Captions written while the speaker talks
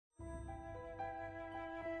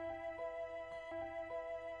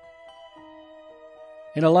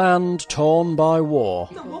In a land torn by war.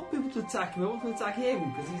 I don't want people to attack him. I want them to attack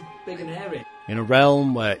him because he's big and hairy. In a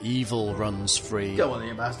realm where evil runs free. Go on,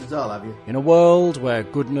 you bastards, I'll have you. In a world where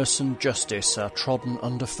goodness and justice are trodden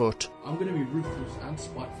underfoot. I'm going to be ruthless and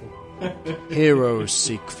spiteful. Heroes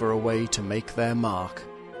seek for a way to make their mark.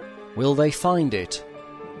 Will they find it?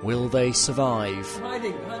 Will they survive?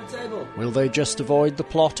 Hiding behind the table. Will they just avoid the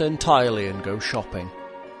plot entirely and go shopping?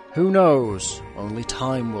 Who knows? Only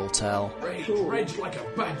time will tell. Rage like a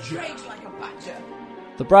badger. Rage like a badger.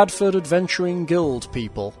 The Bradford Adventuring Guild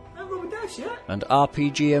people I'm Robin Dash, yeah? and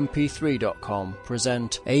RPGMP3.com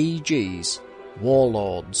present AEG's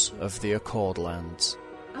Warlords of the Accordlands.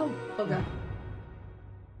 Oh, okay.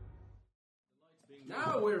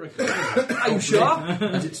 Now we're recording. Are you sure?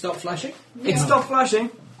 Has it stopped flashing? It stopped flashing.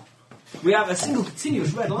 We have a single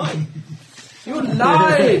continuous red line. You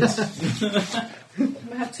lied!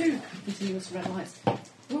 We have two continuous red lights.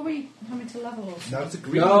 Were we having to level or something? No, it's a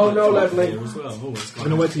green No, light. no levelling. Here as well. Oh, it's I'm going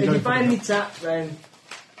to wait till If you you go find any tap, then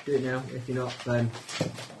do it now. If you're not, then...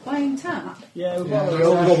 Buying tap? Yeah, we've Yeah, got we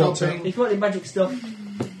all all want shopping. If you want any magic stuff,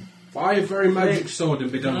 Buy a very magic sword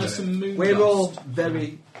and be done Nice with it. and moon we're dust. all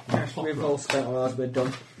very... We've all spent on ours, we're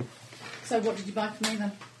done. So what did you buy for me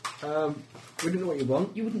then? We don't know what you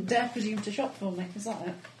want. You wouldn't dare presume to shop for me, is that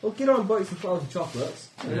it? Well, get on and buy you some flowers and chocolates.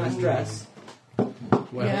 And a nice dress.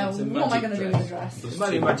 Well, yeah, it's a what am I magic going to do dress. with a dress? It might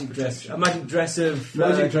be a magic dress. A magic dress of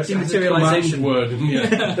Magic dress has a dematerialisation. command word.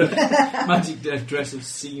 Yeah. Magic dress of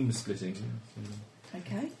seam splitting.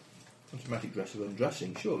 Okay. Automatic dress of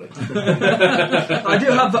undressing, surely. I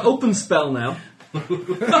do have the open spell now.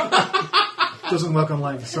 Doesn't work on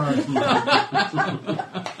legs, sorry.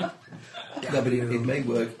 No, but it may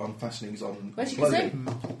work on fastenings on Where's your clothing.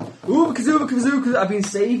 kazoo? Ooh, kazoo, because I've been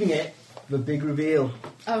saving it for the big reveal.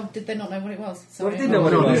 Oh, did they not know what it was? Well, Sorry. I did know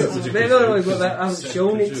what it was. it's a They don't know kazoo. what that. I haven't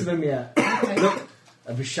shown it to them yet. Okay. Look,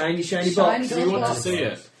 a shiny Shiny box. Do we want to box. see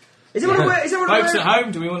it? Is it one of where? Is it one of Folks at where?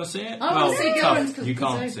 home, do we want to see it? I wanna see tough. Gilran's You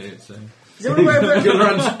can't kazoo. see it, so... Is it one of where?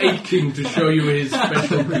 Gilran's aching to show you his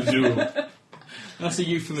special kazoo. That's a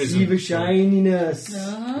euphemism. See the shininess.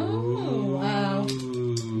 Oh, wow.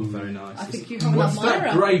 Ooh, very nice. I think you have an What's that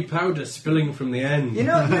admirer. grey powder spilling from the end? You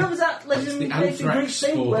know was that legendary the anthrax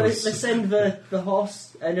thing where they spores. send the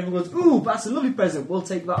horse and everyone goes, ooh, that's a lovely present, we'll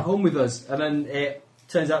take that home with us. And then it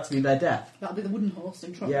turns out to be their death. That'll be the wooden horse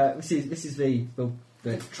in trouble. Yeah, this is the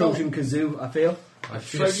Trojan kazoo, I feel. I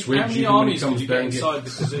feel So sweet how many even when he armies did comes you get down. inside the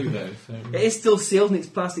kazoo, though? So- It is still sealed in its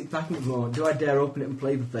plastic packing at the moment. Do I dare open it and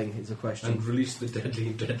play the thing? Is a question. And release the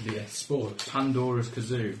deadliest spores. Pandora's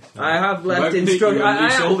kazoo. I have left Won't it you instructions.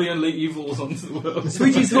 unleash all the elite evils onto the world.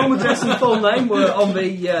 Sweetie's home address and full name were on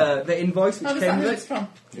the invoice which Oh, is came that who with it's it. from?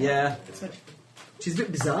 Yeah, That's what, she's a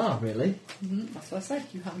bit bizarre, really. that's what I said.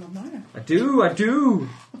 You have an admirer. I do.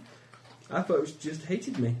 I thought it was just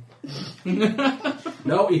hated me.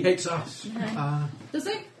 No, he hates us. Does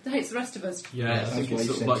he? He hates the rest of us. Yeah, I That's think why it's he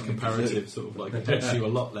sort of like sent him to comparative, sort of like he hates you a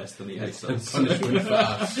lot less than he hates us. Punishment for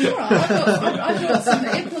us. All right, I've got some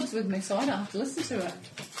earplugs with me, so I don't have to listen to it.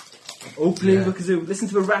 Opening the kazoo. Listen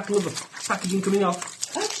to the rattle of the packaging coming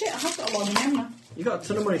off. Oh shit, I have got a lot of them now. You got a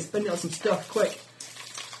ton of money. Spend it on some stuff, quick.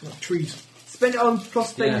 Like trees. Spend it on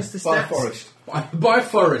plus things to By stats. forest. Buy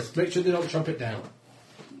forest. Make sure they don't chop it down.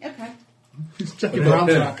 Okay. He's checking for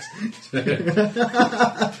anthrax.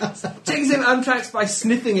 Checks him anthrax by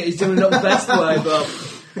sniffing it. He's doing it not the best way,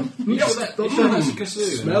 but You know that's a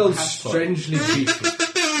kazoo. Smells Hash pipe. strangely cheapy.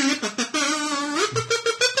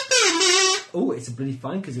 oh, it's a bloody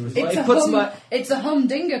fine kazoo as well. It's a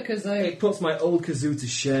humdinger kazoo. It puts my old kazoo to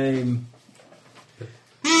shame.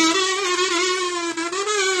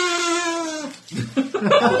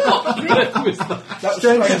 That was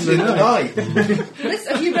strange in the night.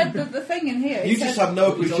 Have you read the thing in here? You It just says, have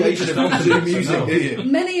no appreciation of kazoo music, do you?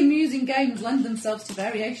 many amusing games lend themselves to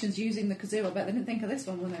variations using the kazoo. I bet they didn't think of this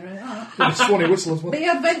one when they wrote it out. Swanee whistle as well. Be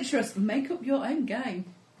adventurous. Make up your own game.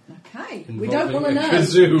 Okay. We don't Involving want to a know.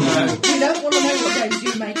 kazoo. We don't want to know what games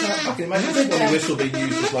you make up. I can imagine the Swanee whistle being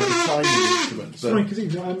used as like a timing instrument. Sorry, But because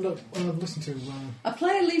you know, I've listened to... A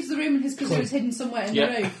player leaves the room and his kazoo is hidden somewhere in the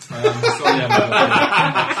Yeah. room. Sorry, yeah,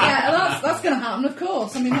 Yeah, that's going to happen, of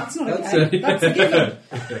course. I mean, that's not a game. That's a given.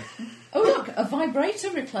 Oh, look, a vibrator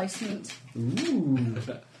replacement. Ooh.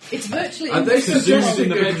 It's virtually Are they invisible. suggesting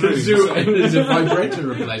in a the bedroom, kazoo is a vibrator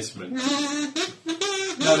replacement?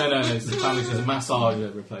 No, it's the family says a massage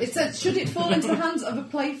replacement. It said, should it fall into the hands of a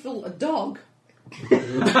playful dog?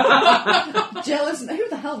 Jealous... Who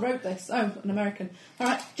the hell wrote this? Oh, an American. All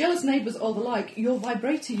right. Jealous neighbours or the like. Your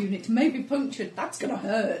vibrator unit may be punctured. That's going to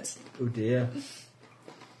hurt. Oh dear.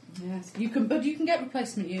 Yes. But you can get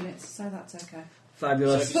replacement units, so that's okay.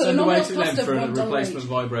 Fabulous. For So the send normal away to cost them of for a $1 replacement each.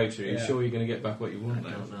 vibrator. Are you Yeah. sure you're going to get back what you want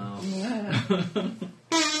now? No.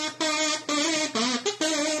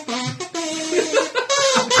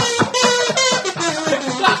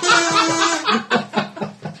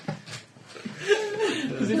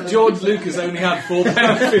 As if George Lucas only had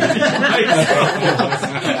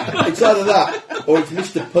 £4.50. It's either that, or it's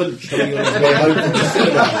Mr. Punch coming on his way home from the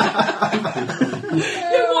cinema.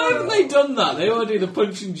 Yeah, why haven't they done that? They ought to do the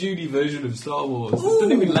Punch and Judy version of Star Wars. They've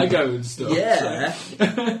done it with Lego and stuff. Yeah.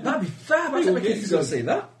 That'd be fab. I think the kids could go see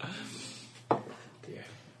that.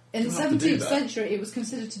 In the You'll have to do 17th that. century, it was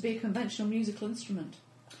considered to be a conventional musical instrument.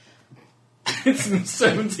 It's in the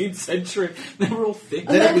 17th century. They were all thick.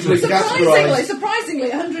 Then it was surprisingly, recategorised.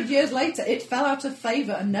 100 years later, it fell out of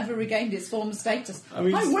favour and never regained its former status. I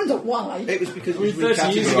mean, wonder why. It was because I it mean, was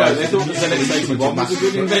 30 years ago, they thought the recategorised. ZX81 was a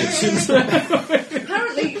good invention.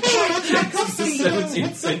 Apparently, Tchaikovsky,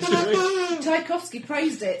 17th century. Tchaikovsky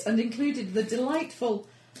praised it and included the delightful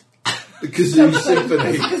The Kazoo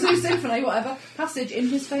Symphony. Kazoo Symphony, whatever, passage in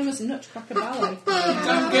his famous Nutcracker ballet.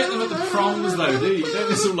 Don't get them at the proms, though, do you? Don't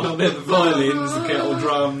listen like they're the violins, the kettle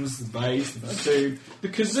drums, the bass, the bassoon, the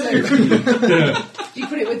kazoo. Do you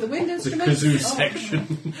put it with the wind The instrument? kazoo Oh.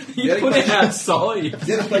 section. You put it outside.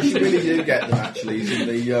 The other place you really do get them actually is in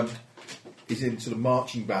the is in sort of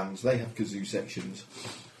marching bands. They have kazoo sections.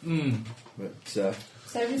 But So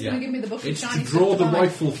who's Yeah. going to give me the book It's of to Chinese draw the ballet?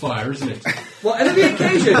 rifle fire, isn't it? Well, on every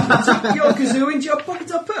occasion, tuck your kazoo into your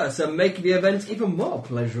pocket or purse and make the event even more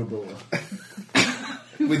pleasurable.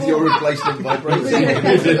 with your replacement With vibrator.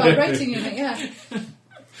 the vibrating unit, yeah.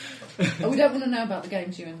 Oh, we don't want to know about the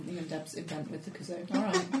games you and Debs invent with the kazoo. All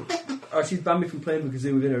right. Oh, she's banned me from playing the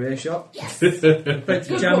kazoo within her earshot. Yes. Prepared to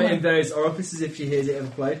Good jam it woman. in various orifices if she hears it ever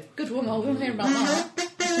played. Good one. We'll hear about that.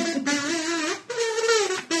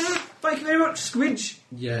 Thank you very much, Squidge.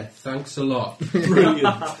 Yeah, thanks a lot. Brilliant.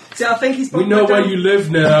 See, I think he's We know where you live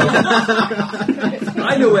now.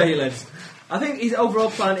 I know where he lives. I think his overall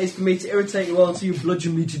plan is for me to irritate you all until you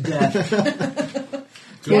bludgeon me to death.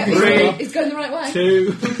 Yeah, Three. it's going the right way.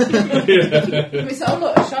 2. We say, oh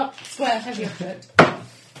look, a sharp, square, heavy object.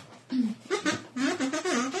 Can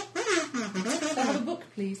I have a book,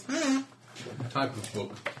 please, Type of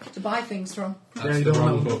book. to buy things from? That's Yeah, you the don't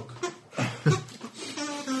wrong know. book.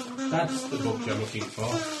 That's the book you're looking for.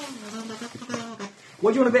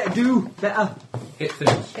 What do you want to better do? Better Hit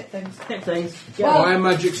things. Hit things. hit things. Buy a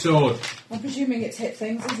magic sword. I'm presuming it's hit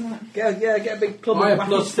things, isn't it? Get a big club Buy of a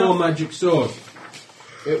wacky +4 stuff. magic sword.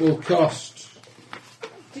 It will cost.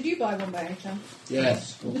 Did you buy one by any chance?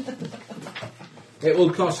 Yes. It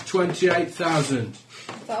will cost 28,000. Is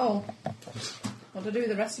that all? What do I do with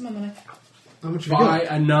the rest of my money? How much have you Buy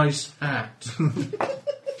got? a nice hat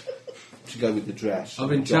To go with the dress.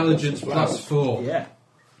 of intelligence +4. Yeah.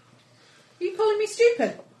 Are you calling me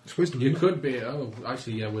stupid? It's wisdom. You could be. Oh,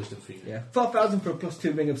 actually, yeah, wisdom for you. Yeah. 4,000 for a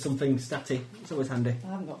 +2 ring of something statty. It's always handy.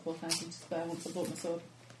 I haven't got 4,000 to spare once I bought my sword.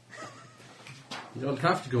 You don't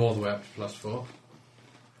have to go all the way up to +4.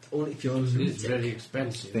 Only if you're It is lunatic. very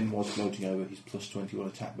expensive. Finn was gloating over his +21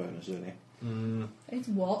 attack bonus earlier. It's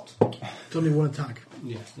what? It's only one attack.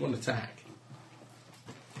 Yeah, one attack.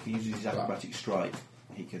 If he uses his acrobatic strike,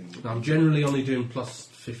 he can. I'm generally only doing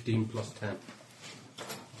 +15, +10.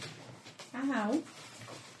 Ow.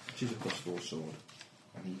 Which is a +4 sword.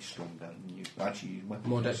 And he's strong down than you. Actually, you weapon.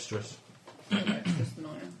 More dexterous. It's just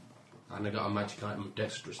annoying. And I got a magic item of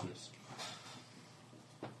dexterousness.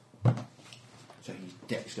 So he's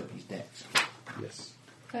dexed up his dex. Yes.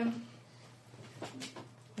 I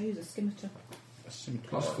use a scimitar. A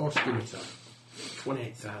scimitar. +4 scimitar.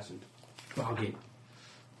 28,000. Bargain.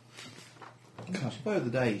 Gosh, where are the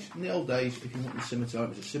days? In the old days, if you wanted a scimitar, it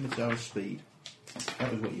was a scimitar of speed.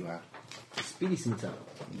 That was what you had. Speedy scimitar.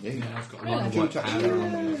 Indeed. Yeah, I've got a Really? lot of Two white attacks powder.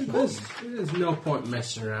 there on you. There's no point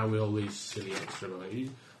messing around with all these silly extra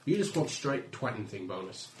money. You just want straight twatting thing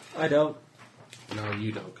bonus. I don't. No,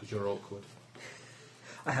 you don't, because you're awkward.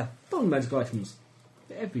 I have fun magical items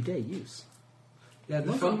for everyday use. Yeah,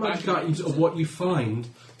 the What fun about magic magic items are what you find,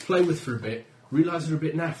 play with for a bit, realise they're a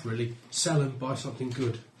bit naff really, sell them, buy something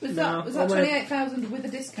good. Was No, that well, 28,000 with a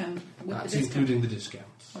discount? With That's the discount? including the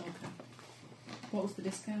discounts. Oh, okay. What was the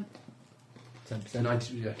discount? 10%.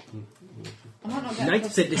 90, yeah. I might not get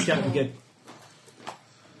 90% discount again.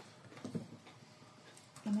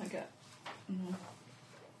 I might get. No.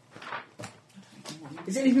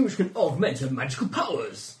 Is there anything which can augment her magical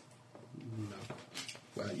powers? No.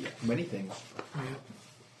 Well, yeah. Many things.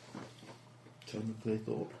 Turn the clear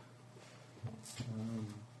thought.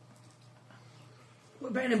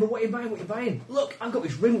 What buying, but what are you buying? What are you buying? Look, I've got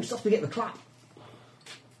this ring which stops me getting the clap.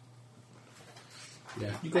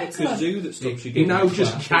 Yeah. You've got a Excellent. kazoo that stops you He getting now flat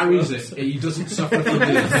just as carries well. it. He doesn't suffer from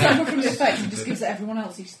the effect. Suffer from the effects and just gives it everyone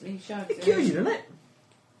else. He shouts it. Kills you, doesn't it?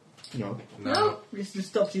 No. No. It just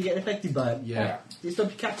stops you getting affected by it. Yeah. It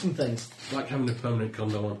stops you catching things. Like having a permanent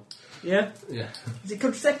condom on. Yeah? Yeah. Is it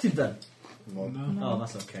contraceptive then? No. Oh,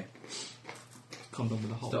 that's okay. Condom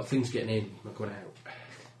with a hole. Stop things getting in, not going out.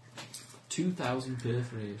 2,000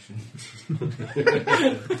 perforation.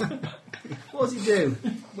 What does it do?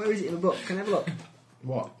 Where is it in the book? Can I have a look?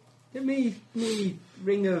 What? Give me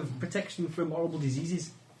ring of protection from horrible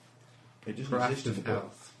diseases. It doesn't exist in the Proactive book.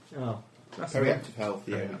 health. Oh. That's Very good. active health,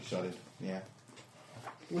 yeah, we decided. Yeah.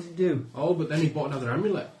 What does it do? Oh, but then he bought another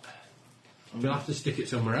amulet. We'll have to stick it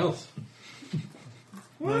somewhere else.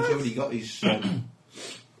 No, he's already got his.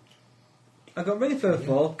 I got ring of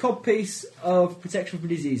furfall, cod piece of protection from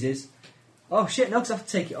diseases. Oh shit, no, because I have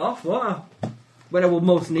to take it off. What? When I will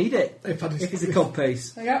most need it. If If it's a cod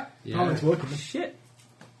piece. There you go. Yeah. it's working. Shit.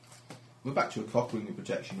 We're back to a cock ring of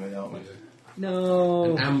protection, really, aren't we?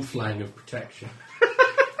 No. An amflang of protection.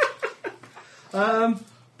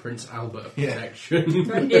 Prince Albert of Yeah.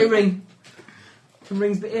 protection. An earring. Some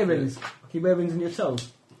rings, but earrings. Can you wear rings on your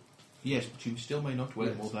toes? Yes, but you still may not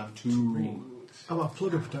wear more than 2 rings. How about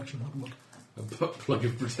plug of protection? Have a look. A butt plug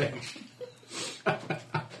of protection.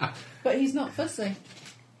 But he's not fussy.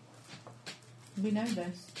 We know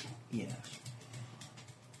this. Yes.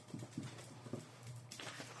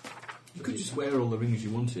 You could just wear all the rings you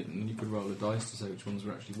wanted and then you could roll a dice to say which ones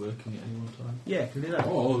were actually working at any one time. Yeah, can do that.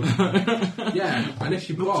 Oh, yeah. And if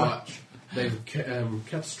you botch, they've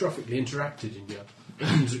catastrophically interacted and your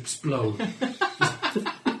hands explode.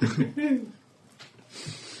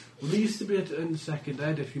 Well, there used to be in the second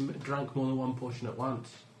ed, if you drank more than one potion at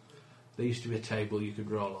once, there used to be a table you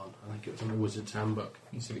could roll on. I think it was in the Wizard's Handbook.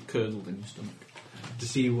 You said it curdled in your stomach. To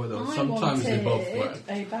see whether I sometimes they both wanted worked.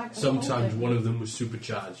 a bag of Sometimes holding. one of them was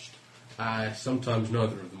supercharged. Sometimes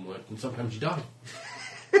neither of them worked, and sometimes you died.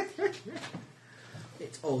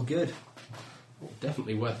 It's all good.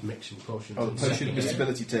 Definitely worth mixing potions. Oh, in the potion second ed.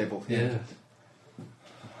 invisibility table. Yeah.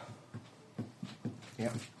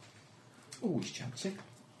 Yeah. Always chancy.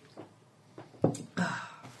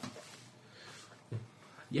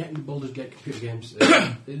 Yeah, in the Baldur's Gate computer games,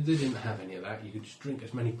 they didn't have any of that. You could just drink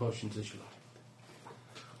as many potions as you like,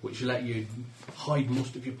 which let you hide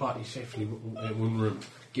most of your party safely in one room,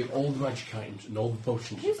 give all the magic items and all the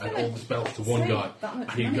potions Who's and gonna all the spells to one save guy, that much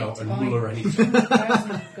and you money go to and buy muller anything.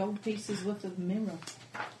 1,000 gold pieces worth of mirror.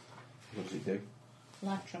 What does it do?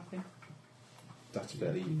 Light trapping. That's a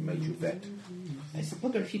fairly major effect. It's a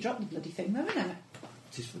bugger if you drop the bloody thing, though, isn't it?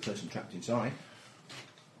 It is for the person trapped inside.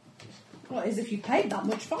 What is if you paid that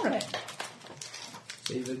much for it?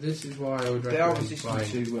 See, this is why I would They are recommend resistant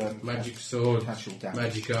buying to magic sword, casual damage.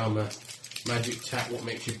 magic armour, magic attack, what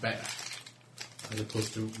makes you better, as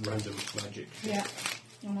opposed to random magic. Yeah,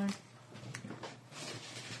 I know.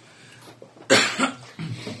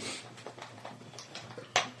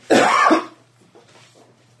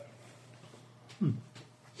 We're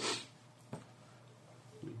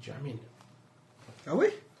jamming. Are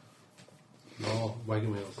we? No,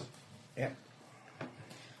 wagon wheels. Yeah.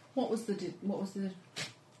 What was the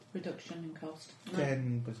reduction in cost?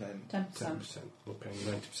 10%. 10%. 10%. We're paying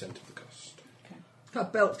 90% of the cost. Okay. Can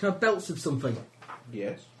I have belts of something?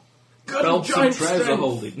 Yes. Belts and giant trouser strength.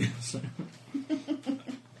 holding.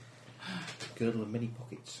 Girdle and mini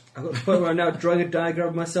pockets. I've got the point where I'm now drawing a diagram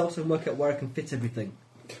of myself so I can work out where I can fit everything.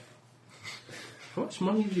 How much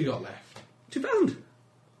money have you got left? £2.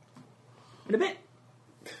 In a bit.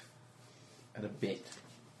 And a bit.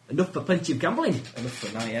 Enough for plenty of gambling. Enough for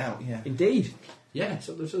a night out, yeah. Indeed. Yeah,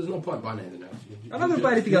 so there's no point buying anything else. I'm not gonna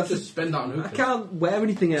buy anything else. Just spend that on I hookers. can't wear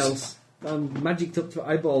anything else. I'm magicked up to my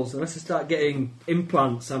eyeballs. Unless I start getting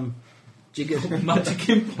implants, I'm jiggered. Magic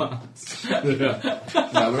implants. No, we're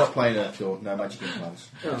not playing Earthdawn. No magic implants.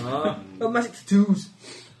 Oh, magic tattoos.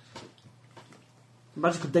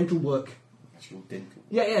 Magical dental work. Magical dental.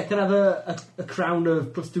 Yeah. Can I have a crown of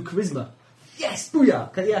 +2 charisma? Yes,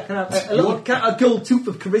 booyah! Can I have a gold tooth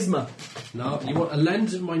of charisma? No, you want a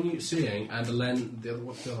lens of minute seeing and a lens.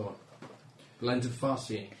 What's the other one? A lens of far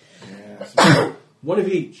seeing. Yeah. One of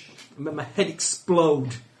each. I make my head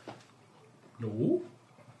explode. No. Well,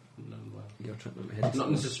 You're trying to make my head not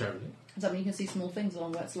explode. necessarily. Does that mean you can see small things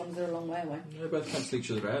along way, as long as they're a long way away? They both cancel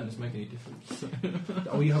each other out and doesn't make any difference.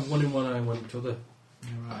 Oh, you have one in one eye and one in the other.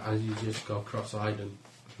 And you just go cross-eyed and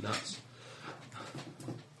nuts.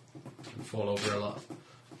 You fall over a lot.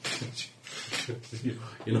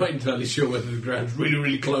 You're not entirely sure whether the ground's really,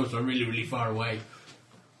 really close or really, really far away.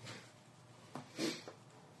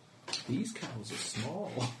 These cows are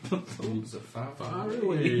small. Those are far, Far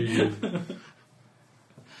away.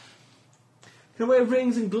 Can I wear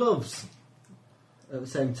rings and gloves at the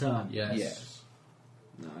same time? Yes. Yes.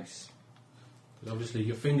 Nice. Because obviously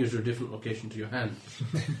your fingers are a different location to your hand.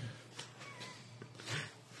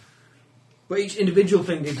 But each individual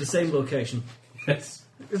finger is the same location. Yes.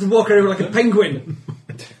 Just walk around like a penguin.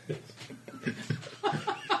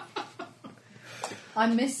 I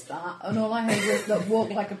missed that, and all I heard was that walk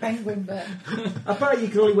like a penguin bit. Apparently,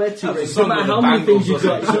 you can only wear 2 That's rings. the No song matter with how the many things bangles, you've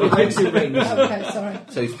got, you can only wear 2 rings. Okay, sorry.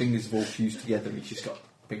 So his fingers have all fused together and he's just got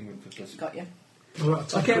penguin fingers. Got you.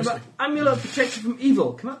 Alright, Okay, but amulet of protection from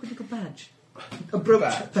evil. Come up with a little badge. A brooch,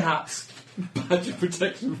 Badge. perhaps. Badge of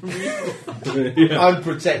protection from evil. I'm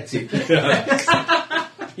protected.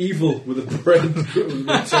 Evil with a bread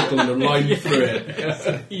circle and a line through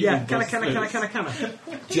it. Yeah, can I.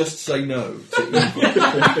 Just say no to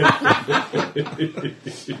evil.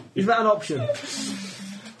 Is that an option? I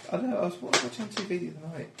don't know, I was watching TV the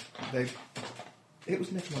other night. It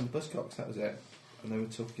was Living on the Buzzcocks, that was it. And they were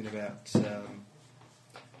talking about, I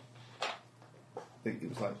think it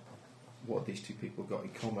was like, what have these 2 people got in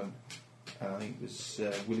common? And I think it was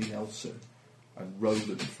Willie Nelson and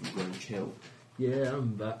Roland from Grange Hill. Yeah, I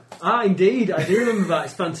remember that. Ah, indeed, I do remember that.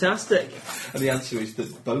 It's fantastic. And the answer is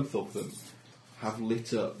that both of them have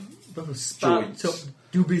lit up Both sparked up joints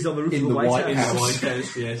doobies on the roof in of the the White White House. House. White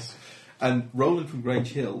House, yes. And Roland from Grange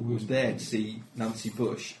Hill was there to see Nancy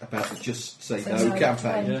Bush about the Just Say Say No No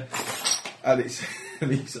campaign. Yeah.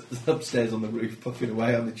 And he's upstairs on the roof puffing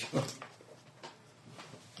away on the job.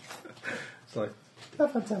 It's like, how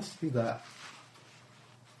fantastic is that?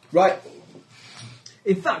 Right,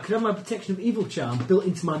 In fact, could I have my protection of evil charm built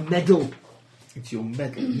into my medal? it's your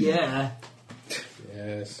medal. Yeah.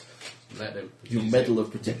 Yes. Let him. Your medal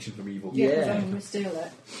of protection from evil. Yeah. Yeah, because I'm going to steal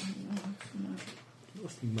it.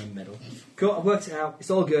 What's my medal? Cool, I've worked it out. It's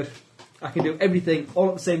all good. I can do everything all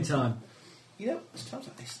at the same time. You know, it's times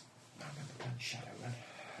like this, I remember playing Shadowrun.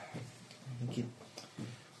 I'm thinking,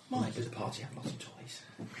 why does the party have lots of toys?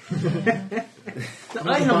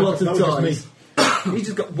 I have lots of That was just toys. He's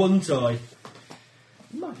just got one toy.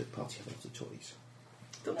 Why does the party have lots of toys?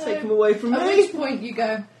 Don't take them away from At me. which point you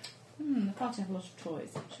go, the party have a lot of toys.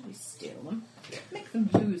 Should we steal them? Make them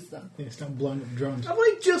lose them. Yeah, start blowing up drones. Have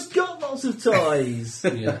I just got lots of toys?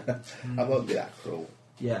 Yeah. I won't be that cruel.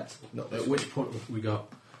 Yeah. Not At this which point we go,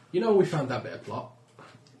 you know, we found that bit of plot.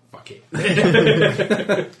 Fuck it.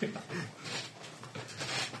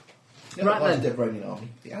 Yeah, Right right then. Dead Ronin Army.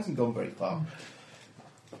 It hasn't gone very far.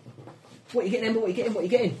 What are you getting, Emma? What are you getting? What are you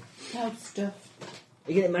getting? Held stuff.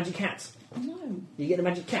 Are you getting a magic hat? No. You getting a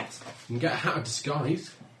magic cat? You can get a hat of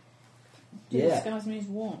disguise. Yeah. Disguise me as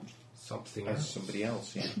what? Something As else. somebody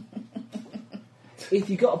else, yeah. If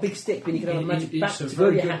you've got a big stick, then you can have a magic bat It's to a throw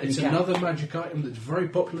very your good, hat in it's your cap. another magic item that's very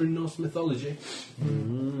popular in Norse mythology.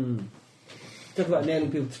 Talk about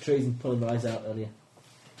nailing people to trees and pulling their eyes out earlier.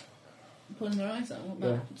 Pulling their eyes out? What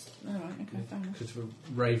about? Alright, okay, fair enough. Because of a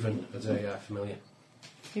raven as a familiar.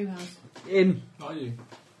 Who has? In. Are you?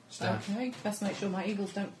 Staff. Okay, best make sure my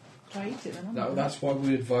eagles don't try to eat it then, haven't they? That's why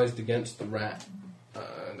we advised against the rat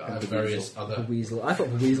and the various weasel. The other weasel. I thought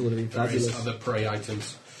the weasel would have been various fabulous. other prey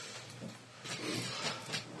items.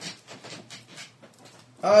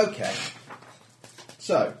 Okay.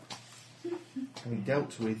 So, having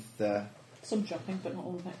dealt with Some chopping, but not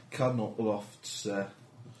all of it. Cardinal Oloft's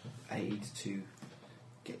aid to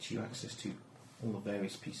get you access to all the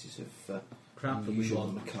various pieces of Crap that we unusual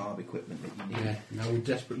want. macabre equipment that you need. Yeah, now we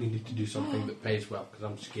desperately need to do something that pays well, because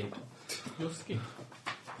I'm skinned. Your skin.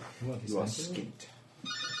 What is You are that? skint.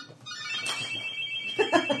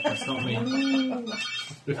 That's not me.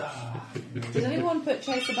 Did anyone put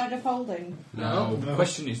Chase a bag of holding? No, The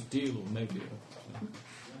question is deal or no deal.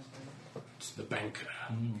 it's the banker.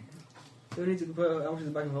 Do we need to put how much is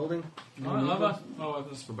the bag of holding?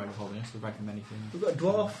 That's for bag of holding. That's for bag of many things. We've got a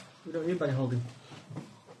dwarf. We don't need a bag of holding.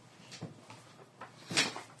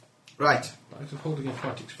 Right. Bags of holding are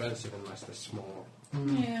quite expensive unless they're small.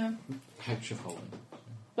 Yeah. Pouch of holding.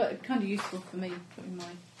 But kind of useful for me, putting my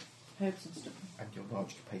herbs and stuff. And your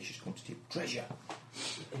large capacious quantity of treasure.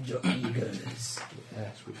 And your eagerness.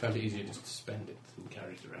 Yes, we found it easier just to spend it than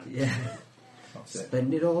carry it around. Yeah. That's it.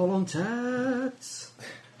 Spend it all on tats.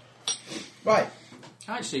 Right.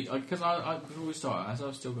 Actually, because before we start, as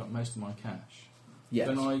I've still got most of my cash, Yes.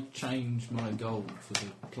 then I change my gold for the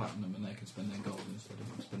platinum, and they can spend their gold instead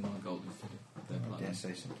of spend my gold instead of their I dare platinum.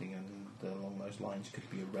 say something along those lines could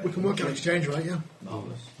be a red. We can work out exchange rate, yeah?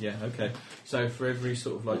 Marvellous. Yeah. Okay. So for every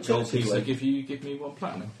sort of like Well, gold piece, technically- you give me one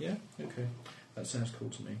platinum. Yeah. Okay. That sounds cool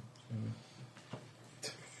to me.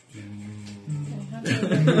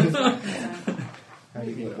 How do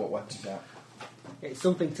you think what works out? It's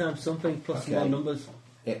something times something plus Okay. more numbers.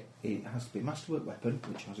 It has to be a masterwork weapon,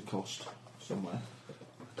 which has a cost somewhere.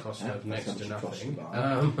 Cost Yeah, of next that's to how much it costs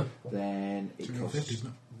nothing. to buy. Then it 250, costs isn't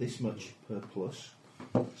it? this much per plus.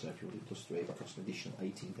 So if you want it plus 3, it costs an additional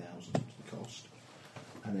 18,000 to the cost.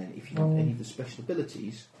 And then if you want any of the special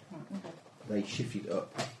abilities, Right, okay. they shifted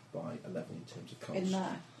up by a level in terms of cost. In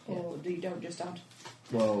there, or do you don't just add?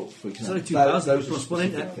 Well, for It's example, only 2,000 those are plus one,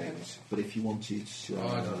 isn't specific it? things. But if you wanted to, Oh,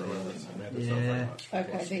 I don't know whether it's Yeah. it's not very much.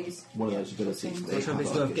 Okay, these. one of those abilities, Plus they one. So have it's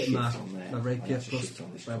like worth a getting shift my- on there. my rapier and that's a plus shift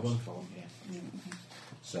on this by cost one. column, yeah. Mm-hmm.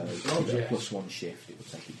 So Oh, if you yes. get plus 1 shift, it will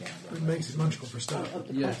take it down. It makes it magical for a start. Up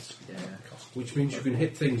the Yes. cost. Yeah. Which means you can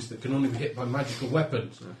hit things that can only be hit by magical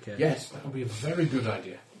weapons. Okay. Yes, that would be a very good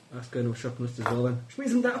idea. That's going to a shopping list as well then. Which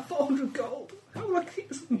means I'm down to 400 gold. How do I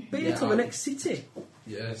keep some beer Yeah, to the I- next city?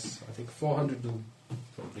 Yes, I think 400 will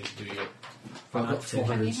probably do you. I've got Active. Can you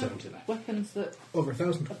 470 have left. weapons that Over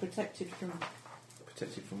 1,000. are protected from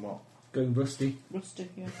Protected from what? Going rusty. rusty?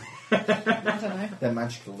 Yeah. I don't know. They're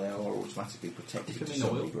magical, they are automatically protected to If some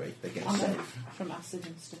in oil. degree. They get a I know save. from acid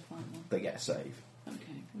and stuff like that. They get a save,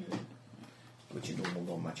 Okay. which a normal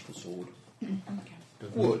non-magical sword Okay.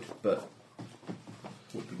 would, but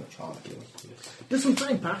would be much harder to kill. Does some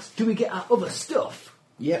time pass? Do we get our other stuff?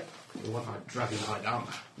 Yep. We want our dragon hide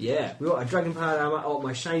armour. Yeah, we want a dragon powered armour. I want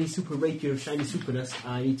my shiny super rapier of shiny superness.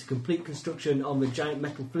 I need to complete construction on the giant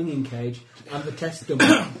metal flinging cage and the test dummy.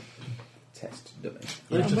 Test dummy.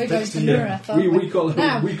 And we're going fix to the, Myreth, aren't We call him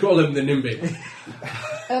Now. we call him the Nimby.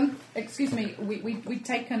 Excuse me, we'd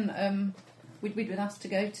taken, we'd been asked to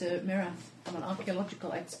go to Myreth on an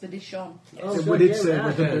archaeological expedition. Oh, we God, did yeah, say we we're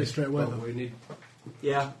had. going to do it straight away, Well, though. we need.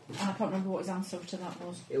 Yeah, And I can't remember what his answer to that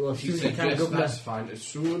was. it was. She She said, can't yes, go there. that's fine. As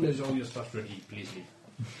soon as all your stuff's ready, please leave.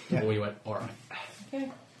 Yeah. And we went, alright. Okay.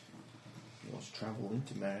 You want to travel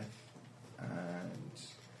into Myreth, and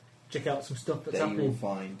Check out some stuff that's there you will happening.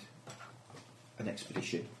 find an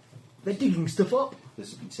expedition They're digging stuff up. that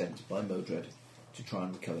has been sent by Modred to try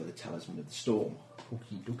and recover the Talisman of the Storm.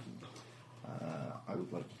 Okie dokie. I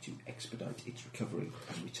would like you to expedite its recovery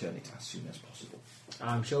and return it as soon as possible.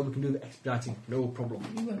 I'm sure we can do the expediting. No problem.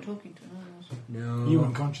 You weren't talking to him, was you? No. You were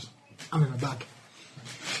unconscious. I'm in a bag.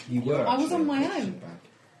 You were. I was actually on my unconscious own. in the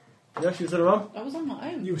bag. Yeah, she was on her own. I was on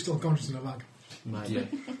my own. You were still unconscious in a bag. Yeah.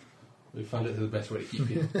 We found it the best way to keep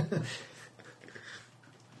you.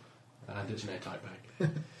 And it's an airtight bag.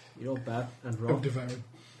 You're not bad and Of wrong. devouring.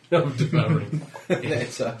 I'm devouring.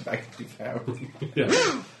 It's a bag of devouring.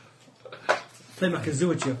 Yeah. Play my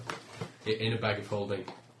kazoo at you. In a bag of holding.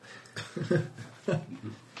 That would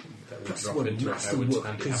That's drop what into masterwork Howard's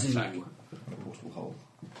handy kazoo. knapsack. A portable hole.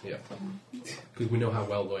 Yeah. Because we know how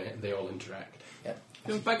well they all interact. Yep. If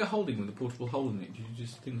you have a bag of holding with a portable hole in it, do you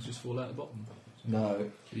just things just fall out the bottom? No.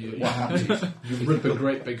 You- What happens is You rip a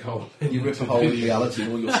great big hole. you rip a hole in reality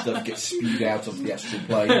and all your stuff gets spewed out onto the astral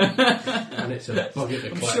plane. And it's a bucket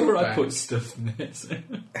of I'm clay sure I bag. put stuff in it. So.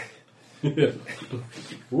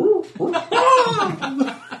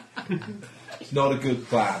 It's not a good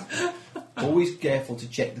plan. Always careful to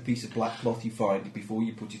check the piece of black cloth you find before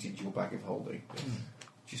you put it into your bag of holding,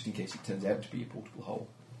 just in case it turns out to be a portable hole.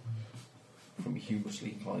 From a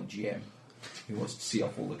humorously inclined GM who wants to see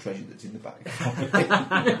off all the treasure that's in the bag of holding.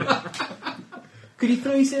 Could you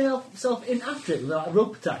throw yourself in after it without a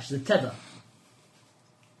rope attached to the tether?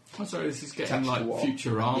 I'm sorry, this is getting Attached to like what?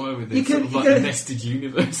 Futurama with You these sort can- of you like can- nested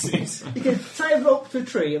universes. You can tie a rope to a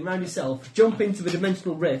tree and round yourself, jump into the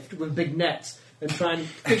dimensional rift with big nets, and try and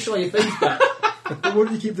fish all your things back. But why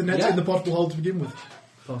don't you keep the nets Yeah. in the portable hole to begin with?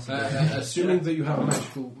 Possibly. Assuming that you have a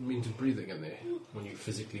magical means of breathing in there when you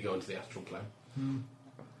physically go into the astral plane.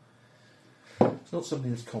 It's not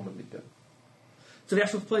something that's commonly done. So the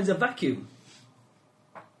astral plane's a vacuum.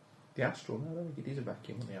 The astral, no, I don't think it is a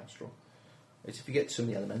vacuum on the astral. It's if you get to some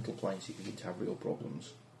of the elemental planes, you begin to have real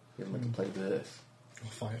problems. The elemental plane of Earth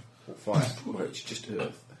Or fire. or fire, where it's just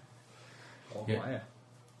Earth Or Yeah. fire.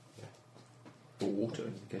 or water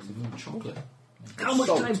in the case of chocolate. How much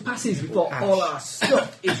Salt. time passes before Ash. all our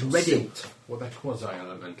stuff is ready? Silt. Well, they're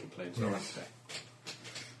quasi-elemental planes, I like to say.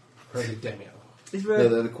 Probably demi. Is No, there,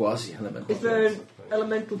 they're the quasi-elemental. is there an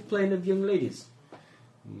elemental plane of young ladies?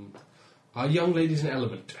 Are young ladies an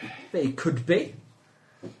element? They could be.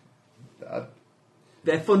 Uh,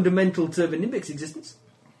 They're fundamental to the Nimbic's existence.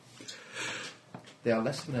 they are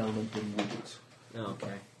less of an element than wood is.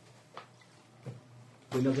 Okay.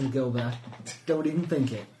 We're not going to go there. Don't even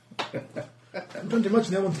think it. I'm trying to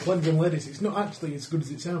imagine they want to cleanse young ladies. It's not actually as good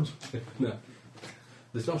as it sounds. No.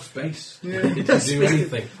 There's no space. Yeah. It doesn't do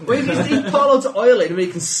anything. Well, you just need pour loads of oil in and we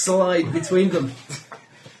can slide between them.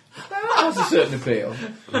 That has a certain appeal.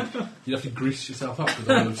 You have to grease yourself up with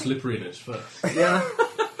a lot of slipperiness first. Yeah.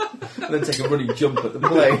 and then take a running jump at the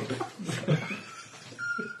plane.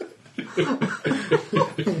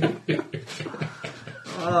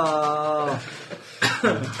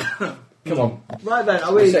 Come on. Right then,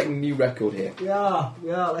 are We're we? setting a new record here. Yeah,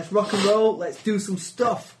 let's rock and roll, let's do some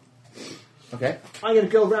stuff. Okay. I'm going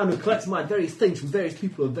to go around and collect my various things from various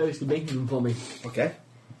people and variously making them for me. Okay.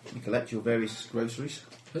 You collect your various groceries.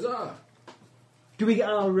 Huzzah! Do we get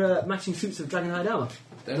our matching suits of dragonhide armour?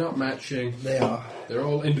 They're not matching. They are. They're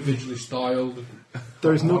all individually styled.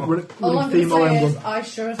 There is no All running I'm going to theme or say is, emblem. I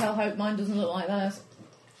sure as hell hope mine doesn't look like theirs.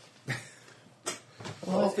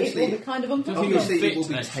 Well, Otherwise, it obviously- will be kind of uncomfortable. Obviously, it will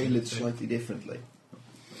be Fit tailored next to it. slightly differently.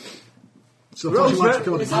 So Rose, flash lights right, are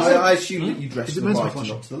going is to that- I assume that you dress Is to it the meant to be right and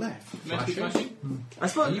flashing? not to the left. Meant to be flashing? I Are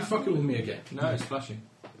suppose. you fucking with me again? No, it's flashing.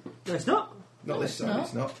 No, it's not. Not this side, No.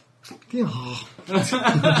 it's not.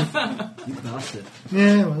 You bastard.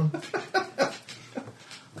 Yeah, well.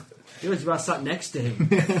 You was about sat next to him.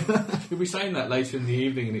 You'll be saying that later in the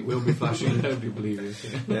evening and it will be flashing and nobody will believe it.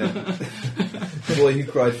 Yeah. The boy who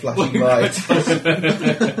cried flashing lights.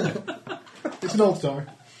 It's an old story.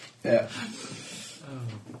 Yeah.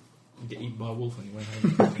 You get eaten by a wolf on your way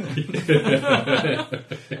home.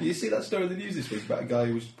 You see that story in the news this week about a guy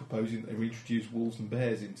who was proposing to introduce wolves and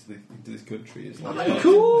bears into this country? It's like, Yeah,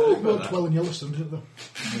 Cool. about Worked that. well in Yellowstone, didn't they?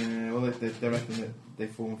 yeah, well, they reckon that they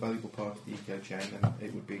form a valuable part of the eco chain, and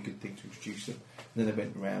it would be a good thing to introduce them. And then they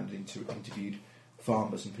went around and interviewed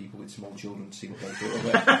farmers and people with small children to see what they thought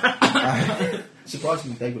of it.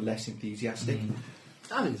 Surprisingly, they were less enthusiastic.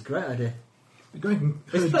 I think it's a great idea. You're going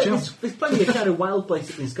There's, to there's plenty of kind of wild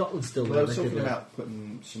places in Scotland still. Well, I where was they talking could, about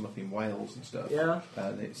putting some up in Wales and stuff. Yeah.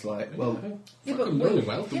 And it's like, well, Yeah, but Fucking really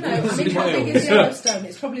well. you know, I mean, how big is Yellowstone?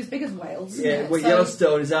 It's probably as big as Wales. Isn't Yeah, it? well, So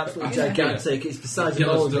Yellowstone is absolutely Yeah. gigantic. It's the size of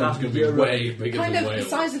all of Yellowstone's going to be Europe. way bigger kind than of the Wales.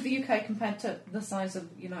 size of the UK compared to the size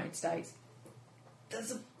of the United States.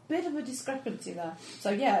 There's a bit of a discrepancy there. So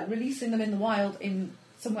yeah, releasing them in the wild in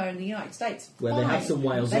somewhere in the United States, Where they fine. have some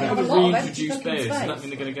whales They now. have a Have a lot of empty reintroduced fucking bears. Does that space. mean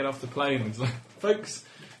they're going to get off the plane and it's like, folks,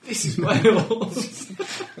 this is Wales?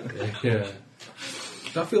 Yeah.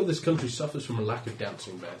 I feel this country suffers from a lack of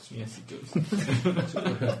dancing bears. Yes, it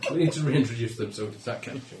does. We need to reintroduce them so we can start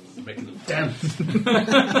catching them, making them dance.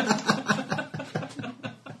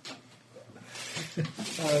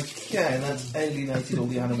 okay, and that's alienated all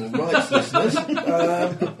the animal rights listeners.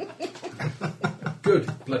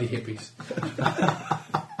 Good, bloody hippies.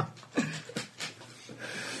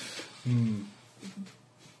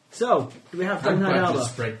 So, do we have I'm dragonhide glad to armour?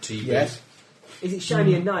 spread TV. Yes, Is it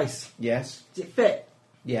shiny and nice? yes, Does it fit?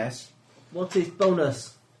 yes. What is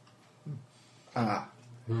bonus? Ah.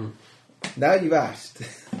 Now you've asked.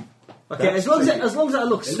 Okay, That's as long as tricky. I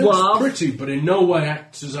look It suave. looks pretty, but in no way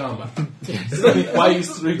acts as armour. It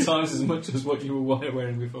weighs 3 times as much as what you were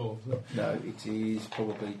wearing before. No, it is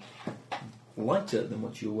probably lighter than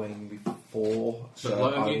what you were wearing before. So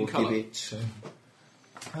lighter I in will colour. give it.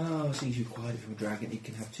 Oh, since you acquired it from a dragon, it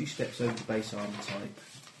can have 2 steps over the base armour type,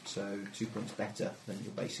 so 2 points better than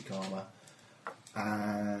your basic armour.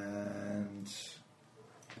 And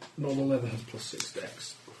Normal leather has +6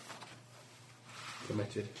 dex.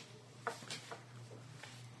 Permitted. I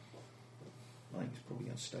think it's probably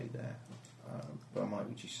going to stay there. But I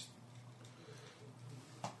might just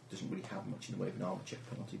doesn't really have much in the way of an armour check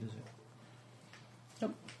penalty, does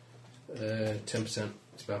it? 10%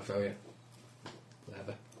 spell failure.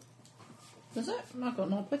 Leather. Does it? I've got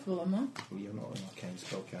no applicable on mine. Well, you're not an arcane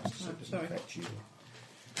spellcaster, so Oh, it doesn't sorry. affect you.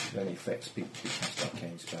 It only affects people who cast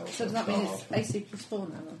arcane spells. So does that mean it's AC +4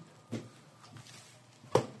 now then?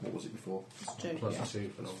 What was it before? It's 2. Plus Yeah. 2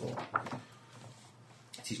 for normal.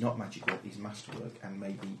 It is not magical, it is masterwork, and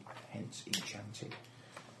may be hence enchanted.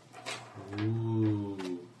 Ooh.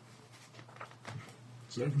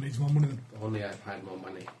 So everyone needs more money then. Only I've had more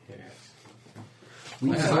money. Yes.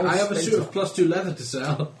 We I have a suit of +2 leather to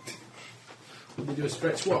sell. Would we do a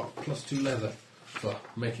straight swap? +2 leather for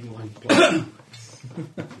making one plus.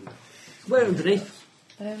 Where underneath?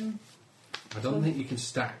 I don't think you can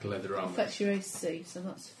stack leather armour. Affects your AC, so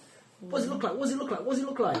that's. What does it look like? What does it look like? What does it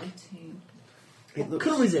look like? 18. It What looks,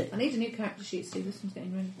 colour is it? I need a new character sheet, Steve. This one's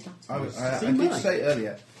getting really tatty. I See did mine? say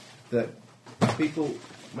earlier that people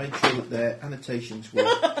made sure that their annotations were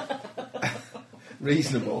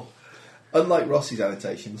reasonable. Unlike Ross's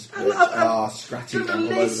annotations, which are scratchy and all over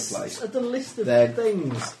the place. The list of They're-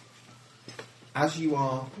 things. As you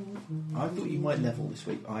are, I thought you might level this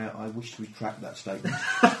week. I wish to retract that statement.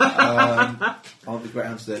 On the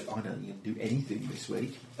grounds that I don't even do anything this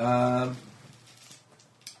week. Then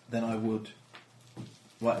I would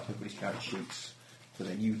write up everybody's character sheets for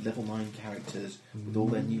their new level 9 characters with all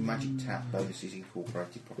their new magic tap bonuses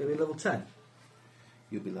incorporated Maybe properly. level 10.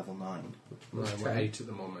 you'll be level 9. Right, we're 8 at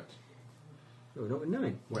the moment. No, we're not with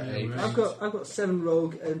 9. We're Yeah, 8. we're I've got 7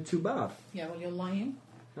 rogue and 2 bard. Yeah, well, you're lying.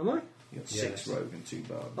 Am I? You've got Yes. 6 rogue and 2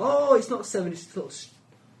 bard. Oh, it's not 7. It's a little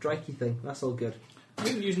strikey thing. That's all good. You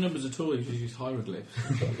didn't use numbers at all, you just used hieroglyphs.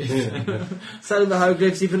 Selling the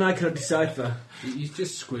hieroglyphs, even I cannot decipher. You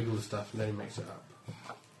just squiggle the stuff and then he makes it up.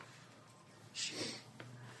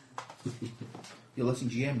 You're letting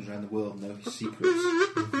GMs around the world know his secrets.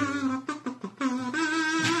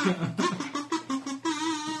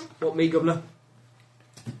 What, me, Governor?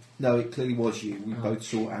 No, it clearly was you. We both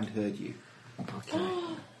saw and heard you. Okay.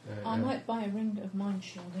 I might buy a ring of mind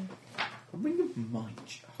shielding. A ring of mind.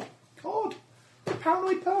 Oh, God. A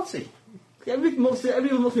paranoid party. Everyone wants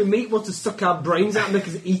me meat wants to suck our brains out and make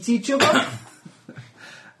us eat each other.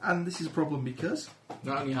 And this is a problem because...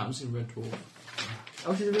 That only happens in Red Dwarf. I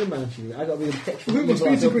was just a real man. I got real protection. Who must be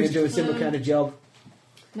I agreed? do a similar kind of job.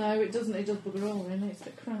 No, it doesn't. It does bugger all, really. It's a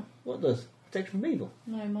bit crap. What does? Protection from evil?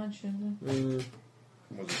 No, mind shielding.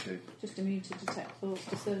 What does it do? Just immune to detect thoughts,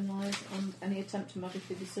 discern lies, and any attempt to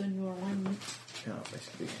magically discern your alignment. Oh,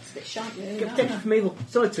 basically. It's a bit shite, really. Get protection from evil.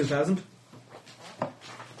 It's only 2,000.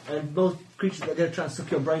 And both creatures that are going to try and suck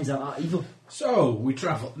your brains out are evil. So, we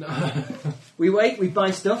travel. We wait, we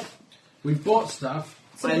buy stuff. We've bought stuff.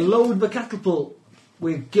 I load the catapult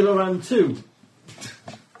with Gilloran 2.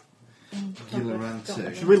 Gilloran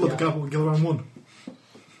 2. Should we look up with Gilliran 1?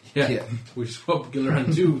 Yeah. We swapped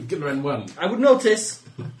Gilliran 2 with Gilliran 1. I would notice.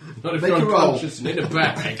 Not if Make you're a roll. unconscious and in a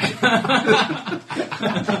bag.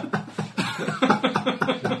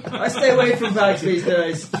 I stay away from bags these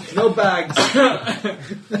days. No bags. That's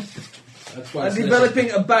why I'm it's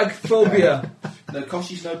developing a bag phobia. No,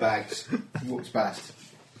 Koshi's no bags. He walks past.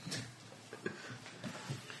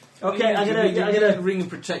 Okay, I'm a gonna. ring of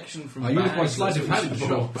protection from I used my bags, sleight of that's hand what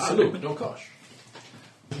shop. we Ah, should look, do. no gosh.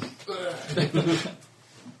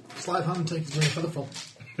 Sleight of hand takes away feather fall.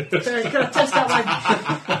 Can I test out my?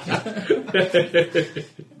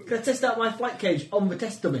 Can I test out my flight cage on the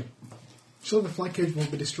test dummy? So the flight cage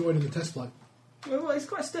won't be destroyed in the test flight. Well, it's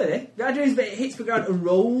quite sturdy. The idea is that it hits the ground and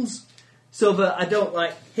rolls, so that I don't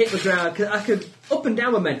hit the ground. Cause I could up and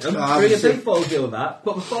down momentum. Bring a big fall deal with that,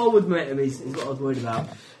 but the forward momentum is what I was worried about.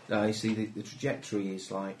 No, you see, the trajectory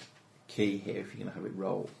is key here if you're going to have it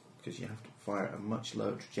roll, because you have to fire at a much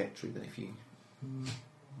lower trajectory than if you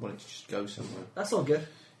want it to just go somewhere. That's all good.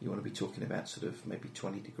 You want to be talking about sort of maybe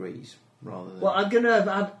 20 degrees rather than... Well, I've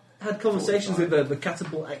had conversations with the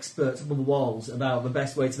catapult experts up on the walls about the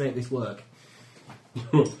best way to make this work.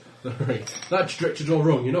 Right. That trajectory's all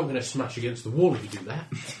wrong. You're not going to smash against the wall if you do that.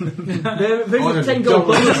 There's a 10 gold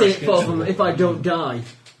bonus in it for them if I don't die.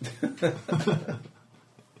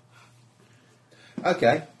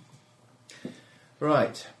 Okay.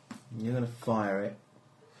 Right. You're going to fire it.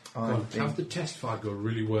 Have the test fire go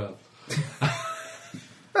really well.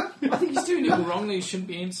 I think he's doing it all wrong. You shouldn't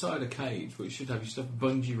be inside a cage. What you should have a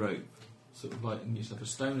bungee rope, sort of and you should have a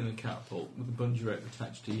stone in a catapult with a bungee rope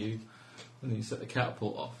attached to you, and then you set the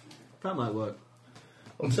catapult off. That might work.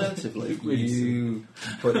 Alternatively, Really you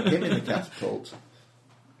put him in the catapult,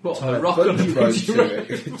 What, tie a a rock on a bungee rope bungee to rope?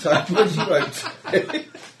 it, tie a bungee rope to it.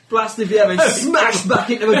 Blast the VM and smash back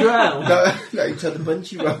into the ground. No, you tie the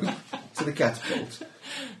bungee rope to the catapult.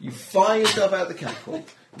 You fire yourself out the catapult.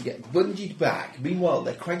 You get bungeed back. Meanwhile,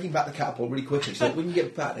 they're cranking back the catapult really quickly, so that when you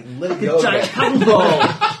get back, they can let it Like a go. giant again. handball.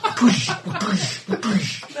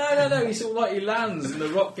 No. He sort of he lands and the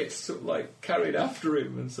rock gets sort of carried after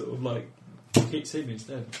him and sort of hits him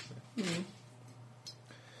instead.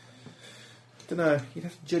 Don't know. You'd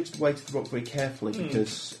have to judge the weight of the rock very carefully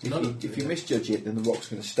because if you misjudge it, then the rock's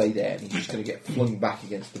going to stay there and he's just going to get flung back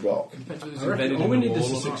against the rock. Depends whether it's I reckon embedded all in we the need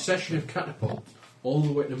wall is a or not. succession of catapults all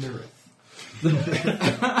the way to Myreth.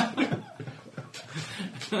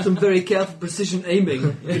 Some very careful precision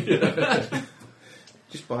aiming.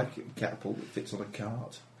 Just buy a catapult that fits on a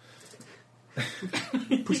cart.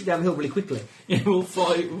 Push it down the hill really quickly. Yeah, we'll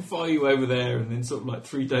fire you over there, and then sort of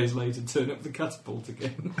 3 days later turn up the catapult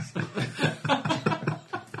again.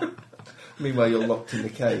 Meanwhile, you're locked in the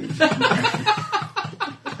cage.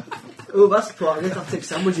 Oh, that's plot. I'm going to have to take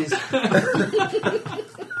sandwiches.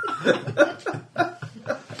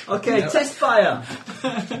 Okay, Yep. test fire.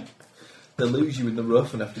 They'll lose you in the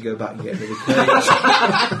rough and have to go back and get into the cage.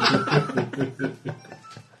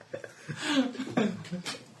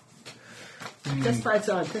 Test fire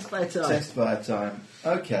time. Test fire time. Test fire time.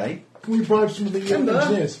 Okay. Can we bribe some of the Timber?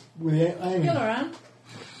 engineers with the aiming Gilliran,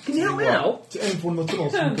 Can you help me out? to aim for one of the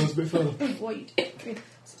tunnels and it goes a bit further? wait.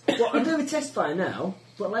 Well, I'm doing a test fire now,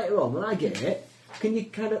 but later on when I get it, can you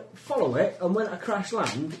kind of follow it? And when I crash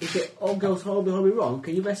land, if it all goes horribly wrong,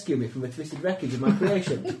 can you rescue me from the twisted wreckage of my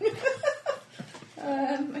creation?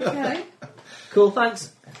 Okay. Cool,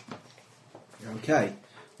 thanks. Okay,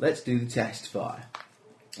 let's do the test fire.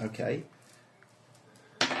 Okay.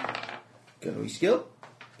 Gunnery skill,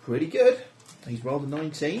 pretty good. He's rolled a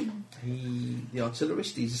 19. The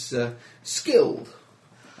artillerist is skilled,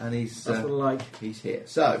 and he's That's what I like. he's here.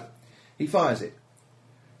 So he fires it.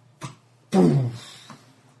 Boom.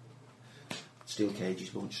 Steel cage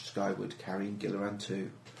is launched skyward, carrying Gilleran 2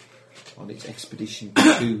 on its expedition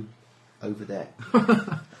to over there.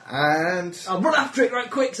 And I'll run after it right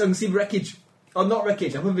quick so I can see wreckage. Oh, not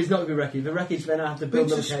wreckage. I wonder if it's not going to be wreckage. The wreckage, then I have to build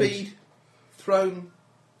boost another of cage. speed, thrown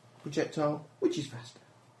projectile, which is faster.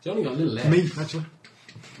 It's only got a little Me, edge. actually.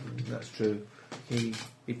 That's true. He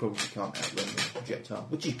probably can't outrun the projectile,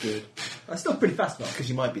 which is good, That's still pretty fast, though. because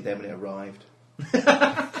you might be there when it arrived.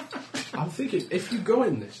 I'm thinking, if you go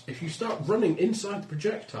in this, if you start running inside the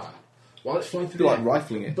projectile while it's flying through Feel the like air,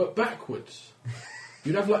 rifling it. but backwards,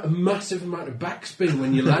 you'd have like a massive amount of backspin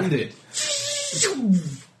when you landed.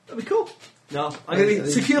 That'd be cool. No, I'm going to be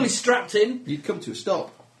securely strapped in. You'd come to a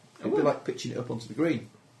stop. It'd be like pitching it up onto the green.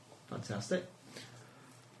 Fantastic.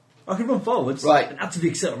 I can run forwards Right. and add to the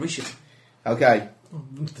acceleration. Okay. Oh,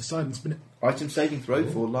 onto the side and spin it. Item saving throw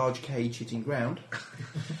for large cage hitting ground.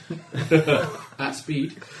 At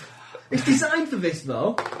speed. It's designed for this,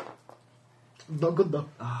 though. Not good though.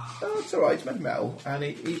 Oh, it's alright, it's made of metal, and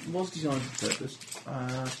it was designed for purpose.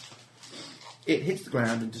 It hits the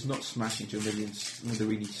ground and does not smash into a million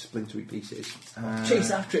smithereeny, splintery pieces.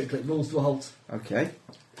 Chase after it, click rolls to a halt. Okay.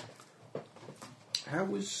 How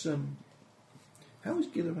was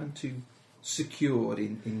Gilleran 2 secured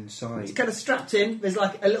inside? It's kind of strapped in. There's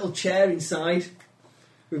like a little chair inside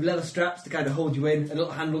with leather straps to kind of hold you in and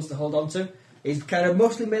little handles to hold onto. It's kind of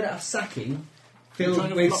mostly made out of sacking You're trying filled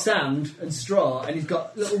to with flop- sand and straw, and he's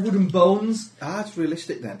got little wooden bones. It's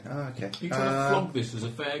realistic then. Okay. You trying to flog this as a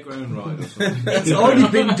fairground ride or something? It's already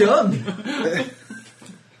been done.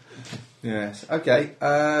 Yes. Okay.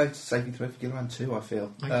 Saving throw for Gilleran 2, I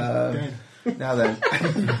feel. Thank you. Now then,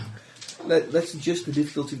 let's adjust the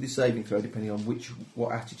difficulty of the saving throw depending on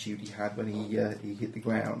what attitude he had when he hit the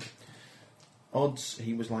ground. Odds,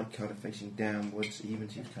 he was like kind of facing downwards.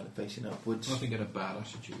 Evens, he was kind of facing upwards. I think he had a bad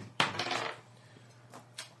attitude.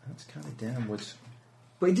 That's kind of downwards.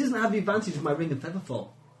 But he doesn't have the advantage of my ring of featherfall,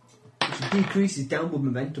 which decreases downward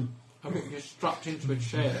momentum. I mean, you're strapped into a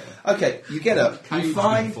chair. Okay, you get up, Cage you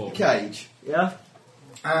find before. the cage, Yeah?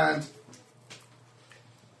 and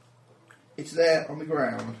it's there on the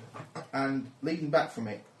ground, and leading back from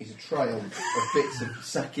it is a trail of bits of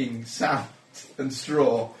sacking, sand and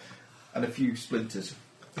straw, and a few splinters.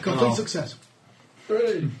 A complete success.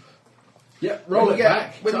 Yep, roll it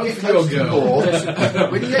back. When you Time get for close to your the go.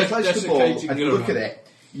 ball, when you get close to the ball Desiccating and you look at Gilleran. it,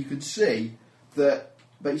 you can see that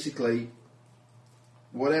basically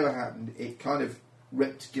whatever happened, it kind of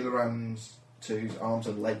ripped Gilleran's 2's arms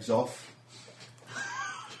and legs off.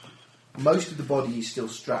 Most of the body is still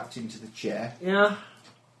strapped into the chair. Yeah.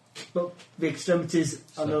 But the extremities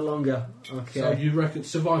are no longer. Okay. So you reckon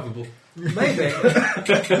survivable? Maybe.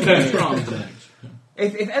 Round the next.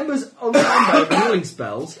 If Ember's on standby with healing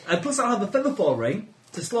spells, and plus I'll have a featherfall ring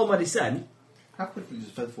to slow my descent. How quickly does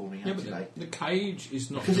a featherfall ring Yeah, but activate? the cage is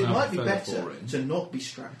not Because it gonna might have be a better feather for it. to not be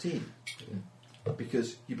strapped in.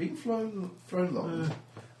 Because you're being thrown along.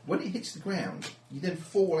 When it hits the ground, you then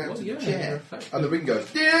fall out Well, of yeah, the you're chair, affected. and the ring goes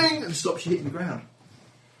ding and stops you hitting the ground.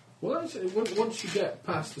 Well, that's, once you get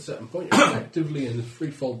past a certain point, you're effectively in the free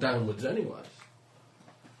fall downwards anyway.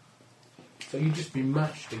 So you just be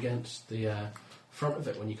mashed against the front of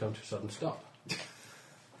it when you come to a sudden stop.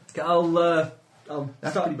 I'll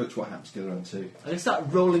That's start. pretty much what happens to Gilleran 2. I'm going to start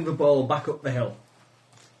rolling the ball back up the hill.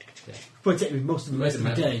 Yeah. Probably take me most of the rest of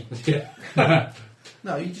the day. Yeah.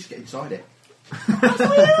 No, you just get inside it.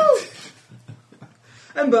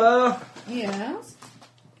 Ember, Yes.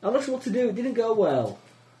 I'm not sure what to do. It didn't go well.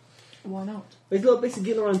 Why not? There's little bits of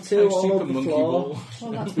Gilleran 2 Oh, all super over the monkey floor. ball.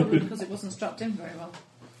 Well, that's probably because it wasn't strapped in very well.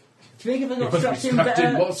 Do you think if I You got must be strapped in strapped in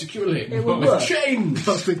better? more securely. it would With work. chains!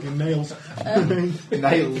 I was thinking nails.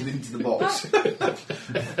 Nailed into the box.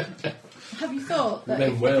 Have you thought that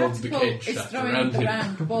Then if weld the the catapult cage is shaft throwing around the him.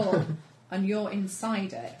 round ball and you're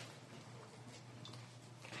inside it,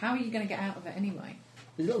 how are you going to get out of it anyway?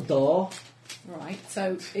 There's a little door. Right,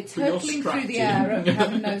 so it's But you're hurtling through strapped the in. air at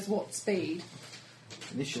heaven knows what speed.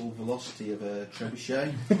 Initial velocity of a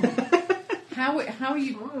trebuchet. How are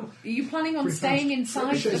you planning on Pretty staying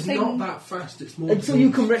inside the It's thing not that fast, it's more... Until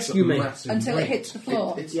you can rescue me. massive until it weight. hits the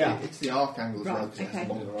floor? It's Yeah. it's the arc angle as well, Right, because it okay. has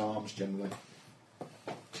longer arms generally.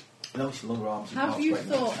 No, it's longer arms. Have and you arms,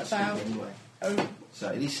 right, thought it's about- speed Anyway. Oh, So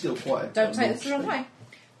it is still quite a... don't a take this the wrong launch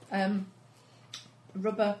way.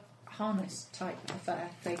 Rubber harness type affair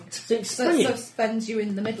thing. So it's So it springy. suspends you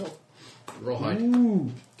in the middle. Rawhide.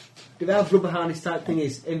 Ooh. Do they have rubber harness type thing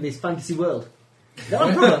is in this fantasy world? They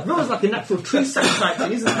have rubber. Rubber's like a natural tree sap type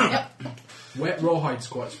thing, isn't it? Yep. Wet rawhide's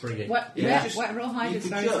quite springy. Wet, Yeah. wet rawhide You is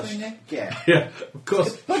could very just springy. get... Yeah, of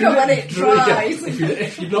course. But not when it dries.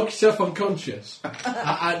 If you knock yourself unconscious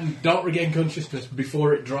and don't regain consciousness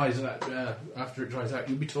before it dries out, after it dries out,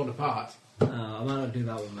 you'll be torn apart. Oh, I might not do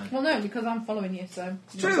that one, man. Well, no, because I'm following you, so...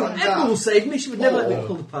 True, like Emma that. will save me. She would never let me Or-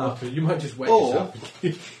 pulled apart. Okay, you might just wet Or yourself.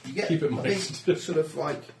 You get Keep it a moist. big sort of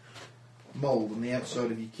like mould on the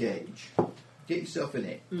outside of your cage. Get yourself in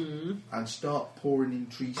it and start pouring in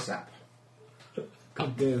tree sap.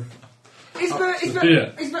 Could do. Is there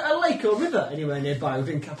a lake or river anywhere nearby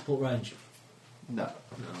within catapult range? No.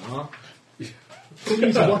 No.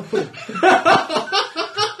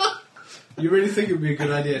 You really think it would be a good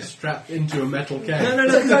idea strapped into a metal cage? No.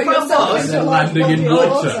 So The plan yourself was And then into a large landing in body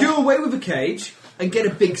of water. do away with a cage and get a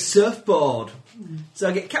big surfboard. So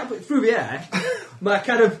I get catapulted through the air. My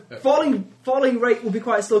kind of falling rate will be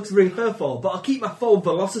quite slow because we're in her fall, but I'll keep my fall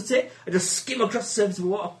velocity and just skim across the surface of the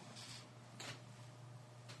water.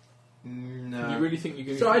 No. You really think you're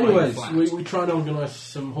going to So be anyways, flat? we try and organise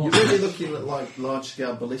some You're horses. really looking at like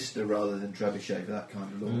large-scale ballista rather than trebuchet for that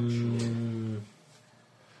kind of launch.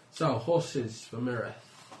 So, horses for Myreth.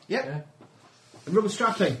 Yep. Yeah? And rubber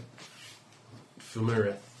strapping. For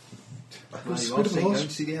Myreth. Well, Good you are seeing, horse. don't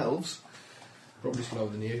see the elves. Probably slower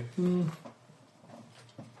than you.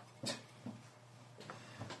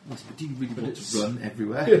 Yes, but do you really But want it's- to run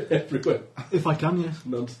everywhere? Everywhere. If I can, yes.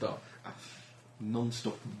 Non-stop.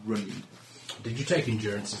 Non-stop running. Did you take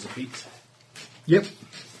endurance as a feat? Yep.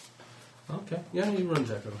 Okay. Yeah, he runs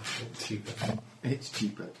everywhere. It's cheaper. It's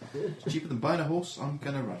cheaper. It's cheaper than buying a horse. I'm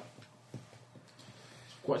gonna run.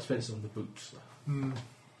 Quite expensive on the boots, though.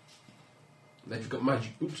 They've got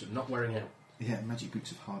magic boots and not wearing out. Yeah, magic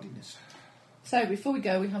boots of hardiness. So, before we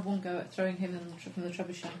go, we have one go at throwing him in the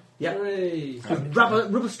trebuchet. Yep. Hooray!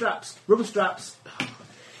 Rubber straps.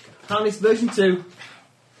 Harness version 2.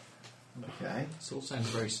 Okay. This all sounds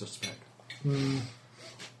very suspect.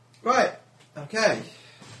 Right. Okay.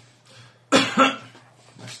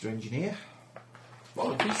 Master engineer.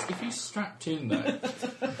 Well, if he's strapped in though,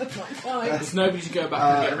 there's nobody to go back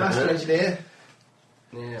and get Master rid of. engineer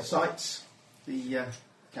Yeah. sights the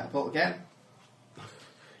catapult again.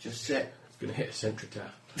 Just sit. It's going to hit a sentry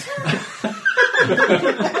tower.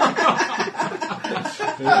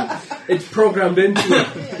 It's programmed into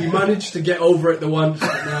it. He managed to get over it the once,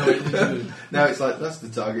 but now it Now it's like that's the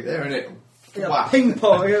target there, isn't it? Yeah, Wow. ping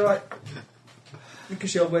pong. You're like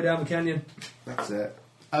ricochet all the way down the canyon. That's it.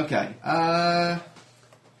 Okay. Right.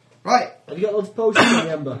 Have you got loads of potions on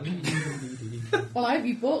the Ember? Well, I hope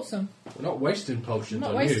you bought some. We're not wasting I'm potions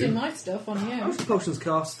not on wasting you. my stuff on How you. much do potions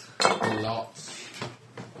cost? Lots.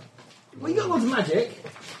 Well, you got loads of magic.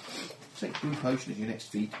 Take blue potion as your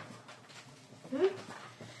next feat.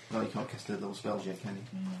 No, you can't cast the level spells yet, can you?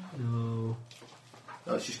 No.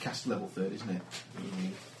 Oh, it's just cast level 3rd, isn't it?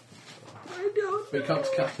 I don't. But you can't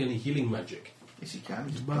cast any healing magic. Yes, you can.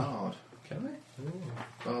 It's a bard. Can they?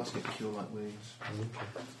 Bards get cure like wounds.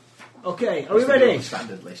 Okay, are we It's on the ready?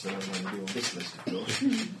 standard list. I don't want to do on this list, of course.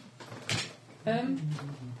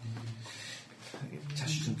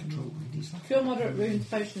 Tasha's in control. He's like Pure moderate wounds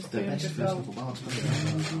potions the best 300 first gold. level bards.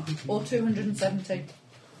 Or 270.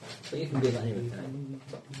 But you can do that anyway.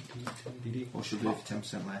 Or she'll do it for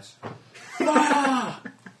 10% less. I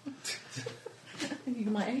think you're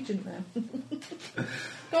my agent now.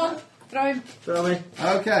 Go on, throw him. Throw me.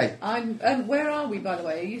 Okay. I'm. Where are we, by the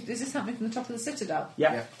way? Is this happening from the top of the citadel?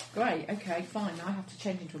 Yeah. Yeah. Great. Okay, fine. I have to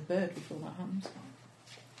change into a bird before that happens.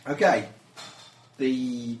 Okay.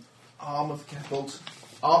 The arm of the catapult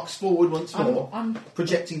arcs forward once more, I'm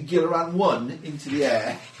projecting Gilliran 1 into the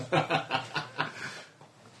air.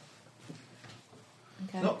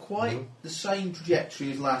 okay. Not quite the same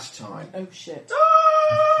trajectory as last time. Oh shit.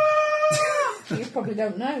 You probably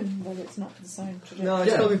don't know whether it's not the same trajectory. No,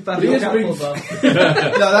 it's Yeah. probably But bad. he is Catapult, being-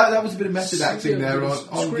 though. No, that was a bit of method acting there on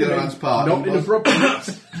Screaming. Gilliran's part. Not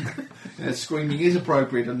inappropriate. Screaming is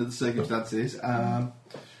appropriate under the circumstances. The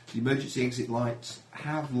emergency exit lights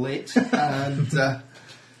have lit, and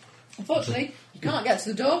Unfortunately, you can't get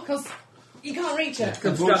to the door because you can't reach it.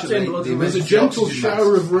 unfortunately, blood the There's a emergency gentle oxygen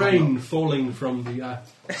shower masks of rain falling from the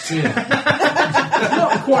ceiling.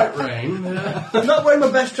 Not quite rain. I'm not wearing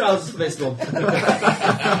my best trousers for this one.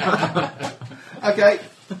 Okay,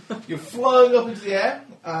 you're flying up into the air.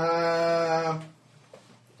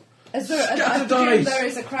 Is there, I Scatter presume dice. there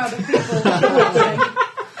is a crowd of people watching.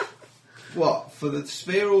 What, for the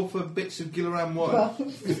sphere or for bits of Gilliram wire? Well,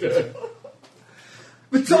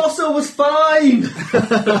 The torso was fine!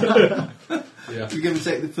 Yeah. We're going to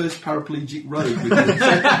take the first paraplegic road with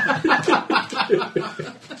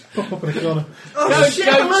Pop up in a corner. Oh Go shit,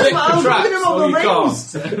 check I lost the my arm traps, looking at all or the you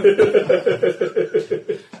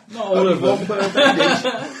rings! Not all of them.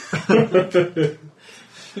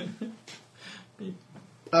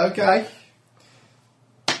 Okay.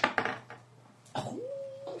 oh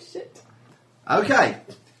shit. Okay.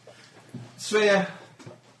 Sphere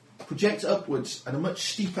projects upwards at a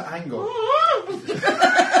much steeper angle.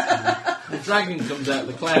 The dragon comes out of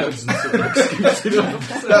the clouds and sort of scoots it up.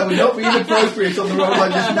 That would not be inappropriate on the roll I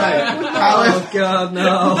just made. However, Oh god, the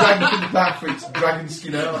no. dragon comes back for its dragon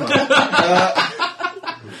skin armour.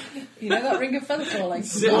 You know that ring of feather falling?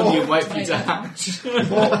 Sit on you and wait for you to hatch.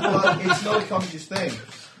 But it's not a conscious thing.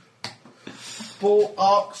 Ball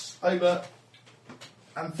arcs over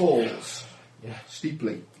and falls. Yeah.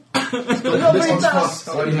 Steeply. Not very fast.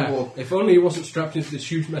 Yeah. If only he wasn't strapped into this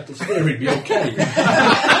huge metal sphere, he'd be okay.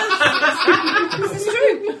 This is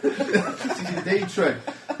true. This is indeed true.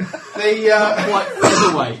 The Like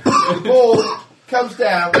featherweight. the ball comes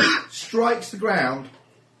down, strikes the ground,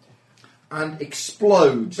 and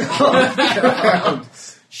explodes on the ground.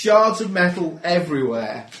 Shards of metal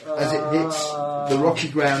everywhere as it hits the rocky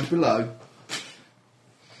ground below.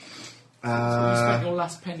 You spent your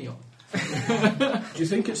last penny on. Do you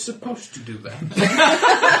think it's supposed to do that?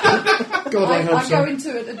 God, I hope I'm so. going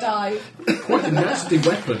to it a dive. Quite a nasty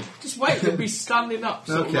weapon. Just wait, they'll be standing up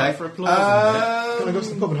sort of Okay. like for applause. Can I go to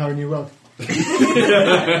the pub and hire a new rug?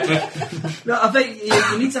 No, I think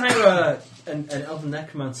you need to hire an elven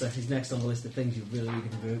necromancer who's next on the list of things you really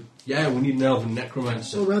need to do. Yeah, we need an elven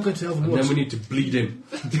necromancer. So we are going to Elven And Woods. then we need to bleed him.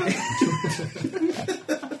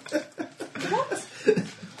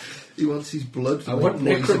 He wants his blood. I want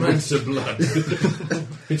necromancer blood.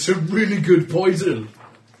 It's a really good poison.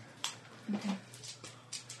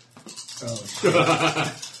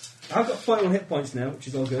 I've got 41 hit points now, which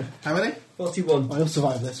is all good. How many? 41. I'll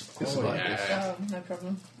survive this. Yeah. Oh, no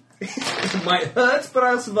problem. It might hurt, but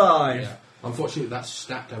I'll survive. Yeah. Unfortunately, that's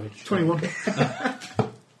stat damage. 21.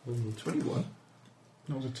 21.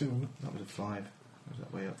 That was a 2, wasn't it? That was a 5. Was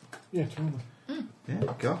that way up? Yeah, 21.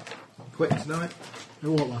 Yeah, go. Quick tonight. It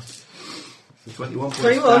won't last. So 21 points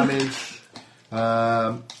 21. damage.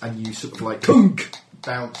 And you sort of like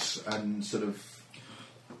bounce and sort of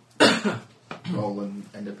roll and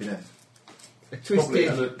end up in a probably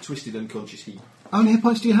Twisted. a twisted unconscious heap. How many hit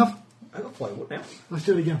points do you have? I've got 41 now. Let's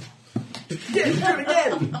do it again. Yeah, do it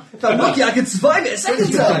again. If I'm lucky, I can survive it a second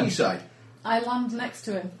What do time. you say? I land next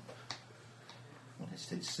to him. Well, let's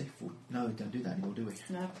say 4. No, don't do that anymore, do we?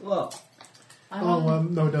 No. What? I Oh,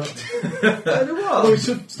 land. no, don't. Do Although we what?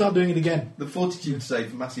 should start doing it again. The fortitude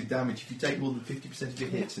save for massive damage. If you take more than 50% of your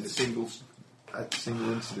hits in a single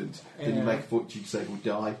incident, then you Yeah. make a fortitude save or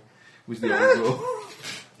die. Was the old rule.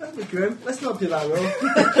 That'd be grim. Let's not do that roll.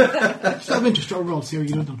 Just out of interest, try to roll, see how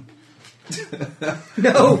you've done.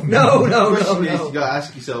 No. The question is, you got to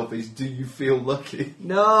ask yourself is, do you feel lucky?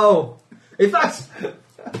 No. In fact,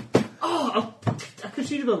 I could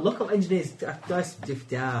shoot him a look up engineers. Dice.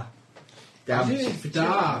 Damn. Damn. I'll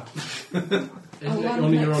Isn't it land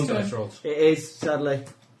only your next own to dice him. rolls? It is, sadly.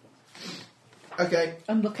 Okay,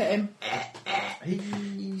 And look at him.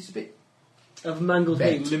 he's a bit. Of a mangled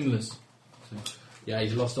heap. Limbless. Yeah,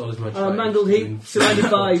 he's lost all his magic. A mangled heap surrounded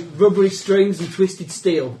by rubbery strings and twisted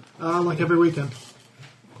steel. Like every weekend.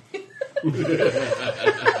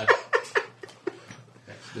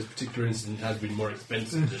 This particular incident has been more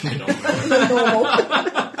expensive than normal.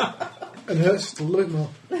 And hurts just a little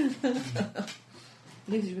bit more.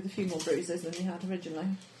 Leaves you with a few more bruises than you had originally.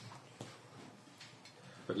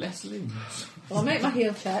 But less limbs. Well, I'll make my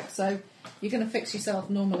heal check, so you're going to fix yourself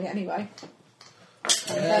normally anyway.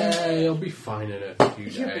 Yeah, you'll be fine in a few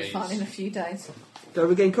days. You'll be fine in a few days. Do I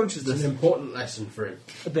regain It's consciousness? an important lesson for him.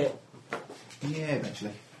 A bit. Yeah,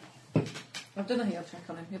 eventually. I've done a heal check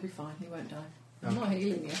on him. He'll be fine. He won't die. I'm not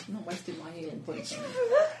healing you. I'm not wasting my healing points on him.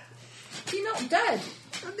 You're not dead.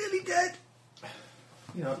 I'm nearly dead.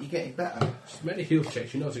 You know, you're getting better. She's made a heal check.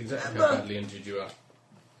 She knows exactly how badly injured you are.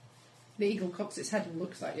 The eagle cocks its head and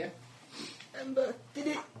looks at you. Ember, did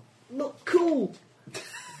it look cool?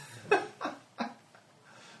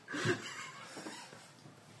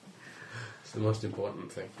 It's the most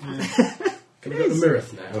important thing. Can we go to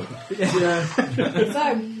Myreth now?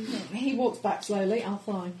 So, he walks back slowly. I'll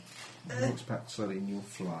fly. Walks back slowly and you'll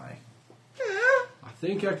fly. I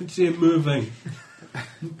think I can see him moving.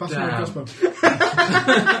 Pass me a Damn. crossbow.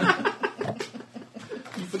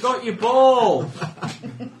 You forgot your ball.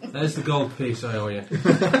 There's the gold piece I owe you.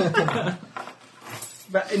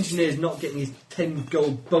 That engineer's not getting his 10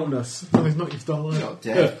 gold bonus. No, he's not. You're still alive. Not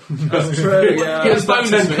dead. That's true, yeah. Get a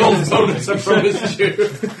bonus gold bonus, I promised you.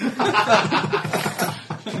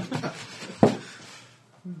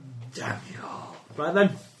 Damn you all. Right then,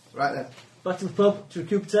 Right then. back to the pub to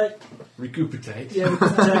recuperate. Recuperate. Yeah,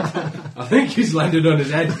 recuperate. I think he's landed on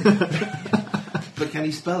his head. But can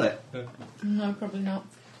he spell it? No, probably not.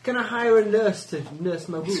 Can I hire a nurse to nurse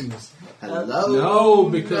my wounds? Hello? No,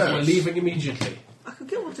 because Nurse. we're leaving immediately. I could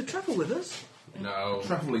get one to travel with us. No.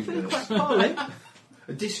 Travelling Feeling nurse. quite poorly.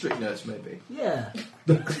 A district nurse, maybe. Yeah.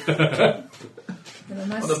 With a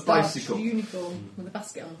nice On a starched bicycle. uniform with a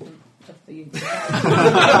basket on front of the uniform.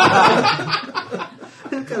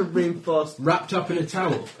 Kind of reinforced. Wrapped up in a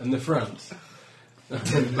towel in the front.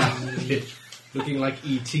 Looking like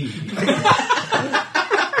E.T.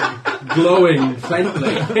 Glowing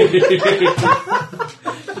faintly.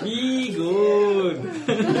 Good. I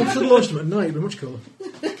should have launched them at night. It'd be much cooler.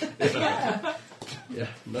 Yeah,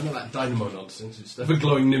 none of that dynamo nonsense. It's never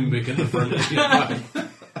glowing nimbic at the front of your bag.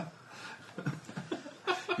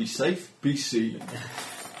 Be safe, be seen.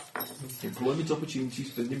 Employment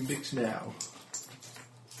opportunities for Nimbics now.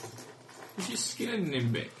 If you skin a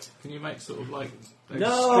nimbic, can you make sort of like those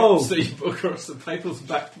No! strips that you put across the papers,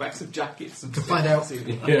 backs of jackets and To find out.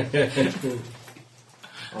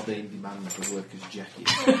 Are they in demand for workers'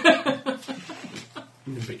 jackets?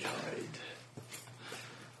 Nimbic hide.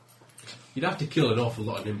 You'd have to kill an awful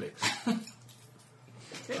lot of nimbics.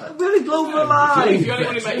 Really blow me If alive! you only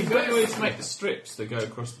want to make the strips that go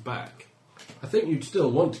across the back. I think you'd still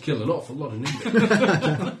want to kill an awful lot of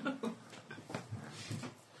nimbics.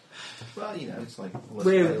 Well, you know, it's like...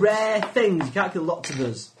 We're rare things. You can't kill lots of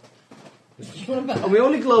us. What about And we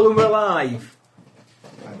only glow when we're alive.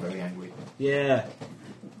 I'm very angry. Yeah.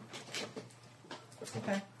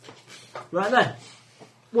 Okay. Right then.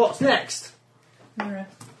 What's next? Myreth.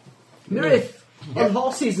 Myreth. On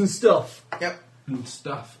horses and stuff. Yep. And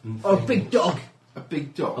stuff. And Or a things. big dog. A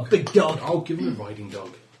big dog. A big dog. I'll give him a riding dog.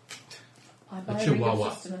 I buy A a ring of chihuahua.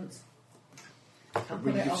 sustenance. A I'll put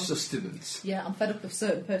ring it of on. sustenance. Yeah, I'm fed up with a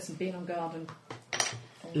certain person being on guard and...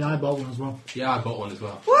 Yeah, I bought one as well. Yeah, I bought one as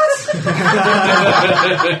well. What? Do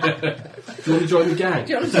you want to join the gang?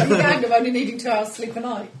 Do you want to join the gang of only needing 2 hours sleep a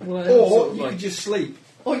night? Or you can just sleep.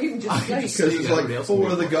 Or you can just sleep. Because there's like 4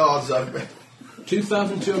 other guards over.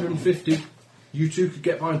 2,250. You two could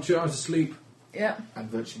get by in 2 hours of sleep. Yeah. And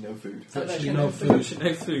virtually no food. Virtually no food.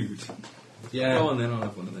 No food. Yeah. Go on then, I'll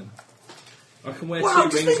have one of them. I can wear Wow,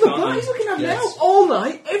 2 just rings, think what can't I? he's looking at Yes. now. All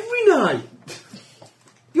night, every night.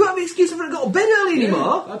 You have the excuse of not got to bed early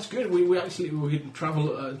anymore. That's good. We could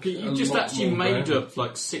travel. You just actually made up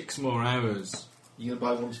like 6 more hours. You gonna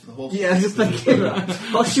buy ones for the horses? Yeah, just thinking that.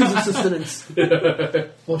 Horseshoes and sustenance.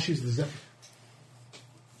 Horseshoes of the zip.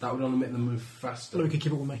 That would only make them move faster. So we could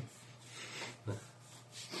keep up with me.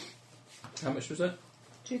 How much was that?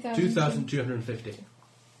 2,250.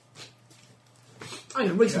 I'm going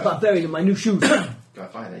to race the barbarian in my new shoes. God,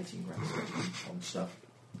 if I had 18 grand on stuff.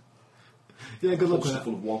 Yeah, good luck Full with that.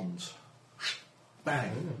 full of wands.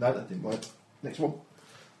 Bang. No, that didn't work. Next one.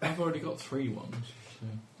 I've already got 3 ones. So.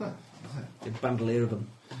 No. A bandolier of them.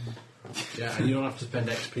 Yeah, and you don't have to spend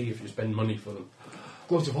XP if you spend money for them.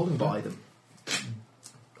 Gloves of holding Buy back. them.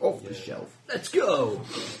 Off the Yeah. shelf. Let's go.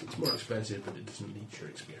 It's more expensive, but it doesn't lead your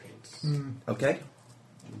experience. Okay.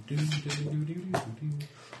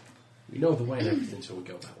 We know the way and everything, so we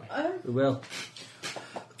go that way. We will.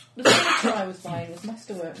 The scimitar I was buying was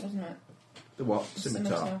masterwork, wasn't it? The what?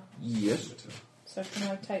 Scimitar. Scimitar. Yes. So can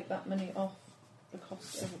I take that money off the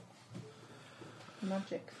cost of the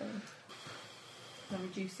magic thing? Can I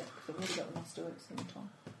reduce it? Because I've already got the masterwork scimitar.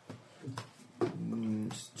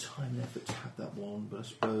 It's time and effort to have that one, but I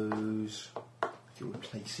suppose if you're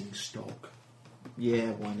replacing stock,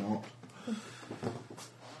 yeah, why not?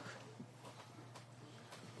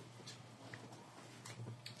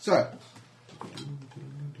 So,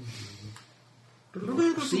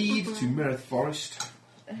 proceed to Myreth Forest.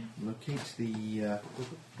 Locate the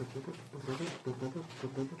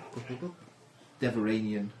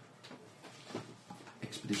Deveranian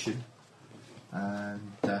expedition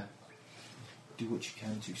and do what you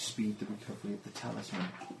can to speed the recovery of the talisman.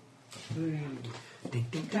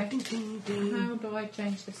 How do I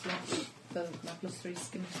change this lot for my +3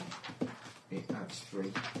 scimitar? It adds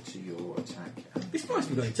 3 to your attack. And This might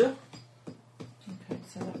be later. Okay,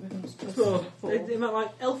 so that becomes So, +4. they might like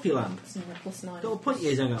Elfie Land. That's another +9. Don't point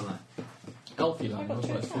years hang out there. Elfie Land was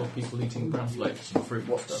like full of people eating brown flakes and fruit and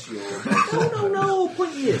what's stuff. your... No,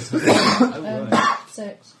 point years.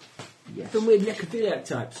 6. Yep. Yes. Some weird necrophiliac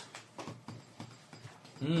types.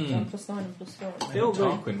 On +9 and +4. They all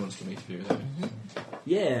go. Tarquin wants to meet you there.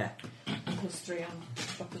 Yeah. And +3 on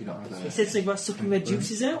chocolate. You don't have It said something about sucking their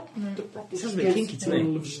juices out. It sounds a bit kinky to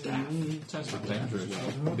me. Sounds a bit dangerous.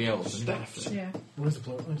 The elves. Staff. Yeah. Where's the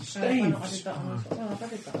plot? Why not? I did that one. Well, I've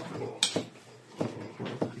added that one.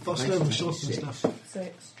 That's the shorts and stuff.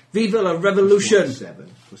 6. Viva la revolution! 7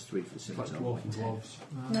 plus 3 for the Like scimitar. walking dwarves.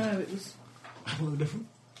 No, it was. What are different?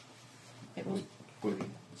 It was.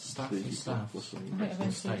 Staff and staff. I think I've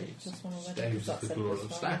been Staves. this one already. Staves is That the said plural of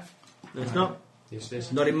 +5. staff. No, it's not. Yes, it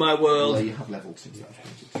is. Not in my Well, world. you have leveled since that's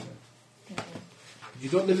printed. So. Yeah, You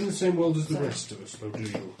don't live in the same world as the rest of us, though, do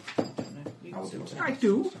you? I don't know. You I'll can do still it. I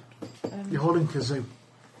do. You're holding kazoo.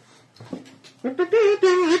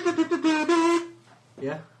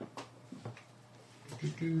 Yeah.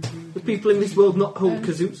 The people in this world not hold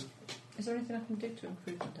kazoots. Is there anything I can do to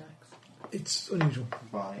improve my dex? It's unusual.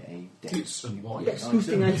 Buy a dex. Boots and white. Dex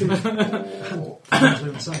boosting items. Or As I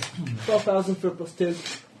would say. 12,000 for a +2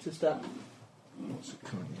 to start. what's it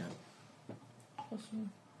currently at? +1.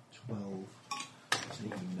 12. It's an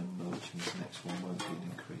even number, which means the next one won't be an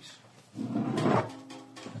increase.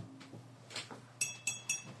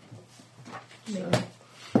 Nearly.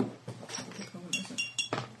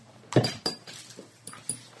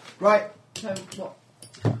 Right. So what?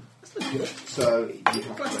 That's not good. So you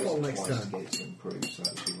have That's to all raise next it twice time. to get it to improve, so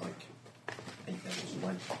that would be like 8 levels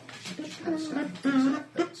away. You just had a stat increase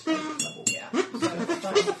at 8th level. Yeah. So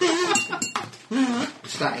The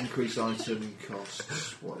stat increase item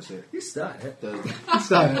costs, what is it? You started it.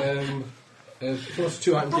 The Plus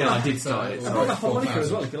 2 items. Yeah, I did start it. I've got my harmonica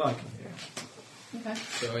as well, if you like. okay.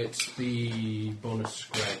 So it's the bonus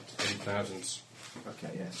squared in thousands.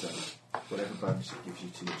 Okay, yeah, so whatever bonus it gives you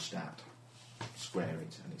to your stat, square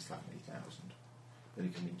it, and it's that many thousand. Then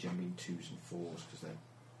it can be generally in 2s and 4s, because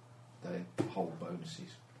they're whole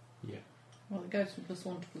bonuses. Yeah. Well, it goes from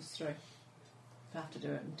 +1 to +3. I have to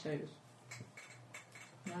do it in 2s.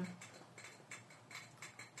 No.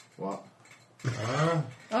 What? Ah.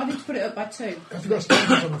 Oh, I need to put it up by 2. Have you got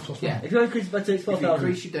standards on the plus Yeah. one? If you increase it by 2, it's If you 12,000.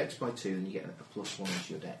 increase your dex by 2, then you get a +1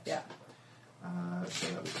 into your dex. Yeah. So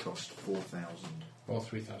that would cost 4,000 Or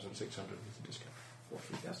 3,600 with the discount. or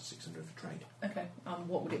 3,600 for trade. Okay.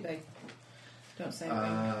 What would it be? Don't say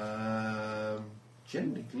anything.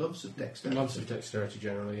 Generally, gloves of dexterity. Lots of dexterity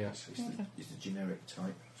generally, yes. Is the generic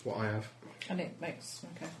type. That's what I have. And it makes.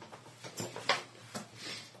 Okay.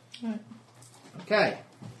 Right. Okay.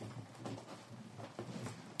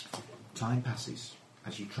 Time passes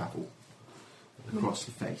as you travel across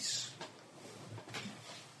the face.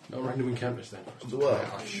 No random encounters then. The world.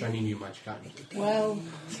 Our shiny new magic items. Well,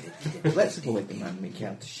 Let's avoid the random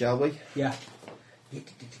encounter, shall we? Yeah. Oh,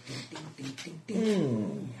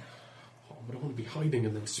 but I want to be hiding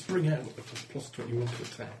and then spring out with the plus 21 to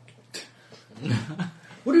attack.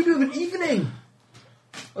 What do we do of an evening?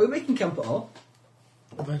 Are we making camp at all?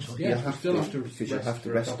 Eventually. Yeah, You'll we have still to, have to because you'll have to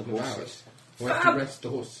for a rest the couple of horses. hours. We have Fab. to rest the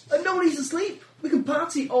horses. And nobody's asleep. We can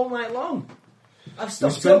party all night long. I've We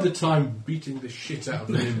stopped spend up. the time beating the shit out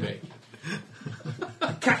of an inmate.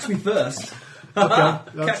 Catch me first.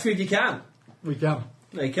 Catch me if you can. We can.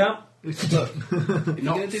 No, you can't. If you're Not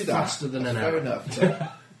going to do that, faster than an fair hour. enough.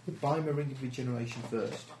 But buy him a ring of regeneration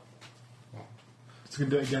first. It's going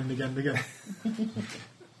to do it again and again and again.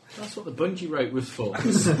 That's what the bungee rope was for.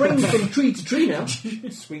 Spring from tree to tree now.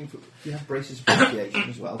 Swing for. You have braces for radiation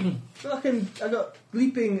as well. So I got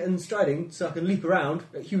leaping and striding, so I can leap around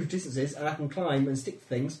at huge distances, and I can climb and stick to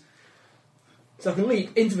things. So I can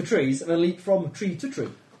leap into the trees and then leap from tree to tree.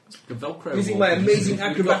 The Velcro Using wall. my amazing You've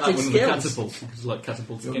got acrobatic that one with the skills. catapult. It's like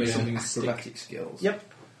catapult You're to get missing something to stick. acrobatic skills. Yep.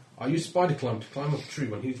 I use spider climb to climb up a tree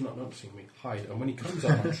when he's not noticing me. Hide, and when he comes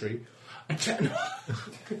up on a tree, I turn.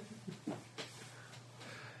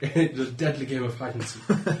 It's a deadly game of hide and seek.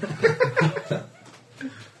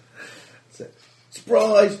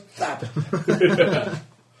 Surprise! Fab!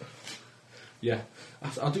 Yeah,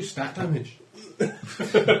 I'll do stat damage.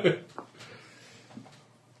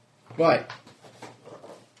 Right.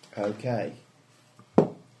 Okay.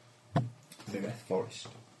 Myreth Forest.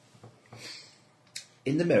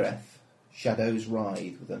 In the Myreth, shadows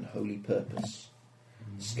writhe with unholy purpose.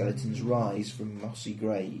 Skeletons rise from mossy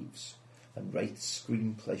graves, and wraiths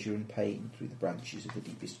scream pleasure and pain through the branches of the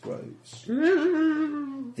deepest groves.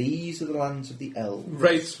 These are the lands of the elves.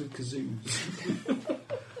 Wraiths with kazoos.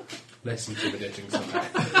 Less intimidating somehow.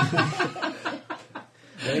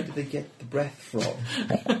 Where do they get the breath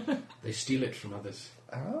from? They steal it from others.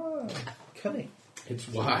 Ah, cunning. It's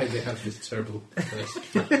why they have this terrible thirst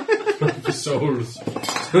for souls.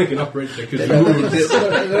 they can operate their They don't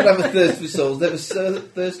kazoos. have a thirst for souls. They have a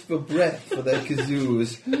thirst for breath for their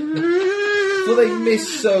kazoos. For they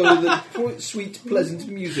miss so the sweet, pleasant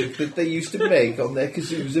music that they used to make on their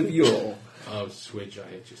kazoos of yore. Oh, Swidge, I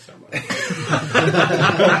hate you so much.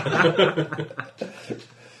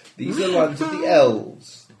 These are lands of the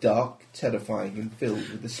elves, dark, terrifying, and filled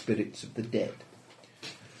with the spirits of the dead.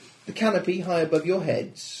 The canopy high above your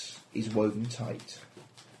heads is woven tight.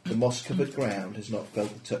 The moss-covered ground has not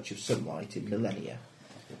felt the touch of sunlight in millennia.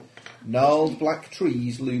 Gnarled black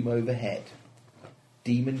trees loom overhead.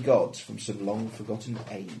 Demon gods from some long-forgotten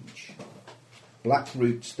age. Black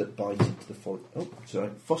roots that bite into the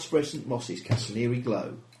phosphorescent mosses cast an eerie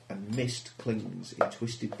glow, and mist clings in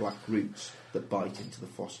twisted black roots that bite into the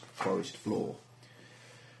forest floor.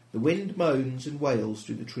 The wind moans and wails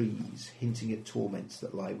through the trees, hinting at torments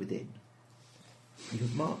that lie within. You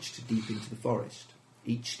have marched deep into the forest.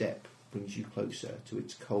 Each step brings you closer to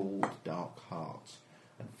its cold, dark heart,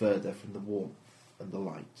 and further from the warmth and the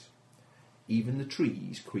light. Even the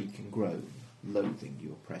trees creak and groan, loathing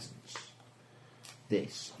your presence.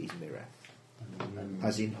 This is Myreth,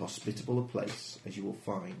 as inhospitable a place as you will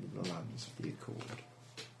find in the lands of the Accord.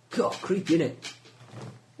 God, creepy, innit?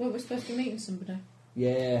 Well, we're supposed to be meeting somebody.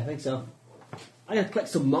 Yeah, I think so. I gotta collect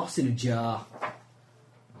some moss in a jar.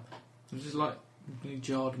 There's just like really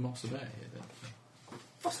jarred moss about here then.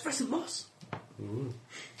 Phosphorescent moss.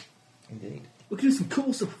 Indeed. We could do some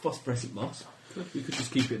cool stuff with phosphorescent moss. We could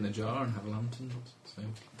just keep it in the jar and have a lantern. So.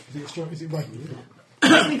 Is it strong? Is it right?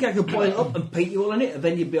 I think I could boil it up and paint you all in it, and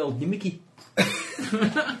then you'd be all gimmicky. It's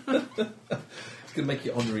going to make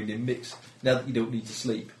you honouring Nimbics. Now that you don't need to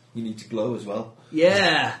sleep, you need to glow as well.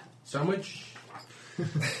 Yeah. Sandwich?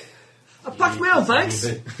 I packed my own, thanks.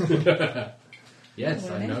 Yes,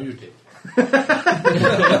 I know you did.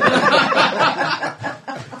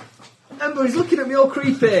 Ember, he's looking at me all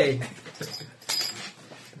creepy.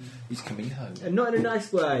 He's coming home. And not in a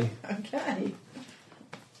nice way. Okay.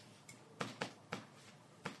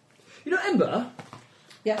 You know Ember?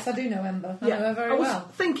 Yes, I do know Ember. I know her I very was well.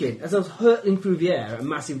 thinking, as I was hurtling through the air at a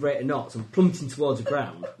massive rate of knots and plummeting towards the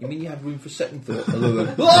ground. You mean you had room for second thought? Other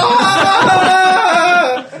than,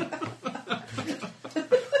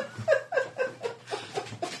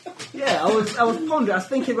 Yeah, I was pondering, I was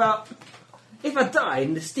thinking about if I die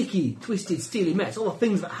in the sticky, twisted, steely mess, all the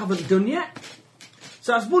things that I haven't done yet.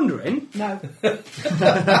 So I was wondering, No.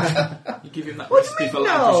 You give him that What do recipe you for mean,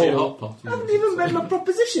 Lancashire no? hot pot. I haven't even made my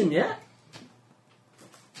proposition yet.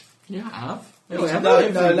 You have. No, I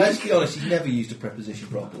haven't. no, let's be honest, he's never used a preposition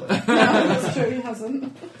properly. No, that's true, he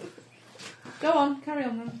hasn't. Go on, carry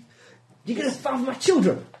on then. You're going to father my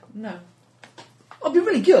children? No. I'll be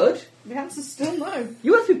really good. The answer's still no.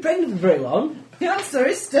 You won't be pregnant for very long. The answer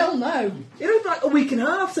is still no. It'll be like a week and a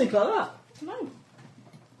half, something like that. No.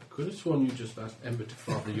 Could have sworn you just asked Ember to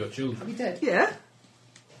father your children. We did. Yeah.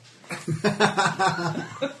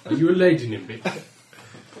 Are you a lady, Nimbic?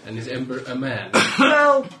 And is Ember a man?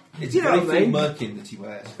 Well, It's you a know very what I full mean. merkin that he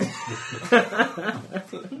wears.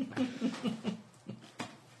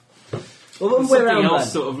 Well, one way Something around else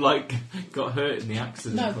then. sort of like got hurt in the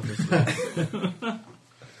accident. No. Obviously.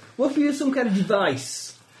 What if you use some kind of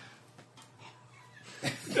device?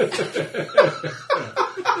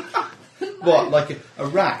 What, like a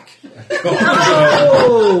rack?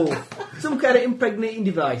 Oh! Some kind of impregnating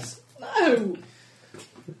device. No.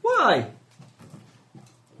 Why?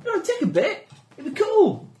 No, take a bit. It'd be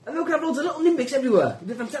cool. And then we could have loads of little nimbics everywhere. It'd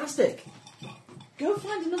be fantastic. Go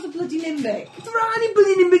find another bloody Nimbic. There aren't any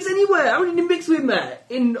bloody nimbics anywhere. How many nimbics we've met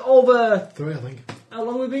in over... 3, I think. How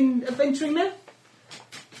long we've been adventuring now?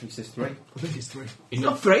 He says 3. I think it's 3. It's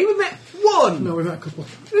not 3, we met 1. No, we've had a couple.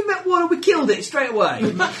 We met 1 and we killed it straight away. We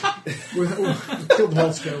killed the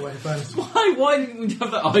whole scare away, in fairness. Why didn't we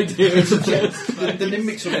have that idea? The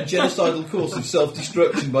Nimbics are on a genocidal course of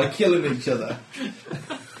self-destruction by killing each other.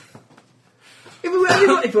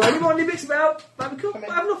 If there were any more nimbics about, that'd be cool. But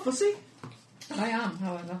I'm not fussy. I am,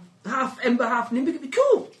 however. Half Ember, half nimbic, it'd be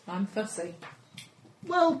cool. I'm fussy.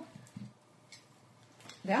 Well,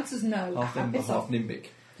 The answer's no. Half Now Ember, piss half off. Nimbic.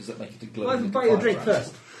 Does that make it a glow? why don't you buy you a drink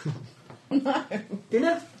first? No.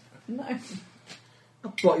 Dinner? No. I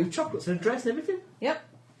bought you chocolates and a dress and everything. Yep.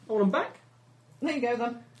 I want them back. There you go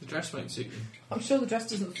then. The dress won't suit you. I'm sure the dress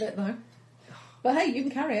doesn't fit though. But hey, you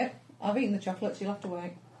can carry it. I've eaten the chocolates, you'll have to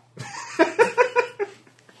wait.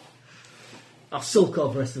 I'll sulk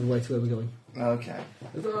off the rest of the way to where we're going. Okay.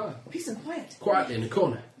 Peace and quiet. Quietly in the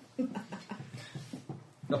corner.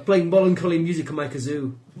 Not playing melancholy music on my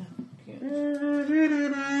kazoo.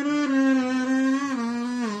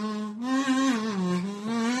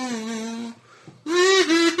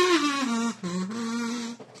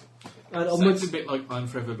 Sounds a bit like I'm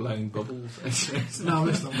Forever Blowing Bubbles. No, I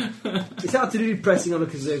missed that one. It's hard to do pressing on a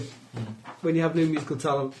kazoo when you have no musical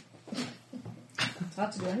talent. It's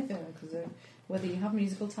hard to do anything on a kazoo, whether you have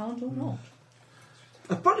musical talent or not.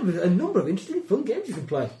 I've brought a number of interesting fun games you can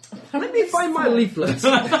play. Let me find my leaflets. You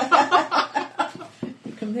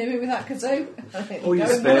come near me with that kazoo. Or you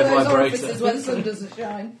go in spare one of those vibrator. orifices where the sun doesn't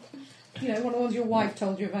shine. You know, one of the ones your wife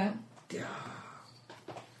told you about.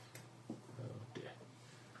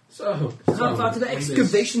 So, How far to the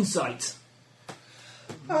excavation site?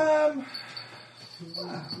 Travel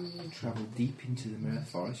deep into the Myreth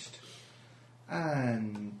forest,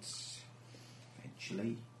 and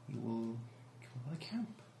eventually you will come by a camp.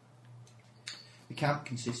 The camp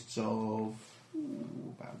consists of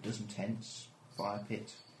about a dozen tents, fire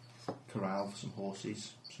pit, corral for some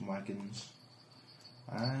horses, some wagons,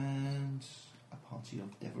 and a party of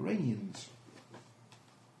Deveranians.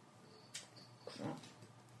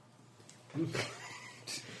 to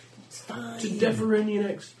Deveranian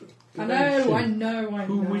expert. I know.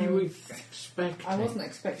 Who were you expecting? I wasn't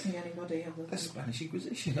expecting anybody other The than... Spanish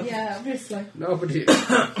Inquisition. Yeah, obviously. Nobody.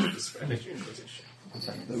 The Spanish Inquisition.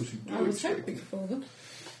 Those who do I was expect hoping it. for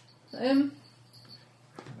them.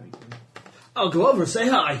 I'll go over and say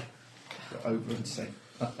hi. Go over and say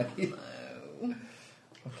hi.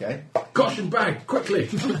 Okay. Caution bag, quickly!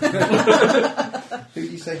 Who do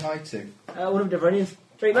you say hi to? One of the Deveranians.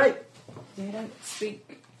 Great mate. They don't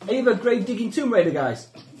speak. Are you the grave digging Tomb Raider guys?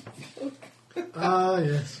 Ah,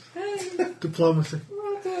 yes. Hey, Diplomacy.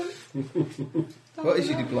 What is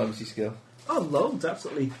your diplomacy skill? Oh, loads,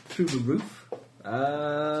 absolutely through the roof.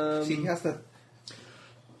 See, he has that.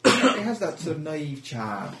 He has that sort of naive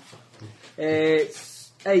charm.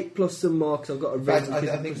 It's 8 plus some more because I've got a In fact, red.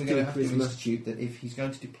 I think we're going to have to institute that if he's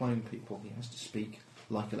going to diplome people, he has to speak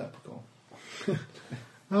like a leprechaun.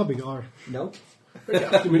 I'll be Gar. No.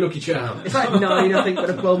 Give me Lucky Charm. It's like 9, I think, for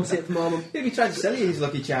diplomacy at the moment. He'll be trying to sell you his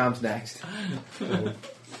Lucky Charms next. Oh,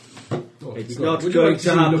 It's we not would you going like to see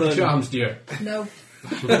happen. Lucky Charms, dear. no.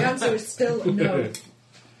 The answer is still no. Do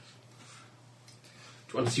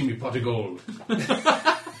you want to see me pot of gold?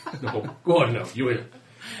 No. Go on now, you will.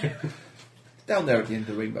 Down there at the end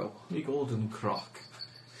of the rainbow. The golden crock.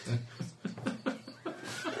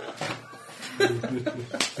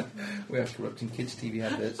 We are corrupting kids' TV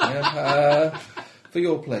adverts now. For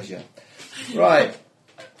your pleasure. Right.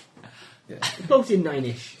 Yeah. Diplomacy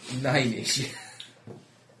 9-ish. 9-ish.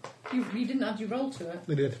 You didn't add your roll to it.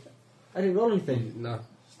 They did. I didn't roll anything. No.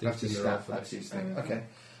 That's Sticks his in the stat, roll that's for his this. thing. Oh, Okay.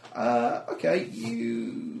 Okay,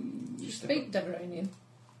 you... You speak Deveranian.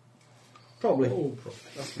 Probably. Oh, probably.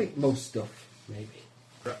 I speak most stuff. Maybe.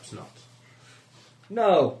 Perhaps not.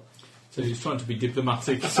 No. So he's trying to be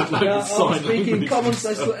diplomatic. So like No, sign I'm speaking language common, and so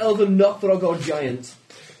I stuff. still Elven, not for I'll go giant.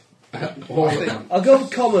 I think, I'll go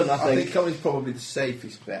for common, I I think think. common's probably the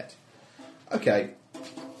safest bet. Okay.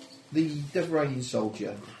 The Deveranian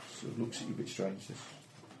soldier sort of looks at you a bit strange and says,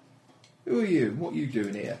 "Who are you? What are you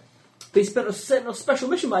doing here?" Been sent on a special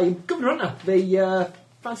mission by Governor Hunter, the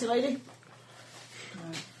fancy lady.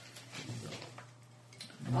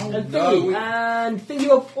 Oh, And No, Thingy, we- and Thingy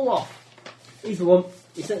up Olaf. He's the one.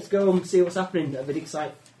 He said, let's go and see what's happening at the dig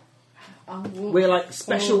site. I'll walk We're like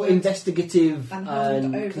special forward investigative and and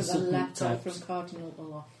hand over the consultant letter types. from Cardinal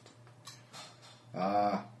Aloft.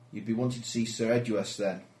 Ah, you'd be wanting to see Sir Eduus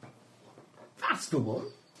then. That's the one.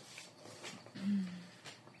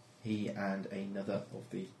 He and another of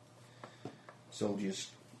the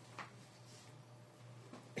soldiers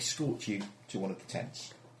escort you to one of the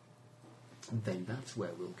tents. And then that's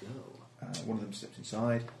where we'll go. One of them steps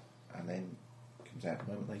inside and then comes out a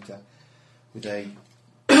moment later with a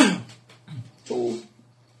tall,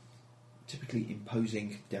 typically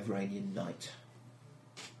imposing Deveranian knight.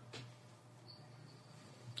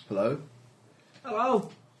 Hello? Hello.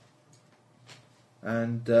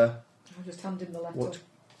 And I'll just hand him the letter. what?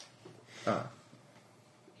 Ah,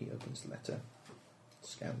 he opens the letter,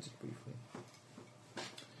 scans it briefly.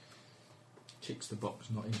 Ticks the box,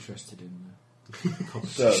 not interested in the So,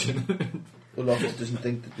 competition. Olaf doesn't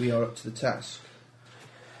think that we are up to the task.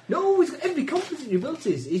 No, he's got every confidence in your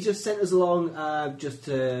abilities. He's just sent us along just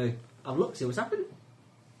to have a look, see what's happening.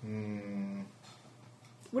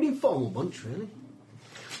 We're an informal bunch, really.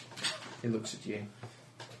 He looks at you,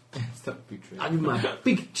 Yes, that would be true. I give my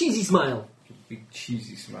big cheesy smile. big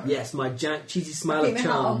cheesy smile. Yes, my giant cheesy smile Keep of my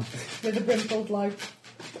hat on charm. with a brimful blow.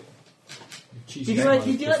 Cheesy Did smile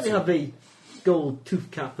you let me have the gold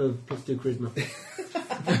tooth cap of +2 charisma?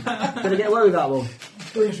 Did I get away with that one?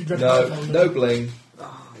 Brilliantly dreadful. No, no bling.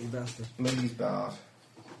 Oh, you bastard. Bling is bad.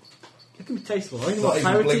 It can be tasteful. I think Not more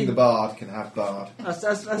even Bling the piratey. Bard can have Bard. I was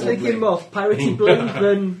Or thinking bling. more piratey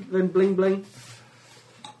bling than bling bling.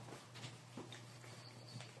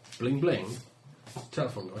 Bling bling.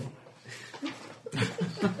 Telephone going.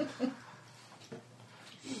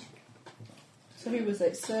 So who was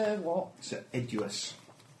it? Sir what? It's Eduous.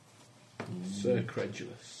 Sir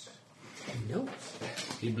Credulous. No.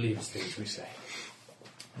 He believes things we say.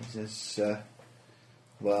 He says,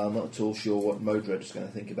 well, I'm not at all sure what Modred is going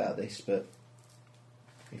to think about this, but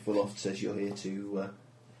if Oloft says you're here to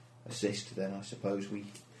assist, then I suppose we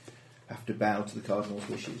have to bow to the Cardinal's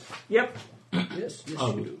wishes. Yep. Yes,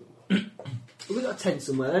 Oh. you do. Have we got a tent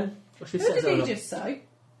somewhere then? Or should we Who set did he that up? just say?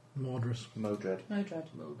 Mordrus. Modred. No dread.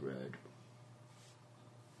 Modred.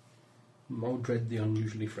 Modred the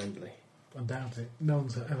unusually friendly. I doubt it. No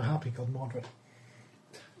one's ever happy called Mordred.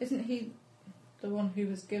 Isn't he the one who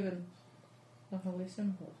was given the holy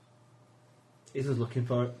symbol? He's just looking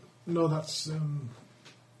for it. No, that's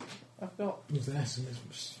I've got was an S in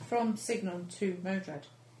this. from Signon to Modred.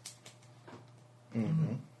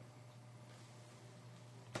 Mm-hmm.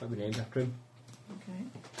 Might be named after him. Okay.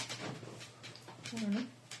 I don't know.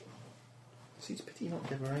 See, it's a pity you're not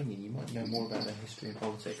Deveranian. You might know more about their history and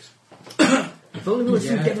politics. If only there was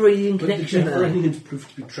some Deveranian But the connection there. Deveranians proved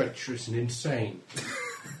to be treacherous and insane.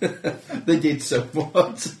 They did so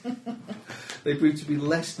what? They proved to be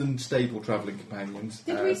less than stable travelling companions.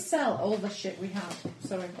 Did we sell all the shit we had?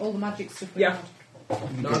 Sorry, all the magic stuff we Yeah.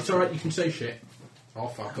 had. No, it's alright, you can say shit. Oh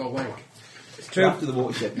fuck, I'll wank. It's We're true. after the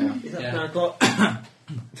watershed now. Is that Yeah. 9 o'clock? At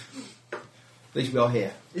least we are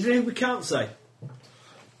here. Is there anything we can't say?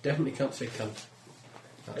 Definitely can't say cunt.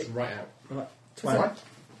 That's right out. Right. Is it?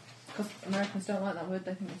 Because Americans don't like that word,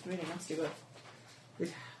 they think it's a really nasty word.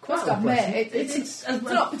 It's Must quite admit, unpleasant. it's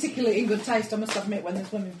not particularly in good taste, I must admit, when there's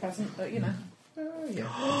women present, but you know.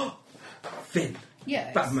 Yeah. Finn.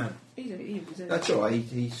 Yeah. Bad man. He was That's alright,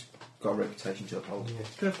 he's got a reputation to uphold.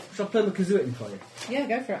 Shall I play the kazoo in for you? Yeah,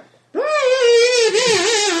 go for it.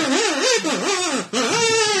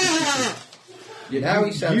 Now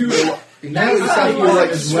he sounds You- more now he That's sounds how more like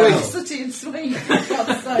as Swing. well. Sooty and sweet, for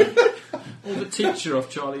God's sake. Or the teacher of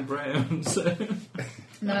Charlie Brown. So.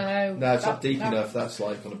 No. No, it's not deep enough. That's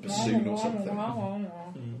like on a bassoon or something.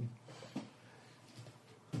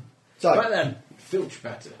 So, Right then. Filch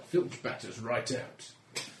batter. Filch batter's right out.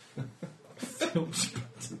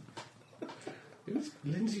 It was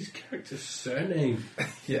Lindsay's character's surname.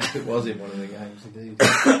 yeah, it was in one of the games, indeed.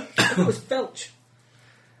 It was Felch.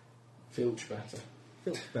 Filch batter.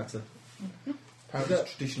 Filch better. Apparently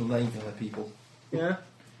it's a traditional name for their people. Yeah.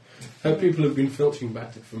 Her people have been filching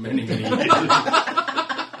batter for many, many years.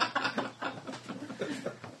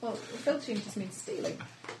 Well, filching just means stealing.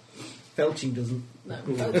 Felching doesn't. No,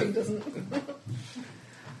 filching doesn't.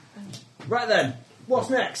 Right then. What's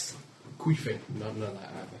next? Queefing. None of that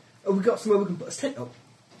either. Oh, we got somewhere we can put a tent up.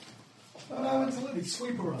 Oh, it's a little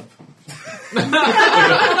sweeper up.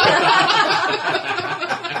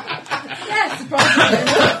 Yeah,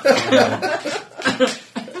 surprisingly.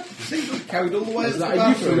 Carried all the way Is to that, the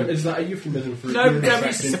bathroom. is that a euphemism for Nobody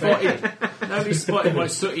infection? spotted my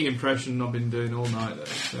sooty impression I've been doing all night though.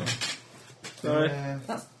 So. Sorry.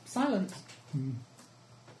 That's silence.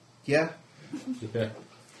 Yeah. Yeah.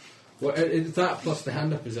 Well, it's that plus the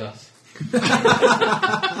hand up his ass. Yeah,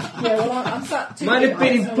 well, I'm sat too. Might have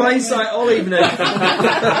been in plain sight all evening.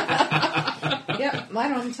 Yep,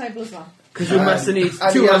 mine are on the table as well. Because your master needs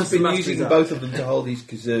And two he hands has to been master using his art. both of them to hold his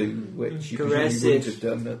kazoo, which you Caress presumably wouldn't it. have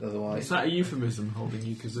done Is otherwise. that a euphemism, holding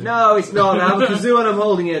you kazoo? No, it's not. I have a kazoo and I'm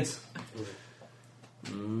holding it.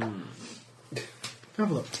 Have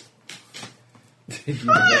a look. Did you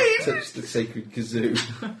not touch the sacred kazoo?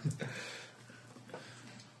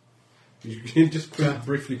 You can just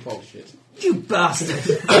briefly polish it. You bastard!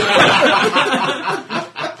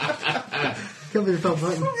 Can't believe I felt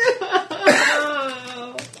that.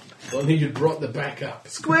 Well, then you'd brought the back up.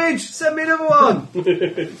 Squidge, send me another one!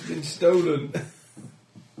 It's been stolen.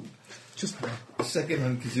 Just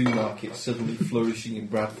Second-hand kazoo market suddenly flourishing in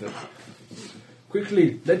Bradford.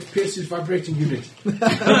 Quickly, let's pierce his vibrating unit. Keep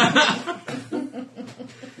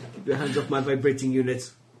your hands off my vibrating unit.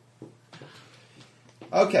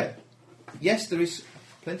 Okay. Yes, there is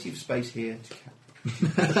plenty of space here to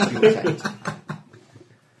catch your tent.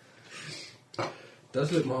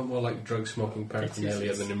 Does look more like drug smoking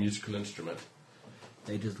paraphernalia than a musical instrument.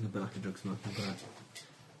 It does look a bit like a drug smoking bag.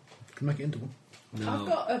 can make it into one. I've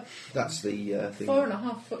got a That's the thing.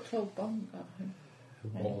 4.5 foot tall bomb at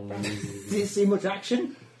home. Did you see much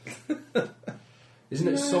action? Isn't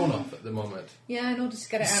it No. sawn off at the moment? Yeah, in order to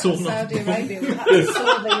get it out Sawn of off Saudi Arabia, we had to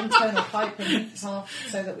saw the internal pipe in half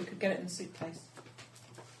so that we could get it in a suitcase.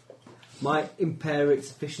 might impair its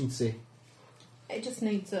efficiency. It just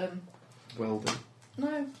needs Welding.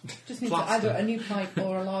 no, just needs Plaster. either a new pipe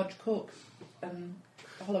or a large cork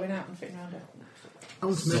hollowing out and fitting around it. I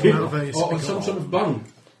want to make them out of a Or speaker. some sort of bung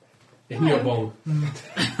in your bung.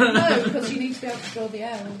 No, because you need to be able to draw the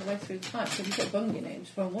air all the way through the pipe. So if you put a bung in it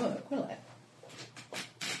just won't work, will it?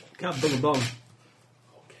 Can't build a bomb.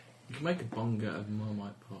 You can make a bong out of a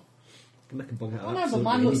Marmite pot. Can make a bomb out Oh of no, but absolutely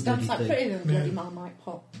mine looks any damn bloody sight thing. prettier than a bloody Marmite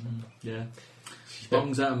pot. Yeah.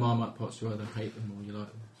 Bongs out of Marmite pots, you either hate them or you like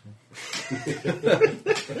them.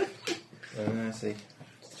 So. I see.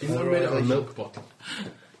 Do you want made out of a milk bottle?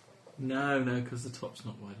 No, because the top's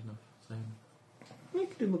not wide enough. So You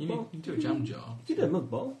can do a mug you bottle. can do a jam jar. You can do a mug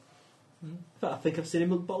bottle. In fact, I think I've seen a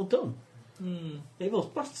milk bottle done. Mm. It involves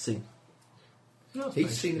plasticine.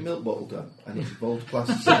 He's seen a milk bottle done, and it's involved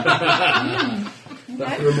plastic.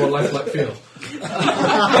 That's for a more lifelike feel.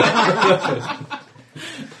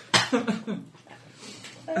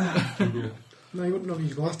 No, you wouldn't know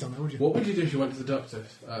use glass down there, would you? What would you do if you went to the doctor?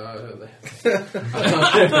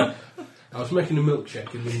 I was making a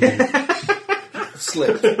milkshake and then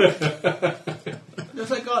Slipped. There's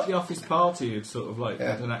that guy at the office party who'd sort of like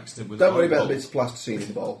Yeah. had an accident with Don't a worry light about the bulb. bits of plasticine in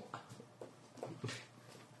the bowl.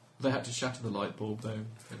 They had to shatter the light bulb though. didn't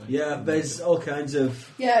they? Yeah, there's all kinds of...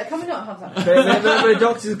 Yeah, can we not have that? the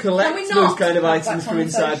doctors collect Can we those not kind of have that items from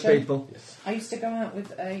inside conversation? people. I used to go out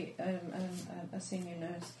with a senior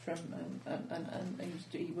nurse from, and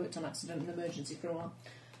he worked on accident and emergency for a while.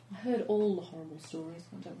 I heard all the horrible stories.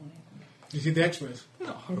 I don't want to hear them. You see the X-rays? They're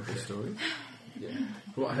not horrible stories.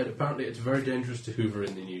 From what I heard, apparently it's very dangerous to hoover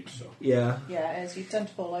in the nude, so. Yeah. Yeah, it is. You tend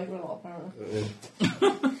to fall over a lot, apparently.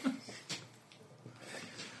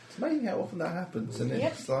 It's amazing how often that happens, and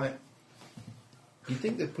Yep. it's like you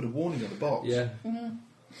think they'd put a warning on the box. Yeah. Mm-hmm.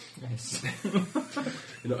 Yes.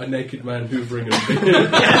 You know, a naked man hoovering a big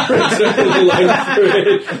line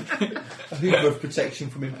through it. A hoover of protection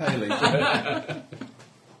from impaling.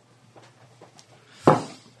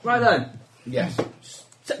 Right then. Yes.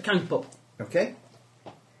 Set camp up. Okay.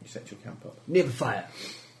 You set your camp up. Near the fire.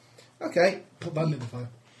 Okay. Put that in the fire.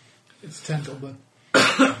 It's a tent up there.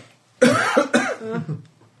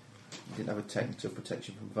 You didn't have a tent of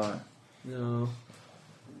protection from fire. No.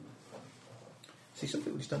 See, some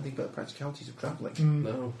people just don't think about the practicalities of travelling.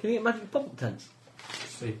 No. Can you get magic pop-up tents?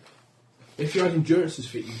 See. If you had endurance's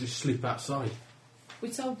fit, you just sleep outside.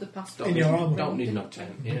 We sold the passport. In your armour. Don't need no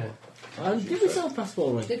tent, yeah. Did we sell a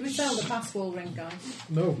passport ring? Did we sell the passport ring, guys?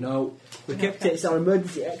 No. No. We kept it as our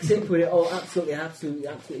emergency exit when it all absolutely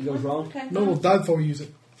goes wrong. Okay. No, we'll die before we use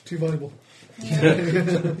it. Too valuable.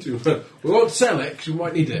 We won't sell it because we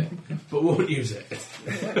might need it, but we won't use it.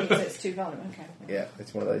 It's too valuable. Okay. Yeah,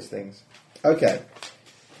 it's one of those things. Okay.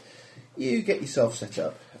 You get yourself set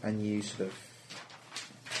up and you sort of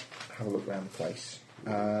have a look around the place.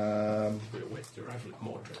 We're with the rival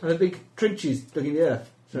more drink. And the big trenches dug in the earth,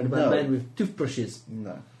 surrounded by No. men with toothbrushes.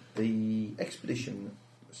 No. The expedition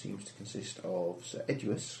seems to consist of Sir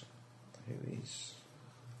Eduus, who is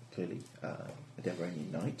clearly a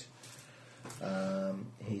Deveranian knight. We're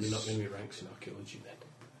His, not going to be ranks in archaeology then.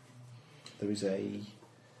 there is a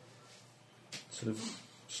sort of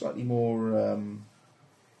slightly more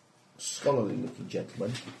scholarly looking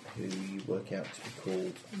gentleman who you work out to be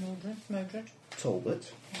called Mordred.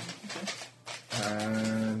 Talbot. Okay.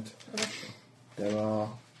 And there are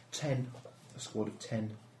a squad of 10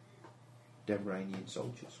 Deveranian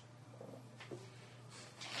soldiers.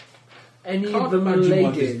 Any Can't of them imagine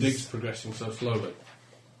why this dig's ladies? progressing so slowly.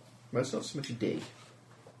 Well, it's not so much a dig.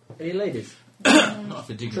 Any ladies? Not if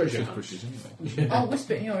they dig Treasure toothbrushes anyway. I'll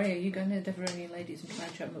whisper in your ear. You go near Deveranian ladies and try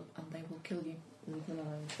and chat them up, and they will kill you. Leave them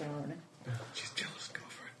alone for an hour. She's jealous. Go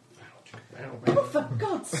for it. Oh, for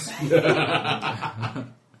God's sake!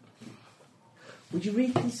 Would you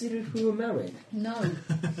reconsider if we were married? No.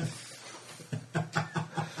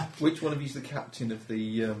 Which one of you is the captain of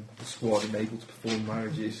the squad and able to perform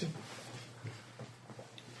marriages?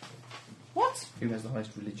 What? Who has the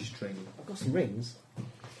highest religious training? I've got some rings.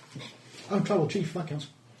 I'm tribal chief, that counts.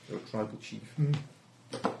 You're a tribal chief. Mm.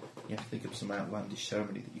 You have to think of some outlandish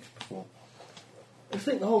ceremony that you could perform. I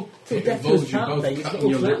think the whole It death involves was you part both thing is cutting all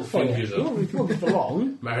your little flat for you. fingers It up. won't be for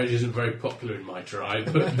long. Marriage isn't very popular in my tribe.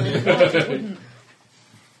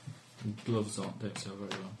 Gloves don't sell very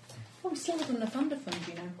well. Oh, we still have them in the Thunder Fund,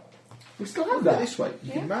 you know. We still Look have at it that. this way. You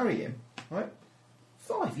Yeah. can marry him, right?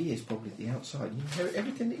 5 years probably at the outside. You inherit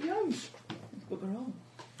everything that he owns. But we're on.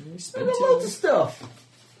 You I've spent got loads of stuff.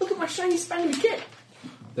 Look at my shiny spangly kit.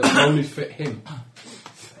 That will only fit him.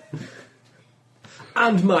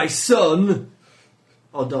 And my son.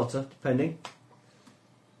 Or daughter, depending.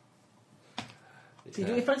 Do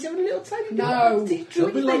you fancy having a little tiny No.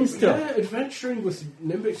 It'll be like, things stuff? yeah, adventuring with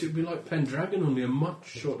Nimbics, it'd be like Pendragon, only a much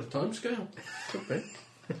shorter timescale. Could be.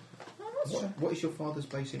 What is your father's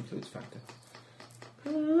base influence factor?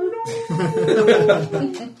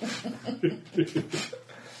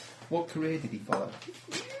 What career did he follow?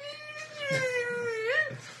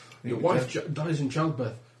 Your wife dies in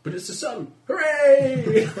childbirth, but it's a son.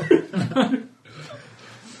 Hooray!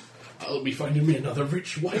 I'll be finding me another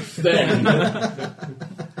rich wife then.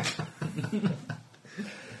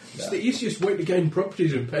 It's the easiest way to gain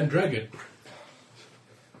properties in Pendragon.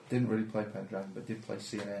 Didn't really play Pendragon, but did play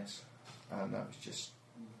CNS, and that was just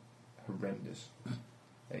horrendous.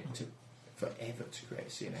 It took forever to create a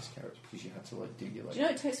CNS character because you had to do your Do you know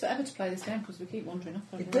it takes forever to play this game because we keep wandering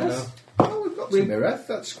off? It does. Oh, we've got to Myreth.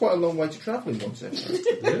 That's quite a long way to travel in one session.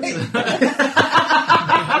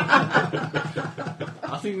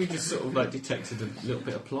 I think we just sort of detected a little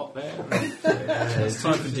bit of plot there. It's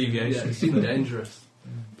time for deviation. It seemed dangerous.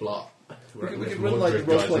 Plot. We could run like the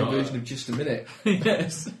role-playing version of Just a Minute,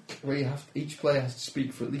 Yes. where each player has to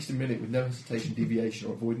speak for at least a minute with no hesitation, deviation,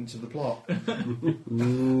 or avoidance of the plot.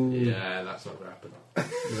 Yeah, that's not going to happen.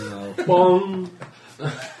 No. Bong!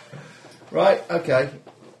 Right, okay.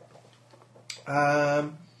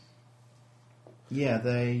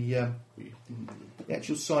 The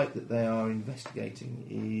actual site that they are investigating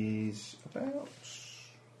is about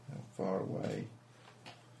how far away?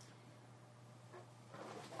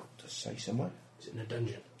 Does say somewhere. Is it in a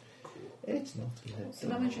dungeon? It's not. What's the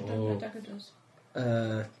damage your dagger does?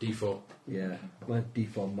 D4. Yeah, my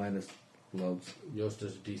D4 minus loads. Yours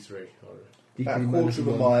does a D3. About a D3 quarter of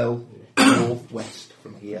a one. mile northwest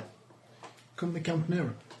from here. Company Camp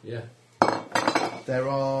Nero. Yeah. There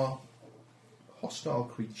are hostile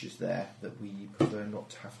creatures there that we prefer not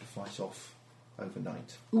to have to fight off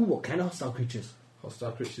overnight. Ooh, what kind of hostile creatures?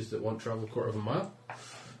 Hostile creatures that won't travel a quarter of a mile.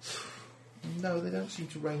 No, they don't seem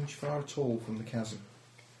to range far at all from the chasm.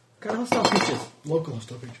 What kind of hostile creatures? Local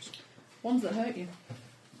hostile creatures. Ones that hurt you.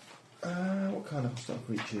 What kind of hostile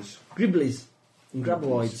creatures? Gribblies and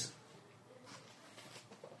graboids.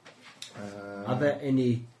 Are there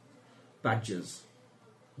any badgers?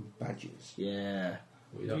 Badgers? Yeah.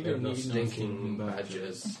 We don't You need don't no need stinking no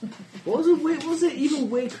badgers. What was it even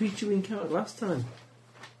weird creature we encountered last time?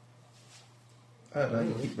 I don't know,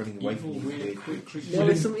 you keep running away from Evil, you. weird, quick creatures. Yeah,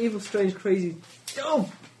 there's some evil, strange, crazy...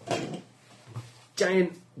 Oh!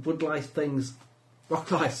 Giant wood lice things.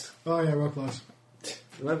 Rock lice. Oh yeah, rock lice.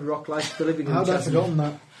 Remember rock lice? The living in How had I chasm. forgotten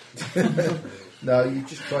that? No, you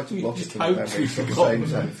just tried to block it just from your hoped memory you at the forgot. same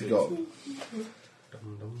time you forgot.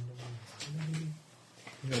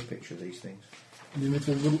 You know a picture of these things? You mean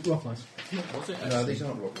for rock lice? Was it? No, actually? these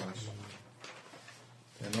aren't rock lice.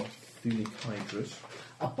 They're not Thunic hydras,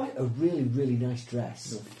 I buy a really, really nice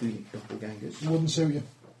dress. nor Thunic doppelgangers. Wouldn't suit you.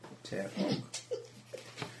 Terrog.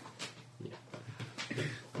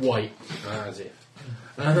 White, as if.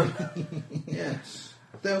 Yes.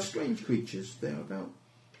 They are strange creatures. They are about...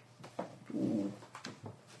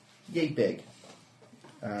 yay big.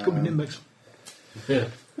 Could be Nimbics. Yeah.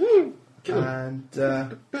 And they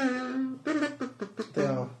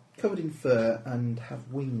are covered in fur and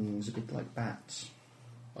have wings a bit like bats.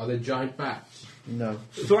 Are they giant bats? No.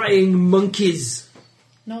 Flying monkeys.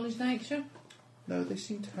 Knowledge nature? No, they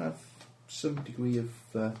seem to have some degree of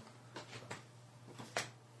knowledge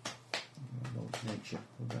nature.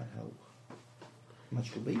 Would that help?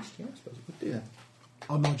 Magical beast? Yeah, I suppose it would do that.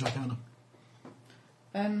 Oh no, Arcana.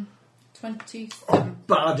 27.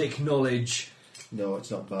 Bardic knowledge. No, it's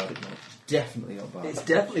not bardic knowledge. It's definitely not bardic. It's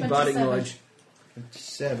definitely bardic 27. knowledge.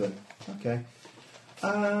 27. Okay.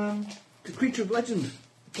 The creature of legend.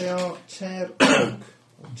 They are Terog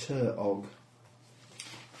or Turog.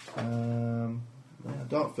 They are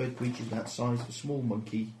dark furred creatures about the size of a small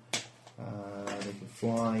monkey. They can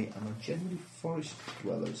fly and are generally forest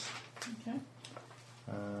dwellers. Okay.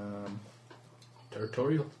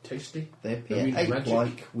 Territorial? Tasty? They appear They read magic.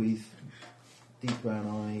 ape-like with deep brown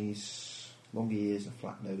eyes, long ears, a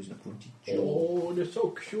flat nose, and a grunty jaw. Oh, they're so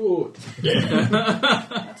cute.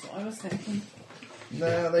 That's what I was thinking.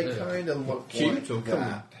 No, they Yeah. kind of look Cute or like cool?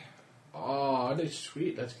 that. Oh, they're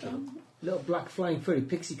sweet. That's cute. Little black flying furry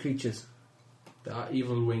pixie creatures. They are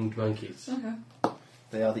evil winged monkeys. Okay.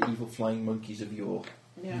 They are the evil flying monkeys of yore.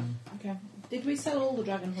 Yeah. Okay. Did we sell all the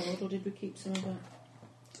dragon hoard or did we keep some of it?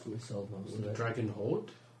 We sold most of The it. dragon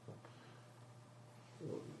horde?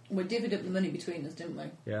 We divvied up the money between us, didn't we?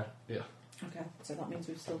 Yeah. Yeah. Okay. So that means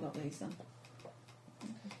we've still got these then.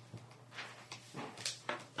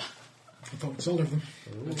 I thought we sold everything.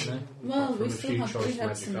 Okay. Well, From we a still few had, we choice had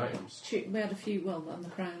magic some. items. We had a few. Well, and the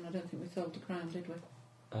crown. I don't think we sold the crown, did we?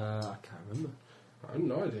 I can't remember. I have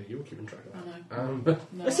no idea. You were keeping track of I that. know.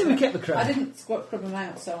 No, Let's see if we kept the I crab. didn't scrub them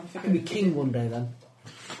out, so I'm I figuring... can be king one day then.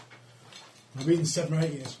 I've been 7 or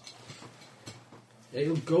 8 years.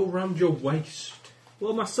 It'll go round your waist.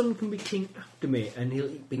 Well, my son can be king after me, and he'll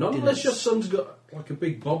eat big Not dinners. unless your son's got like a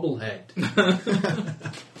big bobblehead.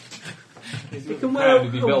 He can Proud to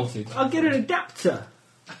be belted. I'll get an adapter.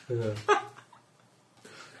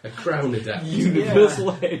 A crown adapter.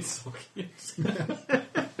 Universal head sockets.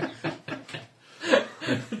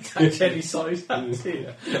 Touch any size hats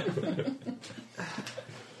here.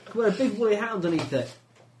 Wear a big woolly hat underneath it.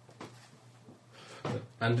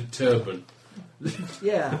 And a turban.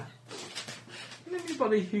 Yeah.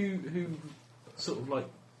 Anybody who sort of like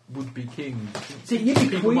would be king. See, you'd be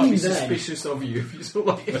People might queen be then. suspicious of you if you sort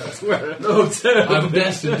of like have to wear a turban. I'm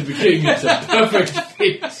destined to be king. It's a perfect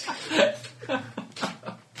fit.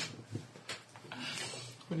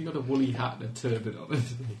 When you got a woolly hat and a turban on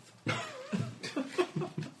underneath.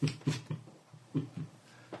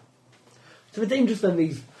 So they're dangerous then,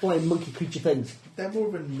 these flying monkey creature things. They're more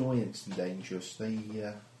of an annoyance than dangerous.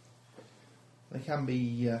 They can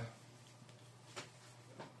be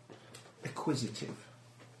acquisitive.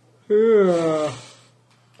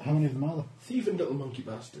 How many of them are there? Thieving little monkey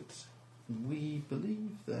bastards. We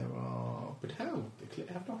believe there are But how? They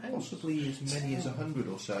clearly have no hands. possibly as many as 100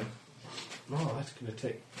 or so. Oh, that's going to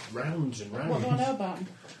take rounds and rounds. What do I know about them?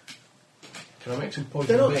 Can I make some poison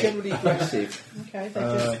They're not bait? generally aggressive. Okay,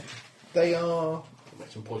 they're just... They are I'll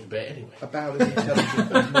make some poison bait anyway. about as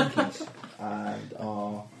intelligent as monkeys and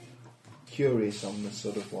are curious on the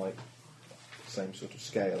sort of like same sort of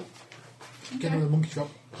scale. Get another monkey trap.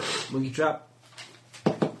 Monkey trap.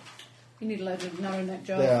 You need a load of narrow neck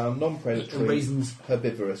jar. They are And non-predatory, raisins.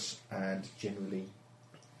 herbivorous, and generally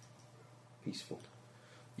peaceful.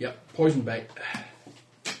 Yep, poison bait.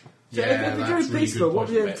 So if they're very peaceful, what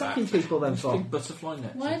are they attacking people then for? Big butterfly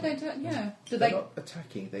nets. Why are they doing... Yeah. Do They're they... not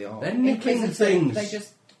attacking, they are. They're nicking inquisitive? things. They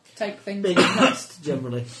just take things... Being cast,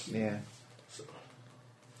 generally. Yeah.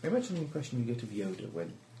 Imagine the impression you get of Yoda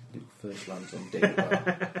when Luke first lands on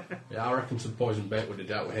Dagobah. Yeah, I reckon some poison bait would have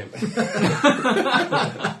dealt with him.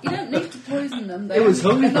 You don't need to poison them. It was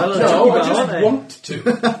hungry they're not fella. No, you I go, just aren't they? want to.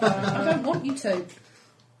 I don't want you to.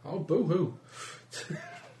 Oh, boo-hoo.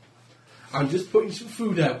 I'm just putting some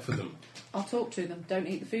food out for them. I'll talk to them. Don't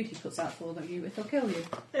eat the food he puts out for them. It'll kill you.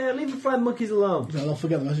 Yeah, leave the flying monkeys alone. No, I'll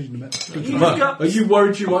forget the message in a bit. You just got, Are you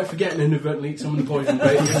worried you might forget and inadvertently eat some of the poison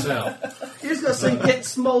bait yourself? you just got to say, get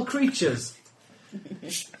small creatures.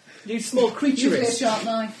 Use small Usually a creatures. sharp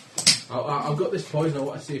knife. I've got this poison, I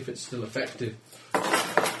want to see if it's still effective.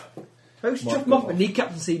 I should chop him off my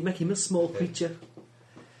kneecaps and see, make him a small creature.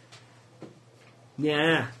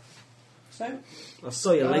 Yeah. So, I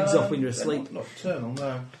saw your legs off when you were They're asleep. not nocturnal,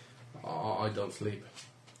 no. Oh, I don't sleep.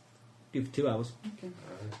 Do for 2 hours. okay.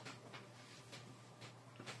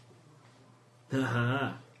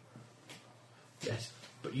 Haha. Yes,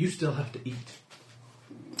 but you still have to eat.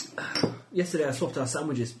 Yesterday I swapped our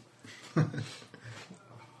sandwiches. I'm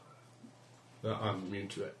immune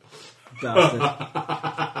to it.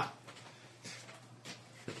 Bastard.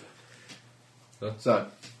 So,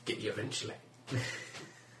 Get you eventually.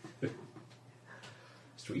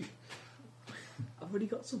 Sweet. I've already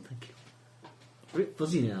got something. A bit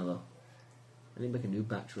fuzzy now though. I need to make a new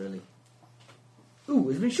batch really. Ooh,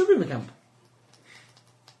 there's been sugar in the camp.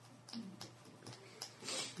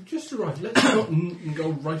 Just arrived. Let's not go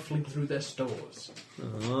rifling through their stores.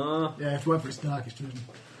 Ah. Yeah, if whoever it's dark, it's chosen.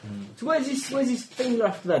 So where's his finger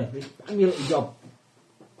after then? His annual little job.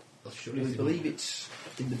 I'll surely we believe it's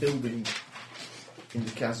in the building in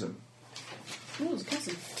the chasm. Oh, there's a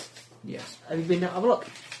chasm. Yes. Have you been there? Have a look.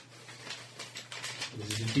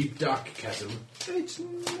 This is a deep, dark chasm. It's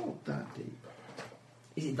not that deep.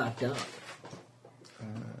 Is it that dark?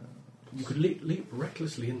 You could leap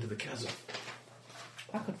recklessly into the chasm.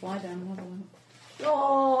 I could fly down and have a look.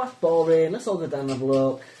 Oh, that's boring. Let's all go down and have a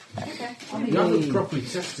look. Okay. You haven't properly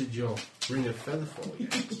tested your ring of feather fall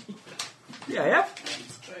yet. Yeah, yeah.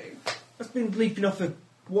 I've been leaping off the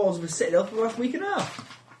walls of a citadel for the last week and a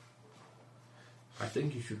half. I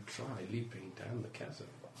think you should try leaping down the chasm.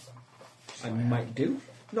 I might do.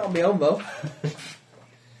 Not on my own though.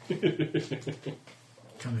 Try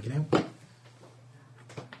and make it out.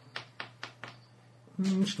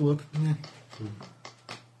 Just a look. Yeah.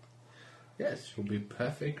 Yes, you'll be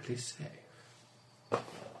perfectly safe.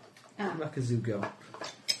 Ah. Like a zoo go.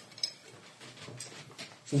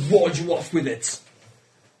 So ward you off with it.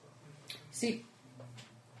 See,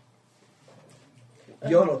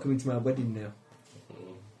 You're not coming to my wedding now.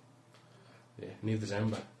 Yeah, neither's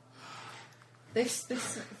Amber. this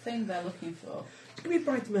thing they're looking for. It's gonna be a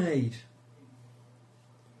bridesmaid.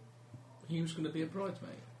 He was going to be a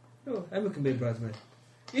bridesmaid. Oh, Emma can be a bridesmaid.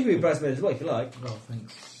 You can be a bridesmaid as well if you like. Oh,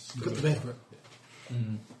 thanks. Got the bed for it.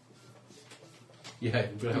 Mm. Yeah, you're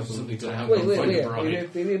going to have something to have Wait, on find a Will bride.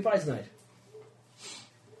 you be a bridesmaid?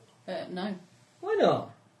 No, Why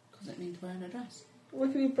not? because it means wearing a dress. We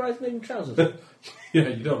can be a bridesmaid in trousers. Yeah,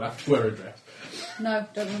 you don't have to wear a dress. No,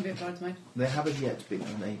 don't want to be a bridesmaid. They have as yet been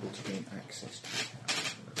unable to gain access to the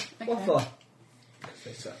house. Okay. What for?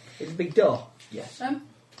 It's a- It's a big door. Yes.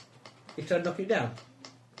 You try to knock it down.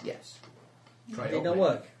 Yes. Try It it don't on.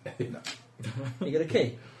 work. No. You got a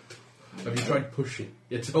key. Have you tried pushing?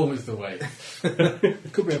 It's always the way.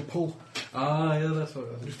 It could be a pull. Ah, yeah, that's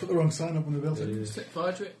what that Just put the wrong sign up when we built it. is. Set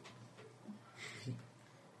fire to it.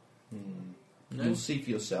 No. You'll see for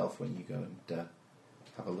yourself when you go and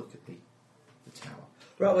have a look at the tower.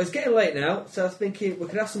 Right, well, it's getting late now, so I was thinking we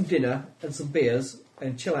could have some dinner and some beers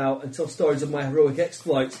and chill out and tell stories of my heroic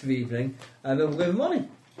exploits for the evening, and then we'll go in the morning.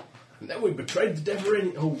 And then we betrayed the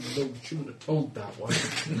Deveranian. Oh, no, we shouldn't have told that one.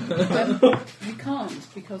 You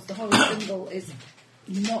can't, because the holy symbol is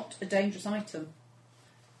not a dangerous item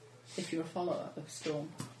if you're a follower of Storm.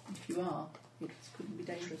 If you are, it couldn't be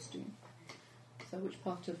dangerous to you. So which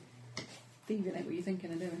part of thieving it were you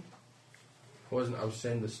thinking of doing? I was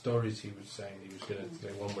saying the stories he was saying. He was going to say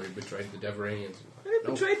one where he betrayed the Deveranians. I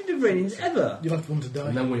haven't betrayed the Deveranians ever. You'll have to want to die.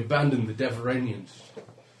 And then we abandoned the Deveranians.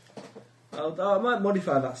 I might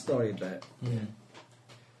modify that story a bit. Yeah.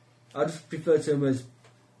 I just refer to them as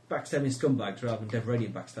backstabbing scumbags rather than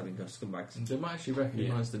Deveranian backstabbing scumbags. They might actually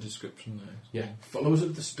recognise the description though. Yeah, followers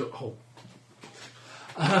of the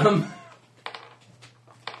Oh.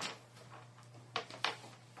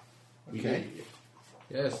 Okay.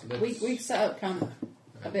 Yes, let's... We've set up camp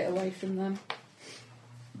a bit away from them.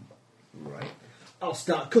 Right. I'll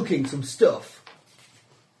start cooking some stuff.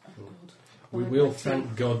 Oh, God. We Well, will I'd like to-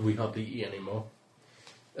 thank God we hardly eat anymore.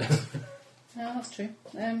 No, that's true.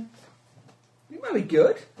 It might be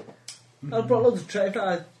good. I've brought loads of trays. Can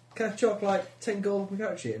I chalk like 10 gold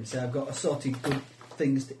without shit and say I've got assorted good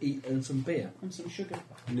things to eat and some beer? And some sugar.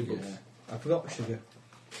 Yeah. I forgot the sugar.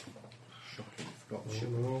 Shocking. Forgot the Oh,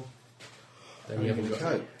 sugar. no. Then How you are you haven't going to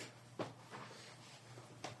got... cope?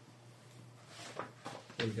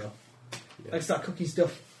 There we go. Yeah. I start cooking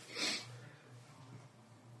stuff.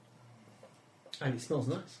 And it smells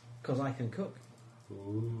nice, because I can cook.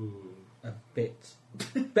 Ooh. A bit.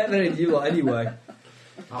 Better than you lot anyway.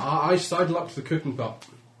 I side-locked the cooking pot.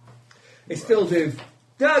 It's filled with...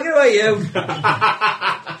 No, get away, you!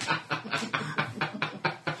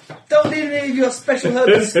 Don't need any of your special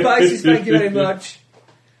herbs and spices, thank you very much.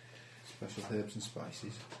 Special herbs and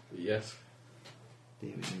spices. Yes.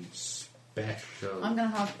 There we go. Special. I'm going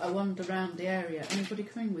to have a wander around the area. Anybody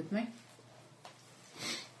coming with me?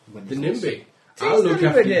 When The it's- NIMBY. Tea's I'll look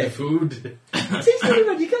not after ready. the food. Tea's not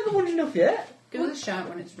even, you can't go much enough yet. Give us a shout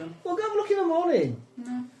when it's done. Well, go have a look in the morning.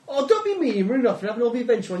 No. Oh, don't be mean, run off and have an all the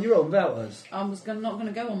adventure on your own without us. I was not going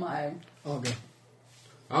to go on my own. I'll go.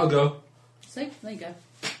 I'll go. See? There you go.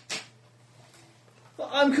 Well,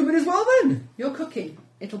 I'm coming as well then. You're cooking.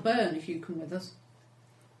 It'll burn if you come with us.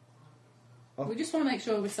 Oh. We just want to make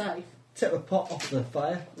sure we're safe. Take the pot off the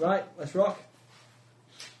fire. Right, let's rock.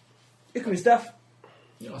 You coming, Steph?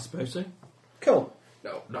 Yeah, I suppose so. Cool.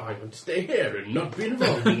 No, I want to stay here and not be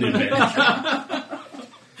involved in the adventure.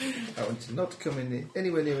 I want to not come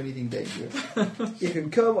anywhere near anything dangerous. You can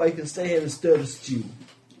come or you can stay here and stir the stew.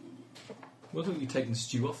 Well, I thought you'd taken the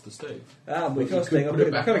stew off the stove. Ah, Well, we you can't could stay. I'll put put it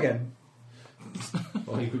it back back on on. again.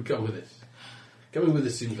 Or you could come with us. Coming with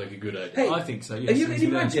us seems like a good idea. Hey, I think so, yes. Have you got Since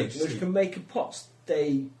any we don't magic touch which stew. can make a pot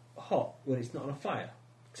stay hot when it's not on a fire?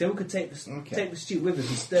 So we could take the stew with us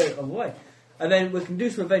and stir it all the way. And then we can do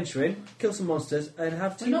some adventuring, kill some monsters, and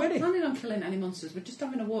have We're tea not ready. planning on killing any monsters. We're just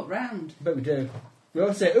having a walk round. I bet we do. We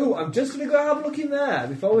always say, "Ooh, I'm just going to go have a look in there."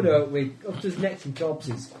 Before we know it, we're up to his necks in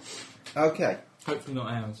corpses. Okay. Hopefully not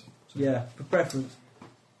ours. So. Yeah, for preference.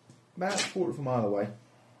 About a quarter of a mile away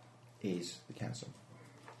is the castle.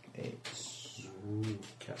 It's Ooh,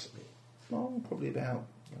 castle. long, probably about,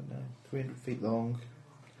 I don't know, 300 feet long.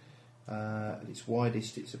 At its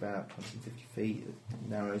widest, it's about 150 feet. It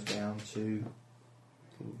narrows down to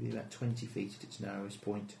probably about 20 feet at its narrowest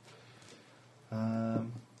point.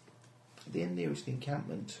 At the end nearest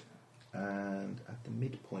encampment, and at the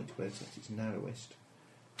midpoint where it's at its narrowest,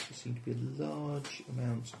 there seem to be a large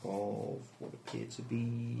amount of what appear to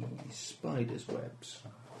be spiders' webs,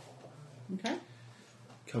 Okay?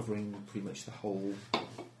 covering pretty much the whole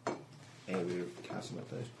area of the chasm at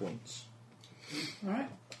those points. Alright.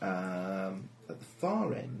 At the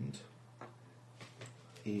far end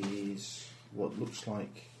is what looks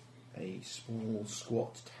like a small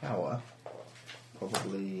squat tower,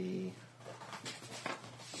 probably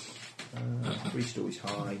 3 stories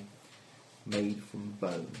high, made from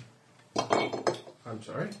bone. I'm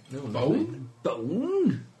sorry? No, Bone?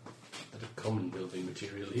 Bone? That's a common building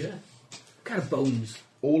material here. What kind of bones?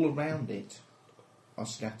 All around it are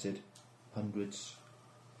scattered hundreds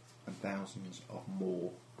and thousands of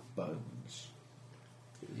more bones.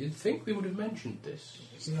 You'd think they would have mentioned this.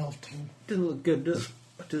 It's an elf town. Doesn't look good, does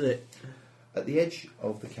it? At the edge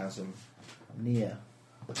of the chasm, near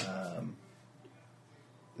the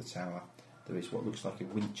tower, there is what looks like a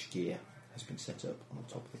winch gear has been set up on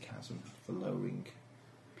the top of the chasm for lowering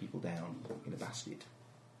people down in a basket.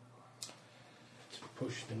 To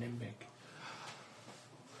push the Nimbic.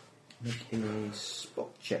 Make a spot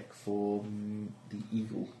check for the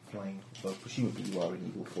eagle flying. Well, presumably you are in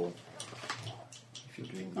eagle form. If you're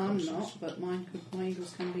doing the I'm process. not, but my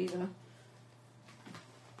eagles can be there.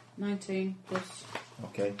 19 plus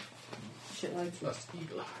Okay. shitload. Plus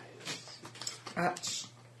eagle eyes. At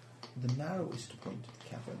the narrowest point of the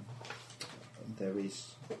cavern, there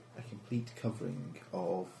is a complete covering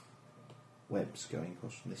of webs going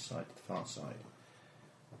across from this side to the far side.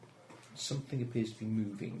 Something appears to be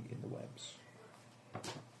moving in the webs.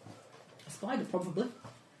 A spider, probably.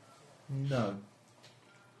 No.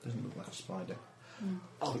 Doesn't look like a spider.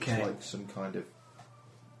 Okay. Looks like some kind of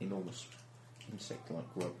enormous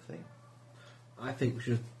insect-like grub thing. I think we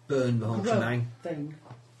should burn the whole Grub shebang. thing.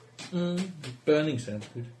 Burning sounds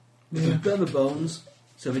good. We should burn the bones,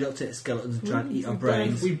 so we don't take skeletons and try and eat our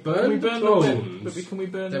brains. We burn, the bones. web, but can we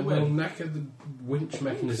burn the Then we'll web? knacker the winch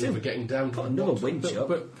mechanism for getting down to Put the another bottom. winch up.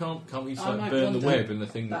 But can't we I like, might burn the wander web and the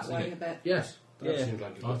thing That that's in way a it? bit. Yes, that Yeah. seems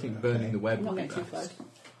like a I good think idea. burning the web I'm not would be getting too best. close.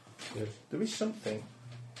 Yes. There is something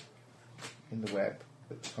in the web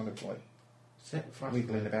that's kind of like Set fire.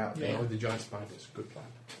 wiggling about Yeah, there. with the giant spiders. Good plan.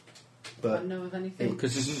 I But don't know of anything.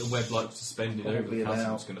 Because isn't the web like suspended over Probably the chasm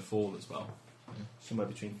about- that's going to fall as well? somewhere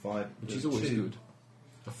between 5 Which is always two. good.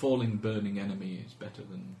 A falling, burning enemy is better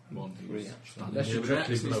than one Three, who's actually. standing Unless there you're with an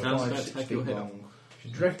directly axe in his below. hand, 5, about to 6 take feet your head off. long. If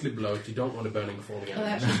you directly below it, you don't want a burning falling Oh, out.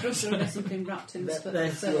 actually, just there's something wrapped in There's,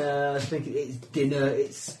 the I think it's dinner,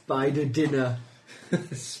 it's spider dinner.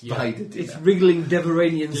 Spider dinner. It's wriggling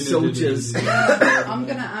Deveranian soldiers. I'm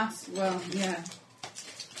going to ask, well, yeah.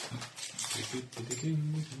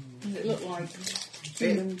 Does it look like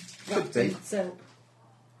human wrapped be. in silk?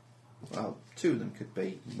 Well, 2 of them could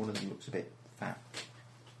be. One of them looks a bit fat.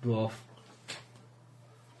 Dwarf.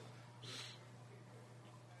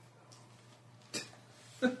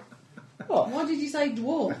 What? Why did you say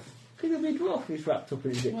dwarf? Could it be dwarf who's wrapped up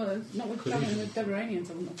in it? Well, it's not with travelling with Deveranians,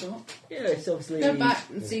 I wouldn't have thought. Yeah, it's obviously... Go back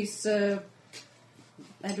and see Sir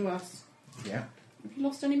Edwas. Yeah. Have you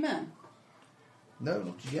lost any men? No,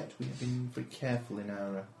 not as yet. We have been very careful in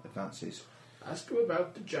our advances. Ask him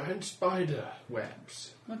about the giant spider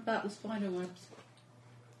webs. What about the spider webs?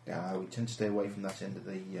 We tend to stay away from that end of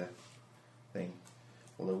the thing.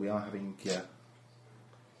 Although we are having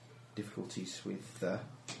difficulties with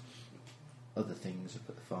other things up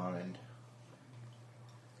at the far end.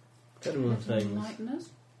 General Can you things. enlighten us?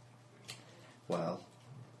 Well,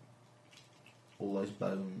 all those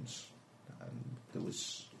bones. There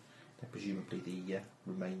was presumably the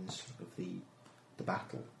remains of the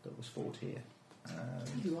battle that was fought here. Tell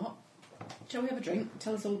you what, shall we have a drink?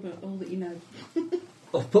 Tell us all that you know.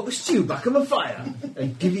 I'll put the stew back on the fire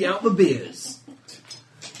and divvy out the beers.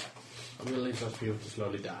 I'm going to leave those people to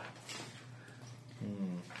slowly die.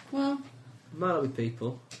 Well, Man with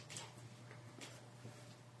people.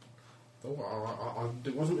 Oh,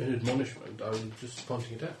 it wasn't an admonishment. I was just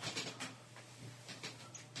pointing it out.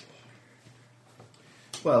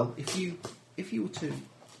 Well, if you were to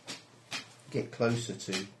get closer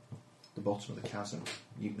to the bottom of the chasm,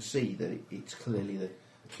 you can see that it's clearly the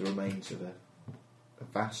remains of a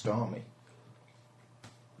vast army.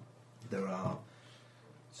 There are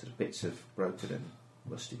sort of bits of broken and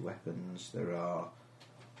rusted weapons. There are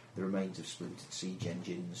the remains of splintered siege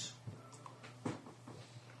engines.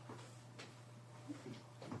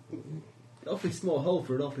 Awfully small hole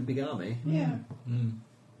for an awfully big army. yeah.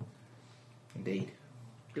 Indeed.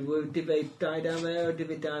 Did they die down there or did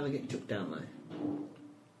they die and get chucked down there?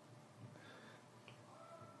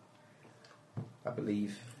 I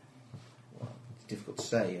believe, well, it's difficult to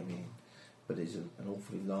say, I mean, but there's an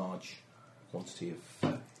awfully large quantity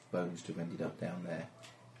of bones to have ended up down there.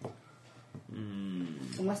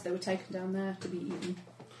 Unless they were taken down there to be eaten.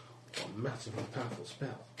 What a massively powerful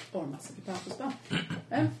spell. Or a massively powerful spell.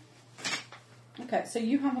 Okay, so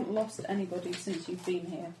you haven't lost anybody since you've been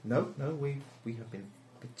here. No, we have been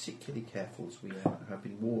particularly careful as we have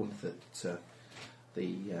been warned that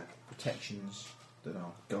the protections that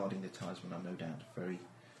are guarding the talisman are no doubt very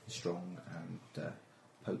strong and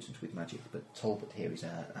potent with magic, but Talbot here is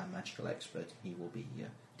our magical expert. He will be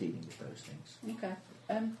dealing with those things. Okay.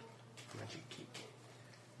 Magic key.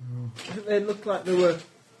 It looked like there were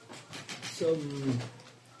some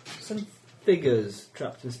figures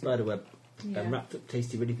trapped in a spider web and wrapped up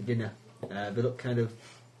tasty ready for dinner. They look kind of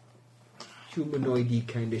humanoidy,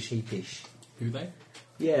 kind of sheepish. Who they?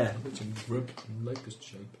 Yeah. It's a grub in locust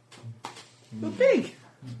shape. But big!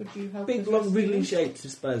 Would you help Big, us long, rescue wriggling them? shapes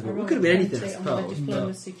of spiders. I It rolled could have been a anything, I 20 on my suppose. But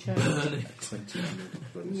diplomacy check. 20 on your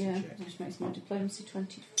diplomacy Yeah, check. which makes my diplomacy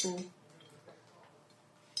 24.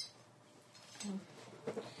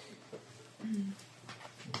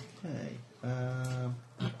 Okay.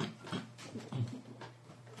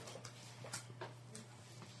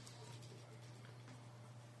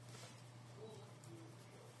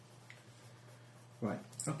 Right.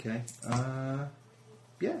 Okay.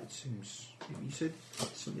 Yeah, it seems. You said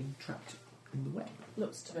something trapped in the web.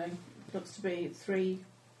 Looks to be three.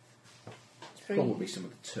 Probably some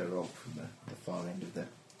of the Turok from the far end of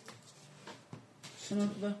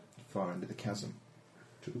the chasm.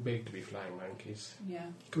 Too big to be flying monkeys. Yeah.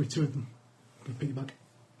 Could be two of them. Could piggyback.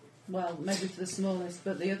 Well, maybe for the smallest,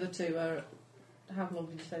 but the other two are. How long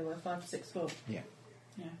did you say they were? 5 to 6 foot? Yeah.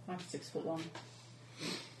 Yeah, 5 to 6 foot long.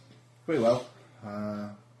 Very well.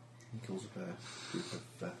 He calls up a group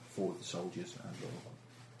of 4 of the soldiers and will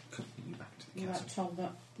accompany you back to the You chasm. might told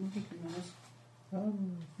that he can run us.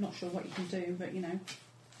 Not sure what you can do, but you know,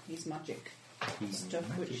 he's magic He's stuff,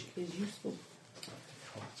 magic. which is useful.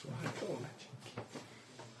 Oh, that's what I call magic.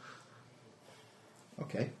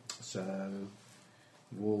 Okay, so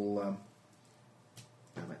we'll go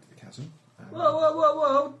back to the chasm.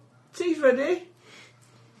 whoa! Tea's ready.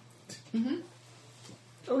 Mm-hmm.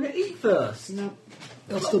 Oh, we eat first. No.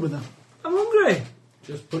 I'll still be there. I'm hungry.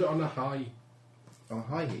 Just put it on a high Oh,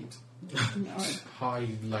 high heat. high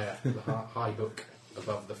layer, the high hook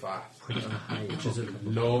above the fire. Put it on a high Which is a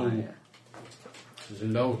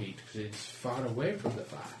low, heat because it's far away from the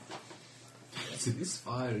fire. So this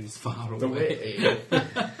fire is far The away. way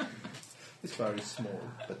This fire is small,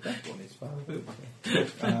 but that one is far away.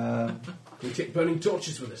 we take burning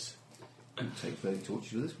torches with us. We'll take burning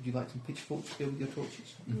torches with us. Would you like some pitchforks to go with your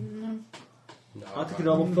torches? No. No, I'll take a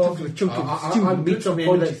normal fork with a chunk of I'm stewed good meat for on the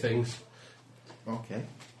end of pointy it. things. Okay.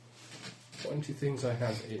 Pointy things I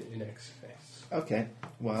have in excess. Okay,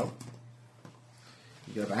 well,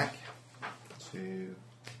 you go back to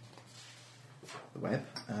the web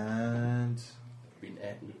and... Been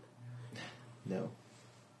eaten. No.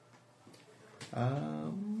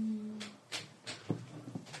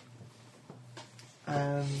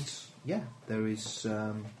 And yeah, there is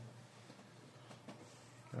there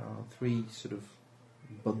are 3 sort of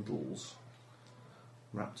bundles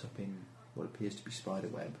wrapped up in what appears to be spider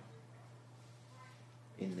web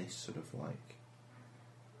in this sort of like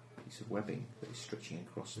piece of webbing that is stretching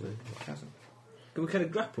across the chasm. Can we kind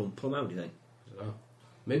of grapple and pull them out, do you think? So,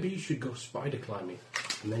 maybe you should go spider climbing,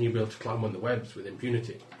 and then you'll be able to climb on the webs with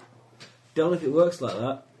impunity. Don't know if it works like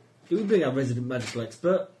that. Do we bring our resident medical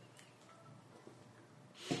expert?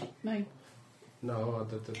 No. No,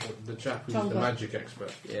 the chap who's Talbot. the magic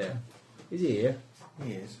expert. Yeah. Is he here?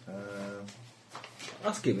 He is.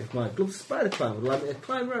 Ask him if my gloves spider climber would like me to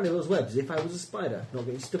climb around in those webs as if I was a spider, not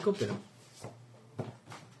getting stuck up in them.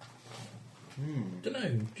 Don't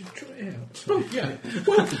know. Just try it out. Yeah,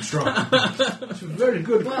 well, try. That's a very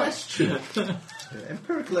good question.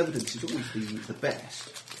 Empirical evidence is always the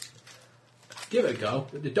best. Give it a go.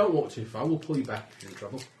 If they don't walk too far, we'll pull you back if you're in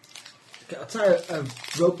trouble. Okay, I'll tie a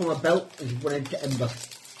rope on my belt and run into Ember.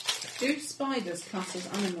 Do spiders class as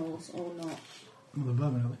animals or not? Well, the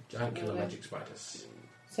vermin, are Giant killer Really? magic spiders.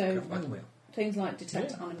 So Wagon wheel. things like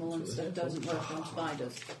detect Yeah, animal and that's stuff what doesn't work on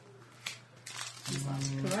spiders. Is that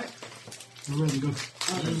correct? they? Really good.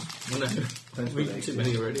 No, Depends what we've they eaten too do.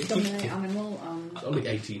 many already. Dominate animal It's only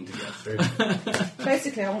 18 to get through.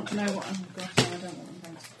 basically I want to know what... Oh gosh, no, I don't want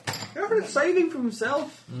them. Everett saving from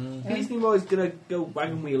himself. He's the one who's going to go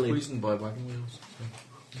wagon wheeling. Poisoned by wagon wheels.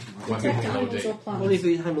 Wagon Detect wheel animals or day. Only if plants.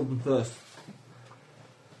 he handled them first.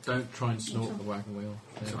 Don't try and snort the wagon wheel.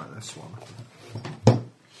 It's like this one.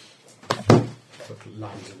 Got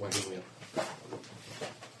lines of wagon wheel.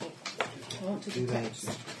 I want to Do they detect...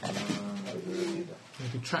 exist?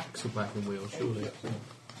 Maybe tracks of wagon wheels, surely.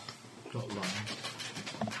 Not lines.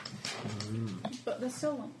 But they're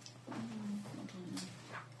still...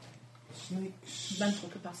 Snakes. mental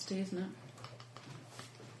capacity, isn't it?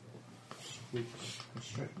 Squids.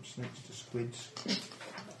 Straight from snakes to squids.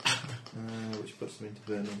 Which puts them into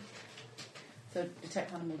vermin. So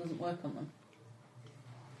detect animal doesn't work on them.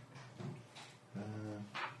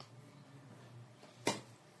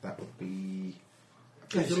 That would be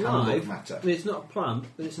It's alive. But it's not a plant,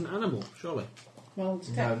 but it's an animal, surely. Well, No,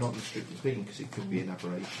 detect. not strictly speaking, because it could be an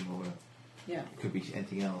aberration or Yeah. it could be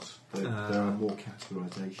anything else. But there are more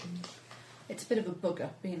categorisations. It's a bit of a bugger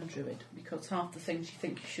being a druid because half the things you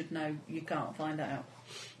think you should know, you can't find out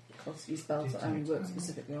because your spells only work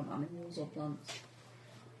specifically on animals or plants,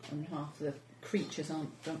 and half the creatures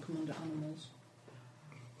don't come under animals.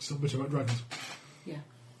 Still a bit about dragons. Yeah.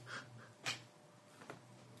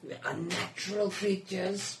 They're unnatural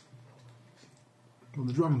creatures. Well,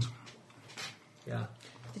 the dragons. Yeah.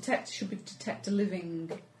 Detect should be detect a living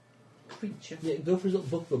creature. Yeah, go for his little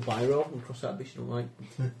book of a biro and cross that bit you don't like.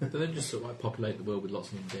 But then just sort of like populate the world with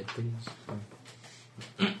lots of undead things.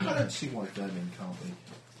 I don't see why vermin can't be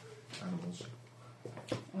animals.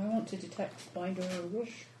 I want to detect spider or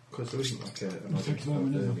rush. Because there isn't like an Detect identical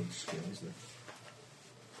vermin, is there? vermin skill, is there?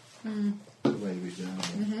 The way there is an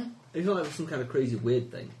animal. It's not like some kind of crazy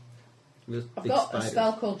weird thing. With I've big got spiders. a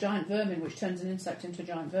spell called Giant Vermin, which turns an insect into a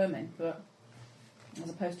giant vermin, but as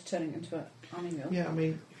opposed to turning it into an animal. Yeah, I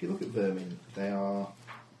mean, if you look at vermin, they are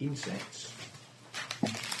insects,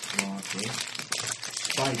 largely,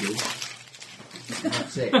 spiders.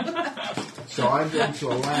 That's it. So I'm going to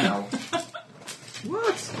allow.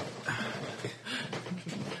 What?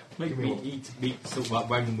 Make me eat meat sort of like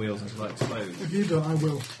wagon wheels until I explode. If you don't, I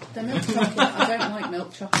will. The milk chocolate, I don't like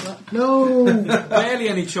milk chocolate. No! Barely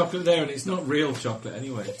any chocolate there, and it's not real chocolate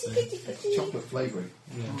anyway. So. Chocolate flavouring.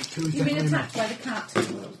 You've been attacked by the cat.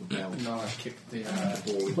 That was the bell. No, I kicked the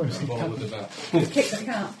Where's the ball cat? with the bell. Kick the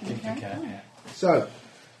cat. Kicked the Okay. cat, yeah. So,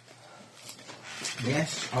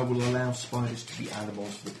 yes, I will allow spiders to be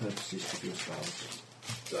animals for the purposes of your spells.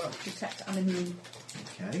 Detect animal.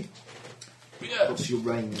 Okay. What's your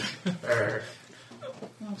range?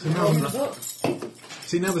 So now,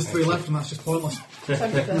 see, now there's 3 left and that's just pointless. They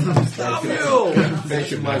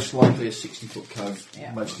should most likely a 60-foot cone.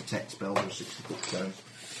 Yeah. Most detect spells are 60-foot cone.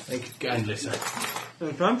 Endless.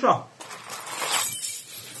 Time trial.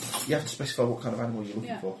 You have to specify what kind of animal you're looking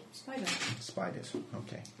Yeah. for. Spider. Spiders.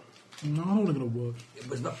 Okay. No, I'm not going to work. It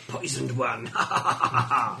was the poisoned one.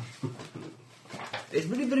 It's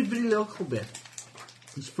really, very, very local beer.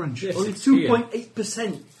 It's French. Yes. Only it's 2.8%,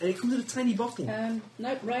 and it comes in a tiny bottle.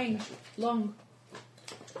 Nope, range. Long.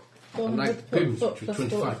 like 400 Booms, foot which was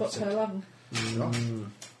plus 4 foot 25%. per 11. Right.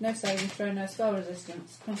 No saving throw, no spell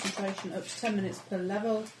resistance. Concentration up to 10 minutes per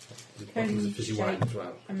level. Bottom's a fizzy wine as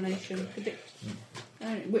well. Emanation. Predict.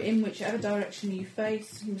 In whichever direction you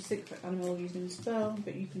face, you must think for animal using the spell,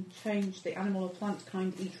 but you can change the animal or plant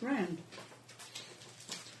kind each round.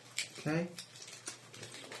 Okay.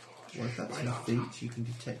 Well, if that's 2 feet, you can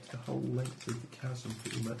detect the whole length of the chasm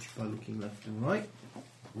pretty much by looking left and right.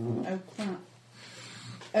 Oh crap.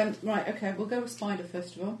 Right, okay, we'll go with spider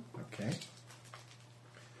first of all. Okay.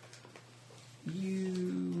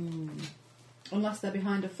 You... Unless they're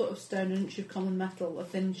behind a foot of stone, an inch of common metal, a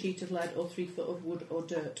thin sheet of lead, or 3 foot of wood or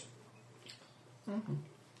dirt.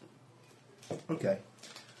 Okay.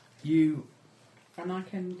 You... And I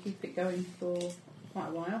can keep it going for quite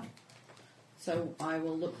a while. So I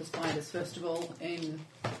will look for spiders first of all in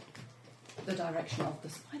the direction of the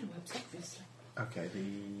spider webs, obviously. Okay,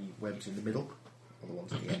 the webs in the middle, or the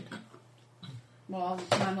ones at the end? Well,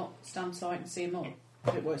 can I not stand so I can see them all?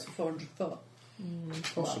 If it works for 400 foot.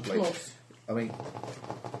 Possibly. Well, plus. I mean,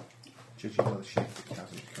 judging by the shape of the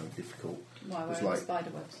chasm, it's kind of difficult. Why, There's where are like- the spider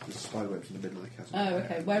webs? There's spider webs in the middle of the chasm. Oh,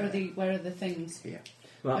 okay. Where are the things? Here.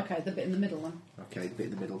 Right. Okay, the bit in the middle then. Okay, the bit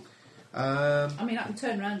in the middle. I mean, I can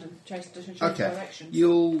turn around and change Okay, directions.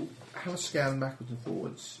 you'll have a scan backwards and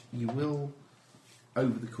forwards. You will,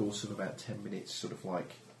 over the course of about 10 minutes, sort of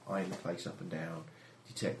like eyeing the place up and down,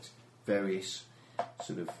 detect various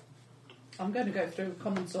sort of I'm going to go through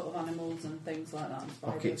common sort of animals and things like that. And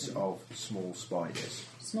spiders pockets and of small spiders.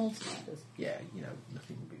 small spiders. Yeah, you know,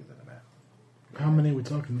 nothing bigger than about. How many are we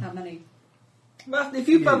talking How about? many? Well, if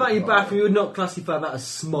you found that in your bathroom, you would not classify that as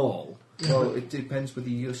small. Well, it depends whether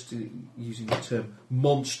you're used to using the term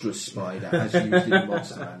monstrous spider as used in the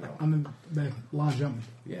Monster Manual. I mean, they're large, aren't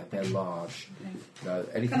Yeah, they're large. Yeah. No,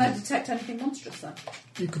 anything. Can I detect anything monstrous then?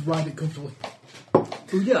 they? You could ride it comfortably. Oh,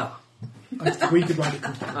 yeah. We could ride it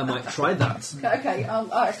comfortably. I might try that. Okay,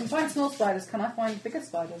 I can find small spiders. Can I find bigger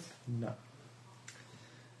spiders? No.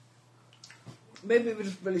 Maybe it was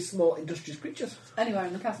just really small, industrious creatures. Anywhere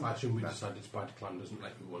in the castle. I assume we decided Spider Clan doesn't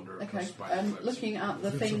let you wander across Okay. spider webs. Looking at the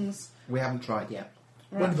things. We haven't tried yet.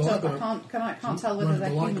 When Right, do the so light go I can't tell whether When do they're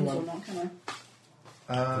the light humans go or out? not, can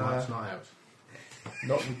I? The light's not out.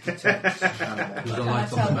 Not with detect animal. There's a Can I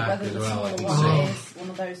light on tell the map whether as the well. I smaller can one see. is one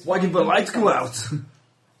of those? Why did the lights go out?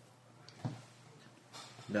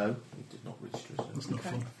 No, it did not register as That's a not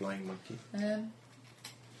fun. flying monkey.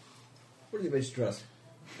 What do you mean to us?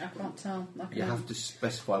 I can't tell. I You have to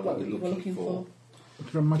specify what you're we're looking for.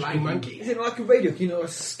 Flying monkey. Is it like a radio? Can you know,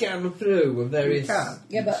 scan through with various... You can.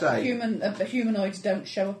 Yeah, You but say, humanoids don't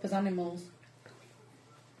show up as animals.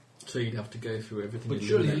 So you'd have to go through everything. But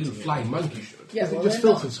surely a little eliminating it. flying monkey should. Yeah, Is it well, just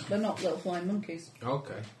they're filters? not. They're not little flying monkeys.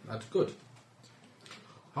 Okay, that's good.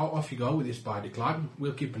 How off you go with your spider climb?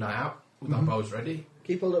 We'll keep an eye out with our bows ready.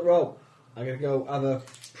 Keep hold at roll. I'm going to go have a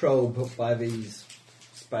probe up by these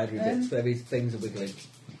spidery bits where these things are wiggling.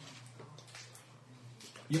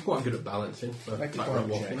 You're quite good at balancing for Make a like climb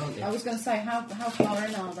walking, check. aren't you? I was going to say, how far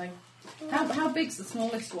in are they? How big's the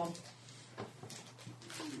smallest one?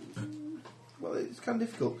 well, it's kind of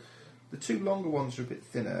difficult. The two longer ones are a bit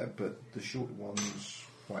thinner, but the shorter ones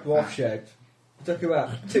quite Dwarf fat. shaped. We're talking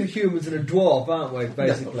about two humans and a dwarf, aren't we,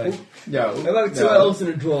 basically? No. How about two elves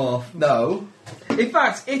and a dwarf? No. In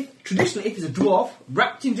fact, traditionally, if he's a dwarf,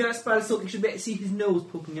 wrapped in giant spider silk, you should be able to see his nose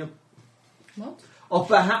poking out. What? Or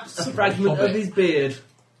perhaps a fragment of his beard.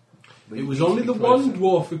 It was only the one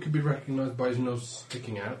dwarf who could be recognised by his nose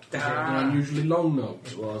sticking out. He had an unusually long nose.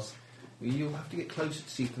 It was. You'll have to get closer to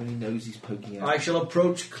see if there are any noses poking out. I shall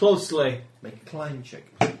approach closely. Make a climb check,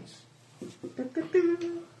 please.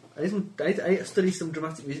 I study some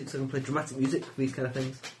dramatic music, so I can play dramatic music for these kind of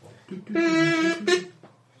things.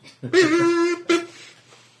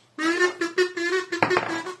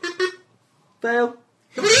 Fail.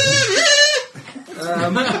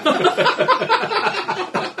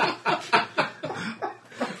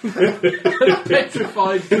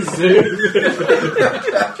 Petrified kazoo.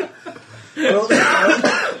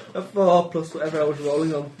 A 4 plus whatever I was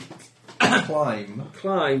rolling on. Climb.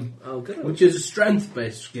 Climb. Oh, good. Which is a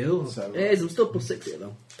strength-based skill. So, It is, I'm still plus 6 here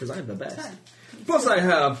though, because I'm the best. Ten. Plus I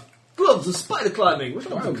have gloves of spider climbing, which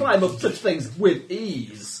help to climb up such things with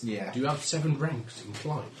ease. yeah. Do you have 7 ranks in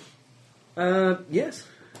climb? Yes.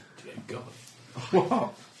 Dear God.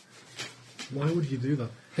 What? Why would you do that?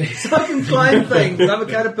 So I can climb things. I'm the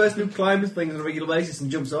kind of person who climbs things on a regular basis and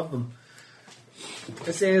jumps off them.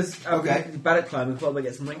 It says I'm Okay. bad at climbing, but I might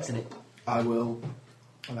get some ranks in it. I will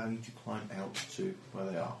allow you to climb out to where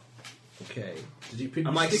they are. Okay. Did you pick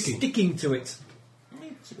Am I sticking? sticking to it?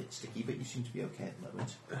 It's a bit sticky, but you seem to be okay at the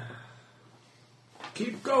moment.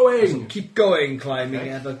 Keep going! Keep going, climbing Okay.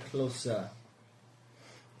 ever closer.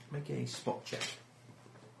 Make a spot check.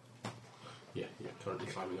 Yeah, you're currently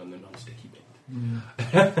climbing on the non-sticky bit.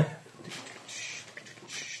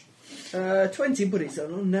 20, but it's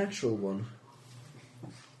an unnatural one.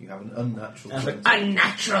 You have an unnatural I have an 20.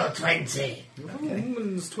 unnatural 20. Okay.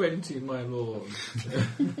 Woman's 20, my lord.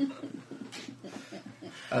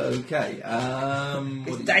 Okay. What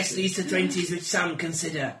It's did dice you leads to 20s, which some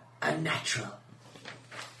consider unnatural.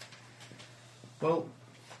 Well,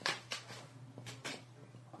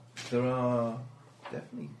 there are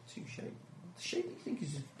definitely two shapes. The shape you think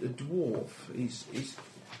is a dwarf is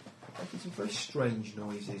making some very strange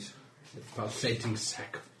noises. The pulsating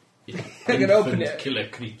sack of I can open infant it. killer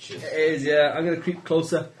creatures. It is, yeah. I'm going to creep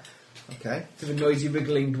closer Okay. to the noisy,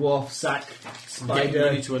 wriggling dwarf sack Getting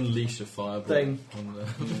ready spider to unleash a fireball thing. on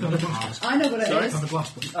the... I know what it is. Have a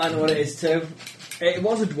glass box. I know what it is too. It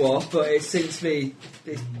was a dwarf, but it's since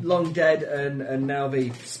it's long dead, and now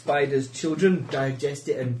the spider's children digest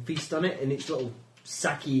it and feast on it in its little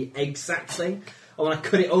sacky egg sack thing. And when I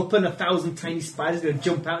cut it open, 1,000 tiny spiders are going to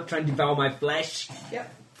jump out and try and devour my flesh.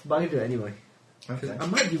 Yep. But I'm going to do it anyway. Okay. I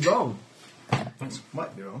might be wrong.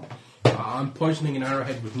 Might be wrong. I'm poisoning an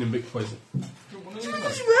arrowhead with nimbic poison. You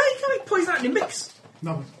can't make poison out in mix.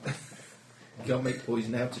 No. You can't make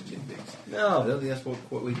poison out of nimbics. I No. don't think that's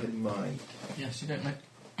what we had in mind. Yes, you don't make...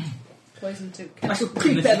 Poison to I shall kill.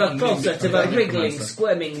 creep ever closer to the Okay. wriggling,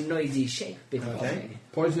 squirming, noisy shape before Okay. me.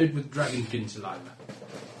 Poison it with dragonkin saliva.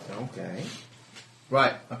 Okay.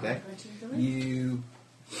 Right. Okay. You.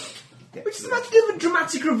 Get Which is to about to do with a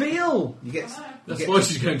dramatic reveal. You get. That's get why to-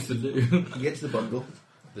 she's going to the loo. You get to the bundle.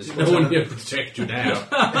 There's no one here to protect you now.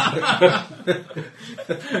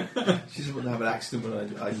 She doesn't want to have an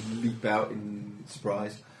accident when I leap out in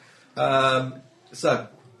surprise. So, what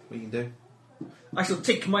you can do? I shall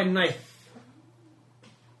take my knife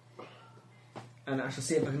and I shall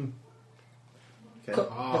see if I can Okay. cut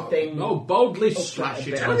the thing. No, boldly up slash a it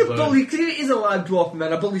bit. I'm going to open. bully, because it is a live dwarf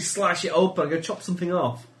man, I bully slash it open. I'm going to chop something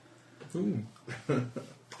off. I'm going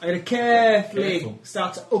to carefully Careful.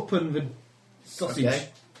 start to open the sausage. Okay.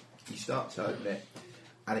 You start to open it,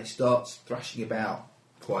 and it starts thrashing about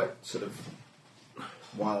quite sort of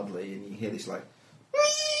wildly, and you hear this like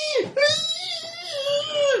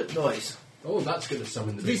noise. Oh, that's going to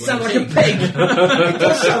summon the big These sound one. like a pig. It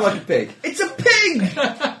does sound like a pig. It's a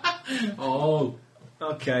pig. Oh,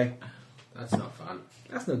 Okay. That's not fun.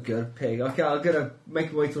 That's no good, pig. Okay, I'm going to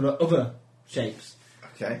make my way to the other shapes.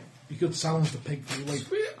 Okay. You could silence the pig for your weight.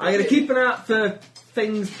 I'm going to keep an eye out for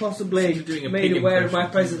things possibly So doing a made pig aware of my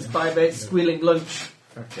impression. presence by the squealing lunch.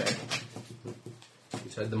 Okay. He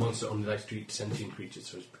said the monster only likes to eat sentient creatures,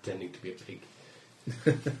 so he's pretending to be a pig.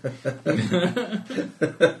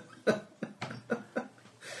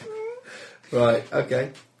 Right,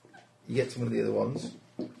 okay. You get to one of the other ones.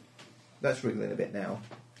 That's wriggling a bit now.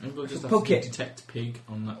 Maybe we'll just have Poke to it. detect pig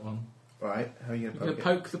on that one. Right, how are you You're going going to to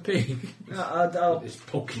poke it? poke the pig. I'll This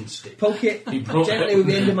poking stick. poke it He brought gently it. with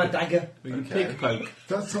the end of my dagger. We can Okay. pig poke.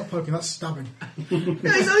 That's not poking, that's stabbing. No,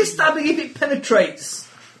 it's only stabbing if it penetrates.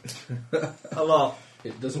 A lot.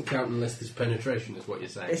 It doesn't count unless there's penetration, is what you're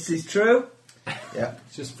saying. This is true. Yeah.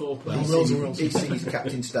 It's just foreplay. Well, Rolls are rolls. He sees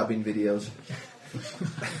Captain Stabbing videos.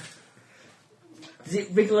 Does it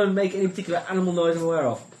wriggle and make any particular animal noise I'm aware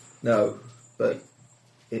of? No, but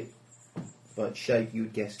by its shape you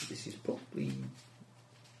would guess this is probably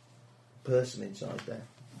a person inside there.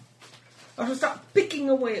 I shall start picking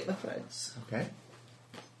away at the threads. Okay.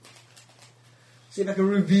 See if I can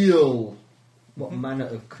reveal what manner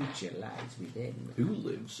of creature lies within. Who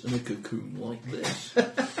lives in a cocoon like this?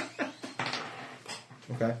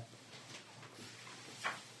 Okay.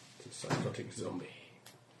 It's a psychotic zombie.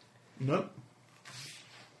 No.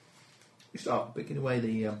 You start picking away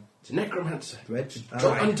the It's a necromancer. threads.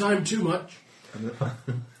 Don't untie him too much.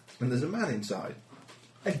 And there's a man inside.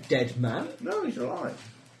 A dead man? No, he's alive.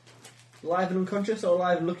 Alive and unconscious, or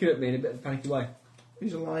alive and looking at me in a bit of a panicky way?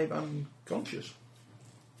 He's alive and conscious.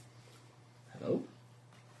 Hello?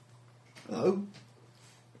 Hello?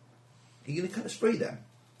 Are you going to cut us free then?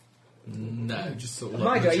 No, just sort of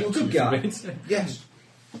My guy, you're a good guy. Yes.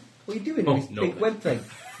 What are you doing Oh, with this no, big then. web thing?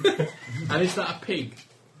 And is that a pig?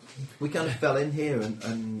 We kind of fell in here and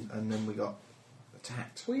then we got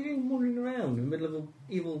attacked. What are you doing wandering around in the middle of an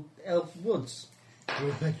evil elf woods?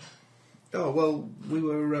 Weird pig. Oh, well, we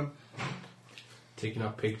were... Taking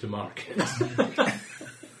our pig to market.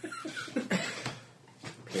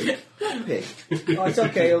 pig. Oh, it's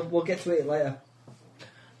okay, we'll get to it later.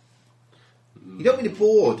 You don't mean a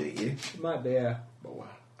boar, do you? It might be, Boa.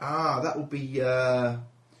 Ah, that would be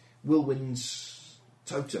Wilwyn's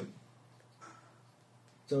totem.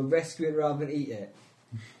 So rescue it rather than eat it.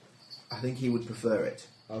 I think he would prefer it.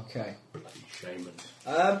 Okay. Bloody shaman.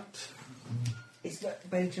 Is that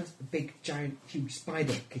by any chance a big, giant, huge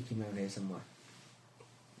spider kicking around here somewhere?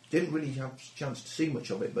 Didn't really have a chance to see much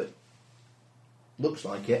of it, but looks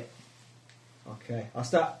like it. Okay. I'll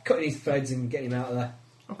start cutting his threads and getting him out of there.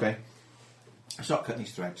 Okay. I start cutting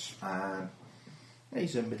his threads.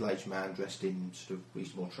 He's a middle-aged man dressed in sort of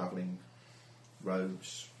reasonable travelling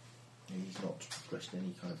robes. He's not dressed in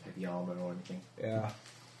any kind of heavy armour or anything. Yeah.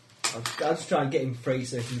 I'll just try and get him free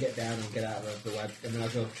so he can get down and get out of the web, and then I'll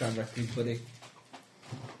go try and rescue his buddy.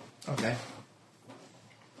 Okay.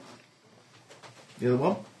 The other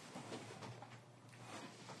one?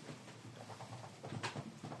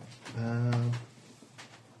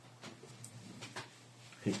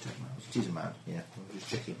 He's a man, yeah. I'm just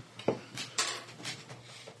checking.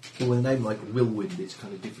 Well, with a name like Wilwind, it's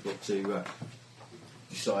kind of difficult to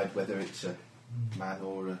decide whether it's a man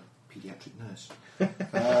or a paediatric nurse.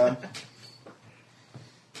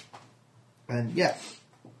 And yeah,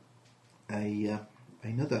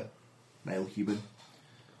 another male human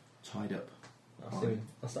tied up.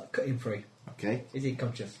 I'll start cutting him free. Okay, Is he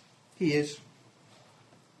conscious? he is.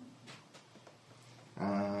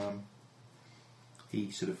 He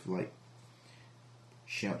sort of like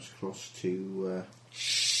shouts across to.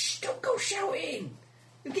 Shh! Don't go shouting!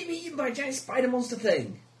 You'll get me eaten by a giant spider monster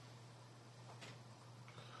thing!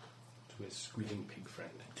 To his squealing pig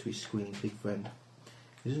friend. To his squealing pig friend.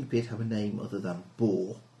 He doesn't appear to have a name other than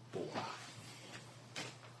Boar. Boa.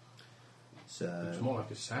 So It's more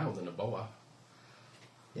like a sow than a boa.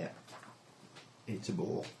 yeah, it's a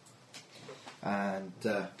boar. And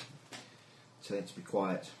tell him to be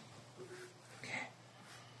quiet. Okay.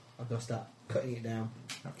 I'll go start cutting it down.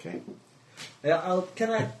 Okay.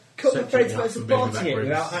 Can I cut the Set threads it by up for supporting baby it back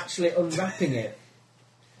without ribs. actually unwrapping it?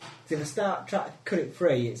 So if I start trying to cut it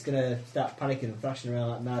free, it's going to start panicking and thrashing around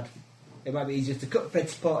like mad. It might be easier to cut the thread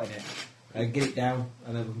supporting it and get it down,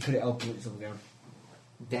 and then we can cut it open with it's on the ground.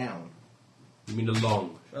 Down. You mean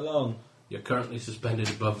along? Along. You're currently suspended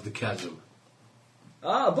above the chasm.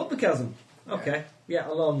 Ah, above the chasm. Okay. Yeah,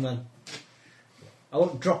 along then. I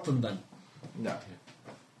won't drop them then. No.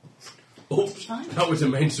 Oops, that was the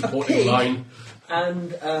main supporting pig? line.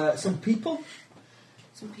 And some people.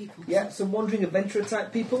 Some people. Yeah, some wandering adventurer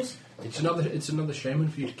type peoples. It's another shaman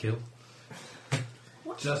for you to kill.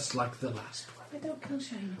 Just like the last one. I don't kill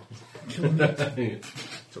Shaman.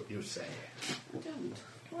 That's what you say. I don't.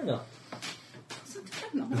 Why not?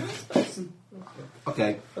 I'm not a nice person.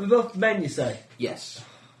 Okay. Are we both men, you say? Yes.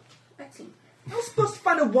 Excellent. I was supposed to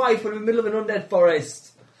find a wife when we're in the middle of an undead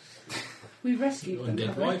forest. We rescued them. Undead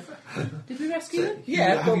haven't we? wife. Did we rescue them?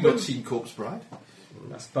 Yeah, Have you but not seen Corpse Bride?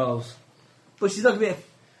 I suppose. But she's not going to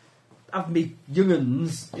have me young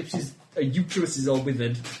uns if she's a uterus is all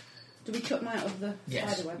withered. Do we cut them out of the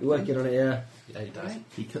spider web? You're working on it, yeah. Yeah, he does. Right.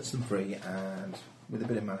 He cuts them free, and with a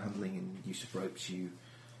bit of manhandling and use of ropes, you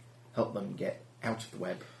help them get out of the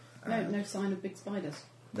web. No sign of big spiders.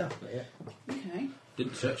 No, not yet. Okay.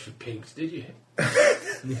 Didn't search for pigs, did you? Yeah,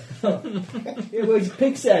 where's your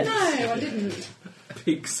pig said? No, I didn't.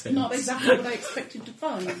 Pig sense. Not exactly what I expected to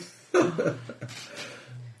find.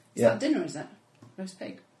 Is that dinner, is that? Roast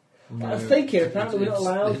pig? I was thinking, apparently we're not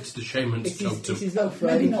allowed. It's the shaman's It totem. is no Maybe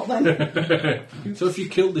Friday. not then. So if you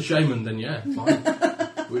killed the shaman, then yeah, fine.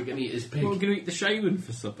 We're going to eat his pig. Well, we're going to eat the shaman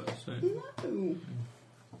for supper. So. No.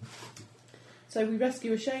 So we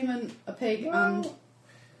rescue a shaman, a pig, and...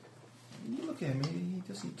 You look at him, he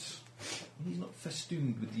doesn't... He's not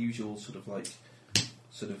festooned with the usual sort of totems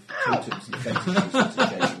and fetishes that a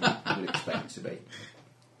shaman would expect to be.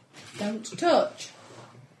 Don't touch.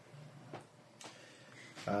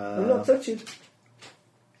 I'm not touching.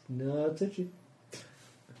 No touching.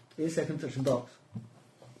 Here's a second touching box.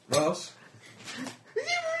 Ross?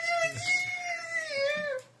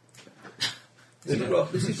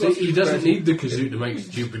 This is See, he doesn't need the kazoo to make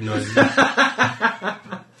stupid noises.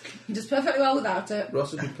 He does perfectly well without it.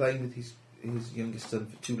 Ross has been playing with his youngest son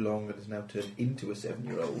for too long and has now turned into a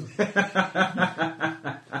 7-year-old.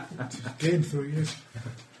 Gained 3 years.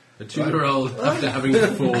 A 2-year-old after having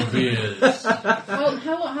 4 beers.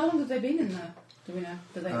 How long have they been in there? Do we know?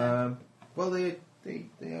 Do they know? Well, they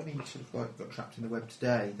only sort of like got trapped in the web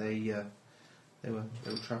today. They were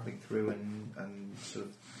travelling through and sort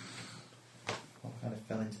of kind of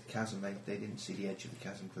fell into the chasm. They didn't see the edge of the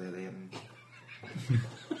chasm clearly and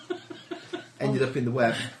ended up in the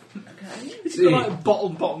web. Okay. It's got like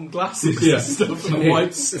bottom glasses Yeah. and stuff and a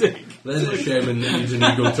white stick. There's a shaman that needs an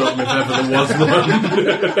eagle totem if ever there was one.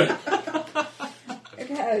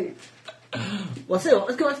 Okay. Well, so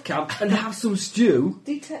let's go back to camp and have some stew.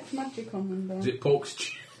 Detect magic on them, Is though. it pork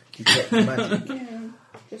stew? Detect magic. Yeah.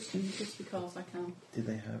 Just because I can. Did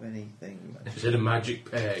they have anything? Is it a magic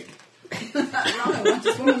peg? No, I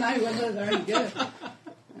just want to know whether they're any good. I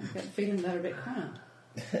get the feeling they're a bit crap.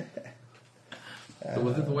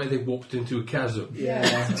 Was it the way they walked into a chasm? Yeah.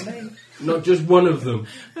 That's what I mean. Not just one of them.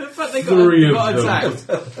 In fact, they 3 got of them.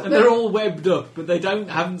 attacked, and they're all webbed up, but they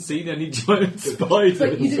haven't seen any giant spiders.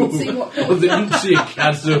 But you didn't see what Well, they didn't see a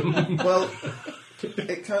chasm. Well,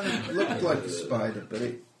 it kind of looked like a spider, but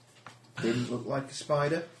it didn't look like a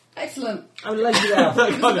spider. Excellent. I'm legged it out. That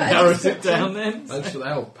kind of narrows it down then. Thanks for the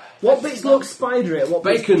help. What bits look spidery? What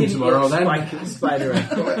bits Bacon didn't tomorrow, look then. spidery?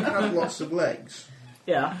 Well, it had lots of legs.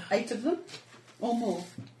 Yeah. 8 of them? Or more?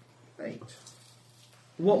 8.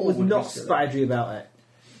 What What was would not we say? spidery about it?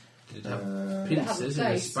 Did it have Did it have pincers a and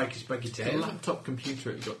a face? spiky The tail? laptop computer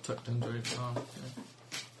it got tucked under its arm.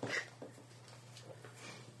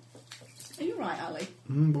 Are you right, Ali?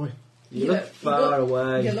 Boy. You look far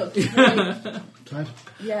away. You look really, Tired.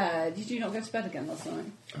 yeah, did you not go to bed again last night?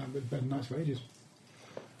 I've been bed nights for ages.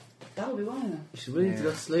 That'll be why then. You should really need to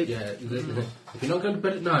go to sleep. Yeah, if you're not going to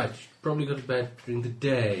bed at night, you should probably go to bed during the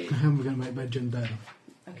day. And we're going to make bed during the day.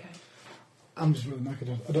 Okay. I'm just really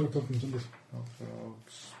knackered. I don't recover from Sundays. Oh,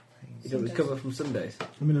 frogs. You don't recover from Sundays.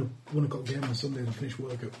 I'm in a 1 o'clock game on Sundays and finish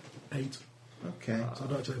work at 8. Okay. So I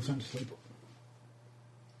don't actually have time to sleep.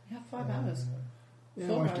 You have 5 hours. Yeah,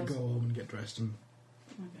 4 I have to hours. go home and get dressed and...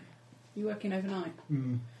 Okay. You working overnight?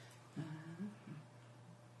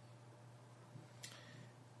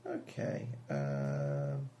 Okay.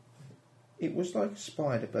 It was like a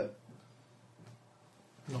spider, but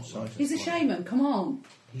not size of He's a spider. shaman, come on.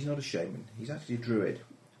 He's not a shaman. He's actually a druid.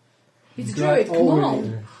 He's a druid, come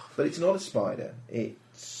on. But it's not a spider.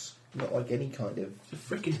 It's not like any kind of... It's a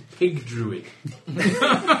freaking pig druid.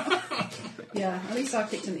 Yeah, at least I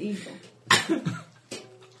picked an evil.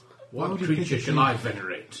 What creature shall I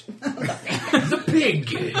venerate? The pig!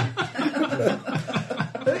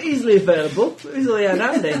 They're easily available. Easily and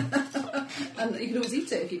handy. And you can always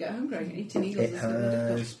eat it if you get hungry. Eating eagles It is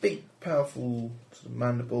really has big, powerful sort of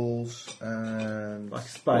mandibles and Like a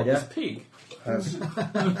spider. It's pig. has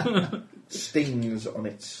stings on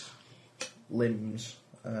its limbs.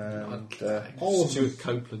 And All Stuart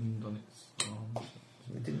Copeland on its arms.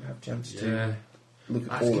 we didn't have a chance Yeah. look at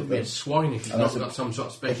That's all going of to be a them. swine if you've And not that's got some sort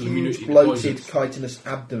of A special huge immunity to bloated poisons. chitinous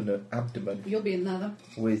abdomen You'll be in there then.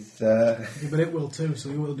 with Yeah, but it will too, so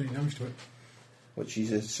you will do damage to it. which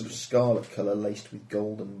is a sort of scarlet colour laced with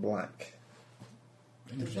gold and black.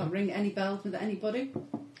 Does that ring any bells with anybody?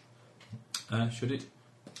 Should it?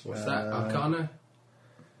 What's that? Arcana?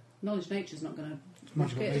 Knowledge nature's not going to It's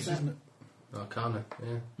magical it, base, is it? isn't it? Arcana,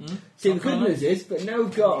 yeah. See, the good news is, but now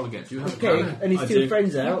we've Roll got again. Do you have okay, Arcana? and his I two do.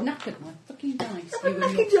 friends You've out. knackered my fucking dice. I You and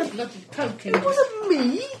knackered your you. bloody poking. It wasn't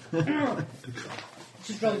me.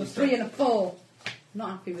 Just rolled a 3 and a 4. Not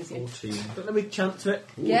happy with you. 14. But let me chance it.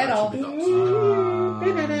 Get that off. should be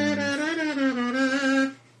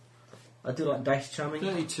I do like dice charming.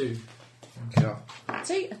 32. God.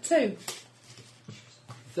 See, a 2.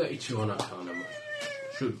 32 on Arcana.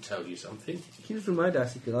 Should tell you something. Keep it from my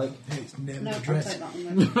dice if you like. It's never No, I'll addressed. take that one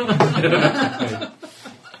then.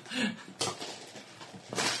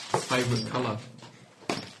 Favourite colour?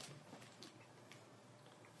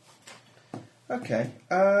 Okay.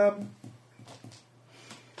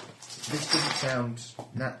 This doesn't sound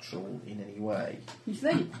natural in any way. You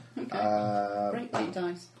think? Okay. Break that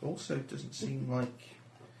dice. Also, doesn't seem like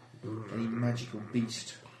any magical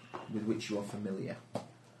beast with which you are familiar.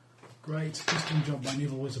 Great. Custom job by an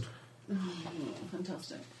evil wizard. Oh,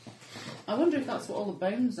 fantastic. I wonder if that's what all the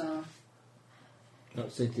bones are.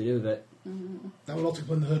 Not something to do with it. That will also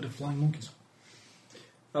explain the herd of flying monkeys.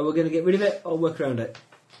 Are we going to get rid of it or work around it?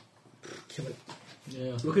 Kill it.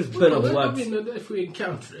 Yeah. Look at us burn up Well, I lads. mean, if we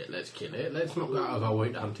encounter it, let's kill it. Let's not go out of our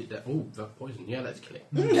way to hunt it down. Oh, that poison. Yeah, let's kill it.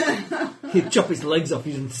 He'd chop his legs off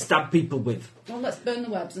using to stab people with. Well, let's burn the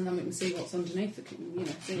webs and then we can see what's underneath the,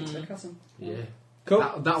 see it's the chasm. Yeah. Cool.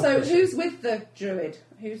 That'll So push it. who's with the druid?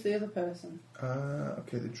 Who's the other person?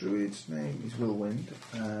 Okay, the druid's name is Willwind.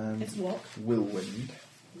 And It's what? Willwind.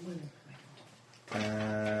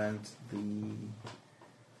 And the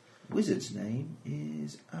wizard's name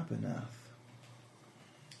is Abernath.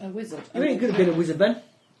 A wizard. You ain't going to be a wizard then.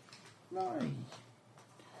 Right.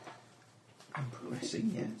 I'm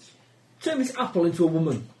progressing, yes. Turn this apple into a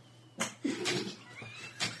woman.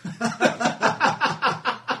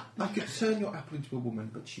 I could turn your apple into a woman,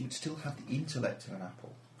 but she would still have the intellect of an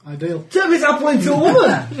apple. Ideal. Turn this apple into a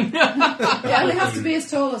woman! It only has to be as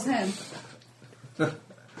tall as him.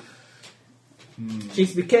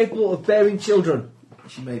 She's to be capable of bearing children.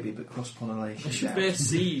 She may be, but cross-pollination. Should now. bear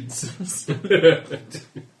seeds.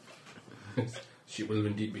 She will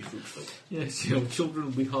indeed be fruitful. Yes, your children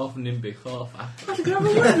will be half nimbic, half apple. I think I'm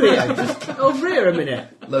over here. Just over here a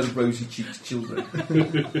minute. Load of rosy-cheeked children.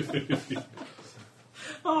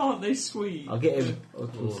 Oh, aren't they sweet? I'll get him.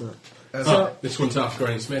 Oh, this one's half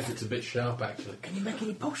Granny Smith. It's a bit sharp, actually. Can you make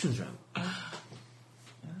any potions, Ram? Does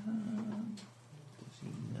he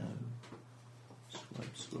know?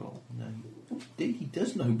 Swipe scroll. No. Indeed, he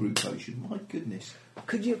does know brew potion. My goodness.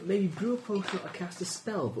 Could you maybe brew a potion or cast a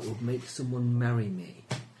spell that would make someone marry me?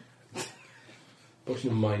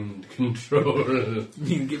 Potion of mind control.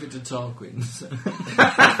 You can give it to Tarquin.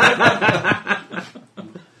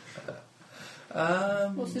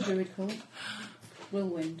 What's the druid called?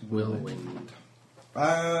 Willwind. Willwind.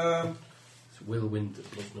 It's Willwind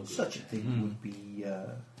that does not Such a thing would be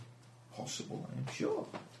possible, I am sure.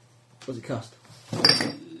 What's it cost?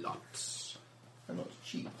 lots. And not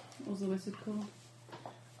cheap. What was the wizard called?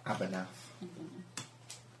 Abernath.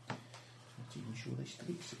 Not even sure they still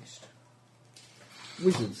exist.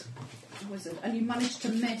 Wizards. A wizard. And you managed to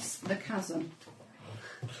miss the chasm.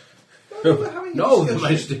 No, we're having a No, they discussion.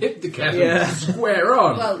 managed to hit the chasm Yeah. square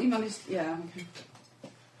on. Well, you managed... Yeah, okay.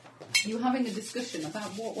 You were having a discussion about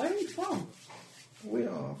what... Where are you from? We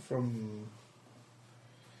are from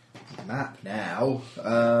the map now.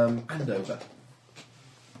 Andover.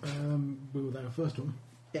 We were there first, weren't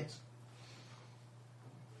Yes.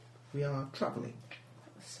 We are travelling.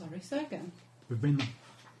 Sorry, say again. we? We've been there.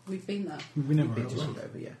 We've been there. We've been Been everywhere. to as well.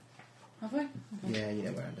 Andover, yeah. Have we? Okay. Yeah, you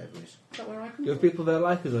know where Andover is. Is that where I come Do you have from? people there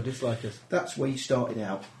like us or dislike us? That's where you started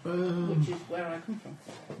out. Which is where I come from.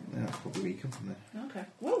 That's probably where you come from there. Okay.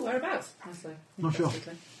 Well, whereabouts? I say. Not sure.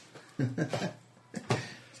 Interestingly.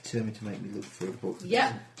 Determined to make me look for a book.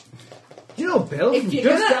 Yeah. Do you know, Bill? If you're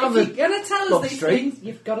just gonna, down if the you're gonna tell Bob us these Street. things,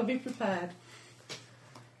 you've got to be prepared.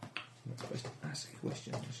 I'm not supposed to ask a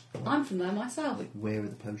question. Just I'm from there myself. like, where are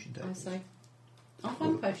the potion I tables? say. I'll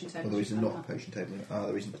find the potion table. Well, there is not a potion table. Oh,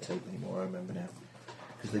 there isn't a table anymore. I remember now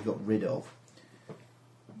because they got rid of.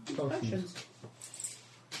 Potions.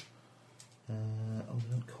 They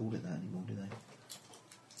don't call it that anymore, do they?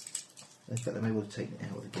 In fact, they may well have taken it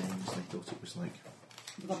out of the games. They thought it was like,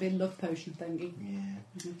 That'll be a love potion thingy.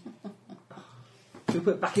 yeah. Should we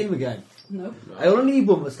put it back in again? No. I only need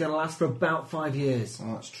one that's going to last for about 5 years.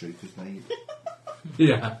 Oh, that's true, because they...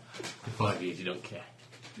 Yeah. For 5 years, you don't care.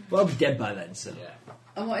 Well, I'll be dead by then, so. Yeah.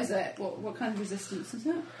 And what is it? What kind of resistance is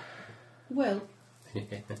it? Will. A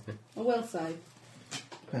will save.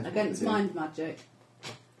 Depends what Against they do. mind magic.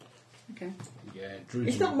 Okay. Yeah, druids.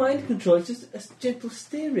 It's not mind control, it's just a gentle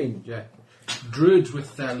steering. Yeah. Druids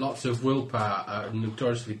with their lots of willpower are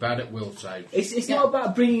notoriously bad at will saves. It's Yeah. not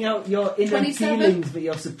about bringing out your inner 27? feelings that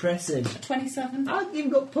you're suppressing. 27. I haven't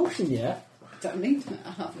even got potion yet. Don't need to.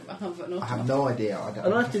 I have an I have no idea. I don't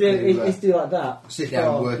All I have to do is do like that. sit down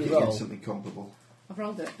and before work you it roll. against something comparable. I've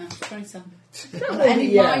rolled it now. 27. Don't On roll it any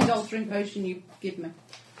yet. mind-altering potion you give me.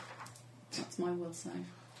 That's my will save.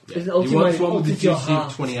 Yeah. Is it You ultimate- want one with the altered your DC heart?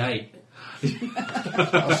 of 28.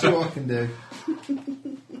 I'll see what I can do.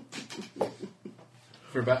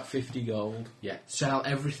 For about 50 gold. Yeah. Sell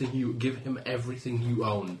everything you... Give him everything you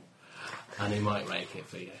own. And he might rake it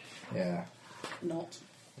for you. Yeah. Not.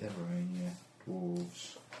 Deverania,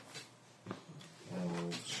 dwarves,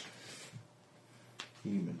 elves,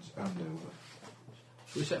 humans, Andover.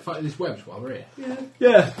 Should we set fire to these webs while we're here?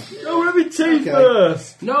 Yeah. No, let me tea Okay.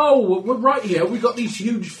 first. No, we're right here. We've got these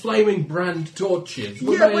huge flaming brand torches.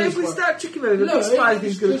 We Yeah, may but as if we well- start chucking over, the No, big spider it's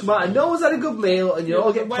thing's going to just- come out and no one's had a good meal and you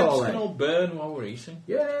all get the webs poorly. can all burn while we're eating.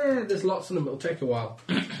 Yeah, there's lots of them. It'll take a while.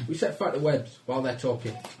 We set fire to webs while they're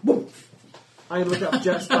talking. I'm going to look up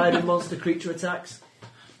giant spider monster creature attacks.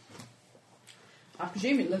 I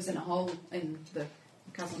presume it lives in a hole in the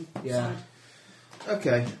chasm. Yeah. side.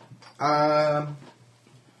 Okay.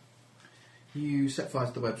 You set fire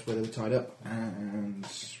to the webs where they were tied up, and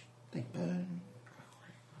they burn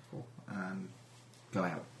and go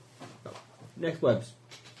out. Next webs.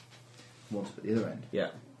 One's at the other end. Yeah.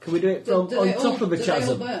 Can we do it Do from on they top all, of a do they all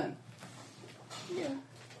chasm? burn? Yeah.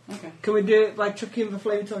 Okay. Can we do it by chucking the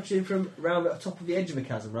flame torch in from round at the top of the edge of the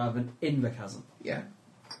chasm rather than in the chasm? Yeah.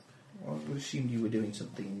 Well, I would assume you were doing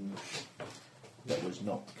something that was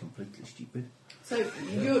not completely stupid. So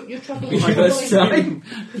you're travelling. First time.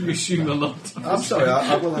 You assume a lot. I'm sorry,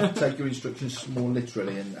 I will have to take your instructions more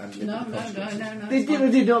literally and live No. with the consequences. Did it's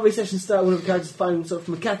fine. did not be session start one of the characters find something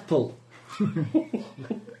from a catapult?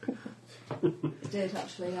 It did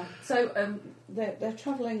actually, yeah. So they're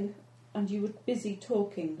travelling, and you were busy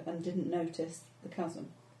talking and didn't notice the chasm.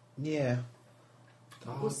 Yeah.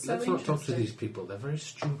 Oh, Was so let's not talk to interesting. these people. They're very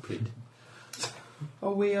stupid.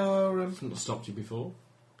 Oh, we are... Not stopped you before.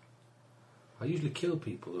 I usually kill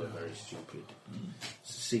people who are very stupid.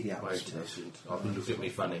 see the Very atmosphere. innocent. Or who look at me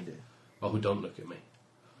funny. Or who don't look at me.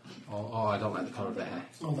 Or I don't like the colour of their hair.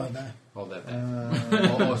 All that there. Or they're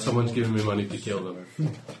there. Or someone's giving me money to kill them.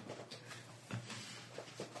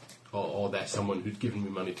 Or they're someone who's giving me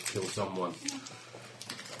money to kill someone.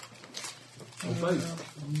 Or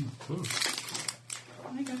both.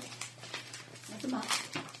 There you go. That's a map.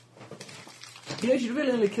 You know, you should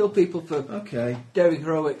really only kill people for Okay. daring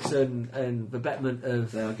heroics and the betterment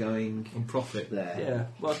of. They are going On profit. there. Yeah,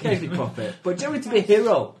 well, occasionally profit, but generally to be a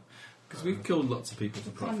hero. Because we've killed lots of people for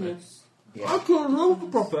profit. Timeless. I couldn't run for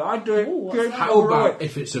profit. I do it. Ooh, what's purely that? How heroic. about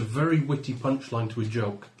if it's a very witty punchline to a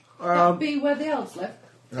joke? That'd be where the elves live.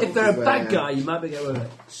 If they're a bad guy, you might be getting away with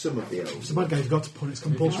it. Some of the It's elves. a bad guy, you've got to put it. It's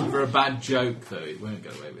compulsory. For a bad joke, though, it won't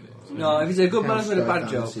get away with it. No, if he's a good man House with a bad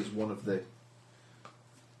Dythanis joke. is one of the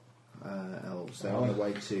elves. They're on the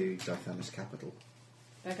way to Dythanis' capital.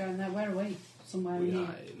 They're going there. Where are we? Somewhere We in are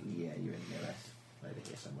here. Yeah, you're in Myreth. Over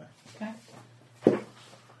here somewhere. Okay.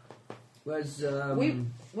 Where's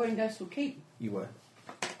We're in Ghostwood Keep. You were.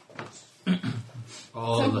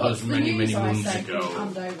 Oh, so that what's was the many, news many I moons say from ago.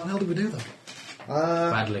 Andover? How did we do that?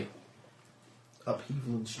 Badly.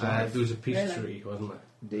 Upheaval and strife. There was a peace Really? tree, wasn't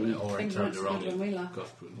there? Indeed. Or I Things turned weren't around good when we left.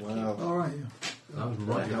 Gospwood. Wow. All right, yeah. That was Right,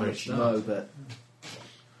 right at the how very much you know, start. but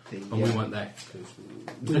And we went there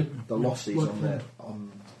because the losses What-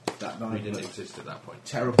 on that we night didn't were exist at that point.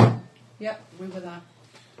 terrible. Yep, we were there.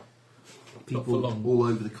 People for long. all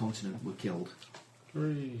over the continent were killed. Well,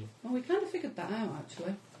 we kind of figured that out,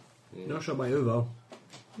 actually. not sure by who though.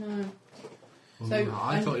 No. So,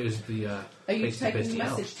 I thought it was the are you pasty taking the pasty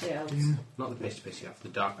message elves. to the elves? Not the pasty pasty elf, the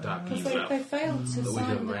dark Because evil elf. they failed to But we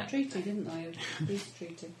sign don't the rat. treaty, didn't they? A peace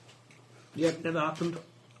treaty. Yep, never happened.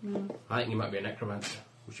 No. I think he might be a necromancer.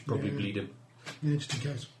 We should probably Yeah. bleed him. Yeah, just in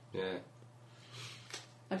case. Yeah.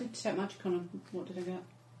 I did detect magic on them. What did I get?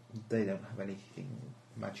 They don't have anything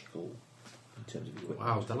magical in terms of equipment.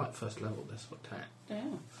 Wow, they're like first level. They're so tap. They are.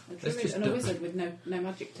 A Let's druid just and a do- wizard with no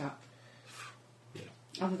magic tap. Yeah.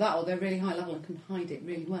 Either that or they're really high level and can hide it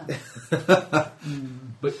really well.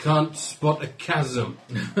 But can't spot a chasm.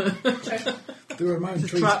 There were mountain It's a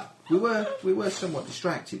trees. trap. We were somewhat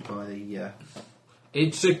distracted by the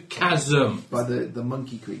It's a chasm. By the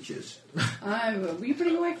monkey creatures. Oh, were you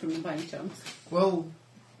running away from them by any chance? Well,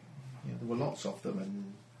 yeah, there were lots of them,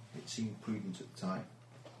 and it seemed prudent at the time.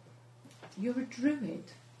 You're a druid.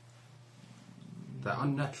 They're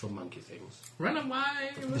unnatural monkey things. Run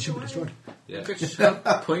away! They should be destroyed. Yeah. Good sharp,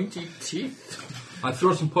 pointy teeth. I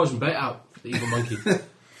throw some poison bait out for the evil monkey. The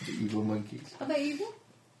evil monkeys. Are they evil?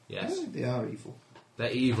 Yes. Oh, they are evil.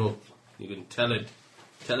 They're evil. You can tell it.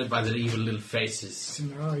 Tell it by their evil little faces. It's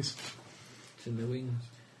in their eyes. It's in the wings.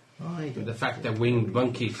 With the fact they're winged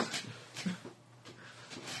monkeys.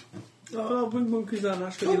 Oh, winged monkeys are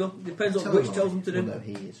naturally evil. Depends on which tells them to do. Well, no,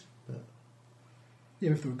 he is. But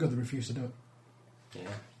Yeah, if they were good, they refuse to do it. Yeah.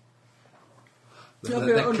 So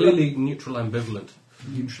They're clearly neutral ambivalent.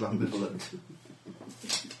 neutral ambivalent.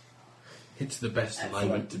 It's the best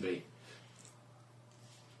alignment to be.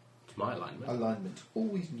 It's my alignment. Alignment.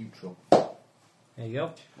 Always neutral. There you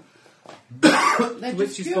go. They're Which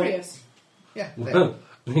just is curious. Yeah. Well,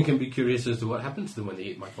 we can be curious as to what happens to them when they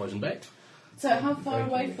eat my poison bait. So how far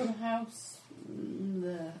away from house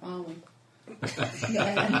are we?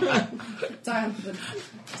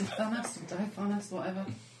 Dithanas, whatever.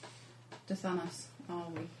 Dithanas, are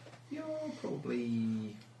we? You're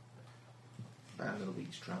probably about a little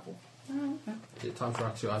week's travel. Oh, okay. Is it time for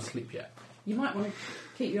our 2 hours sleep yet? You might want to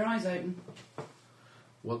keep your eyes open.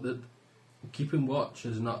 Well, keeping watch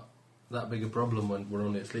is not that big a problem when we're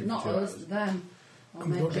only asleep Not for 2 us, hours. them. On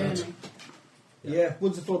I'm their good at journey. Yeah,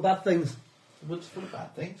 woods are full of bad things. The woods full of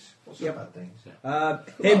bad things. What's Yep. bad things?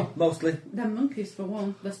 Him, mostly. They're monkeys for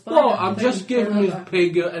one. The spider Well, I'm thing just for giving his another.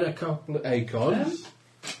 pig and a couple of acorns.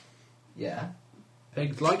 Yeah,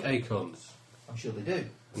 Pigs like acorns. I'm sure they do.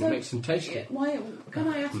 And it makes them tasty. Yeah, why? Can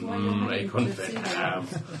I ask why you're heading Acorn to fit see them?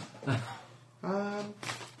 ham.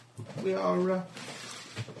 We are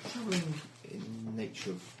travelling in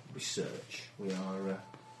nature of research. We are.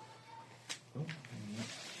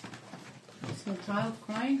 Small child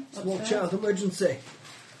crying. Small upstairs. child emergency.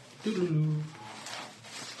 Doodaloo.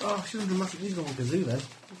 Oh, she's dramatic music on the kazoo then.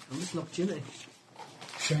 I missed an opportunity.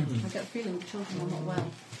 Shame. I get the feeling the children are not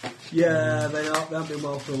well. Yeah, they haven't been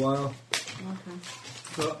well for a while. Okay.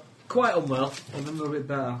 But quite unwell. I remember a bit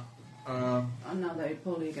better. And now they're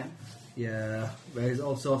poorly again. Yeah, there's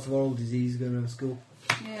all sorts of oral disease going on at school.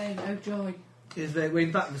 Yeah, no joy.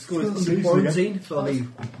 In fact, the school is Sounds under easy, quarantine for the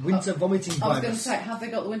winter vomiting I was going to virus. say, have they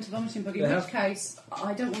got the winter vomiting bug? In They which have. case,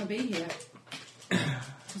 I don't want to be here.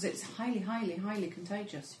 Because it's highly, highly, highly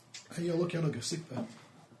contagious. Hey, you're lucky I don't get sick pay.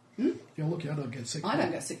 If you're lucky I don't get sick I pay.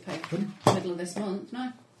 don't get sick pay Couldn't? middle of this month,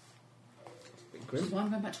 no. Which is why I'm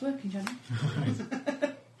going back to work in January.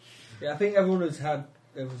 Yeah, I think everyone's had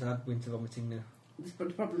winter vomiting now. But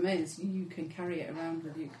the problem is, you can carry it around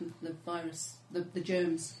with you. The virus, the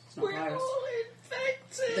germs, it's not virus.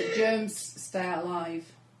 The germs stay alive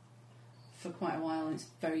for quite a while, and it's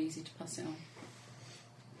very easy to pass it on.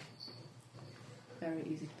 Very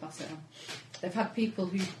easy to pass it on. They've had people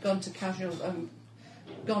who've gone to casualty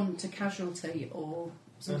or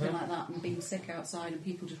something like that, and been sick outside, and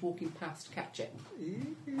people just walking past catch it.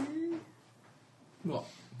 What?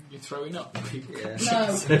 You're throwing up? People Yeah. No,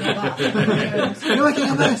 not that. You're looking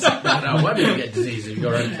at this! No, why do you get disease if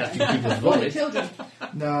you're only catching people's What, vomit? children?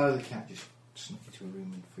 No, the cat just snuck into a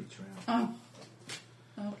room and freaked her out.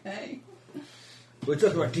 Oh, okay. We're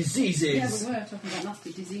talking about diseases. Yeah, we were talking about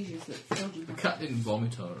nasty diseases that children The have. cat didn't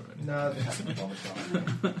vomit or anything. No, the cat didn't vomit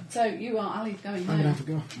on. So you are Ali's going I'm going to home. have to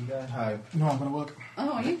go. I'm going home. No, I'm going to work. Oh,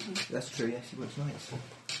 are you? That's true, yes, he works nights.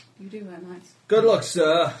 You do wear nights. Good luck,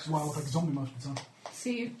 sir. That's why I look like a zombie most of the time.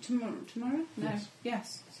 See you tomorrow? Tomorrow? No. Yes.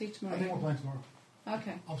 Yes. See you I think we're tomorrow. playing tomorrow.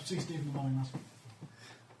 Okay. I'll see Steve in the morning, that's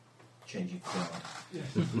Changing guard. Yeah.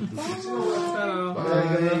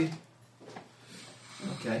 Bye.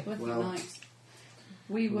 Okay, Working well, nights.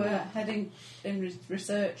 We were heading in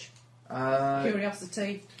research,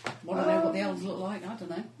 curiosity. Want to know what the elves look like? I don't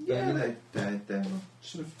know. yeah, they're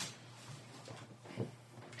sort of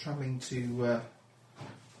travelling to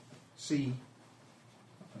see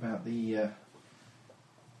about the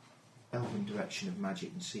elven direction of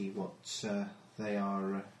magic and see what they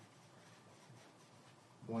are,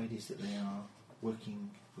 why it is that they are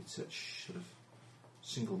working with such sort of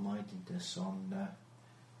single-mindedness on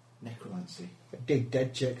necromancy. Dig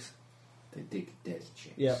dead chicks. They dig dead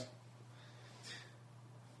chicks. Yeah.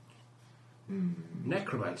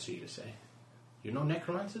 Necromancy, you say? You know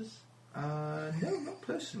necromancers? No, not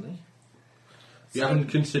personally. You haven't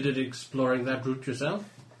considered exploring that route yourself?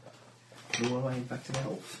 Nor am I in fact an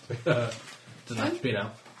elf. Doesn't have to be an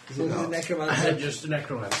elf. Is it a necromancer? Just a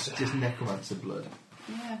necromancer. Just necromancer blood.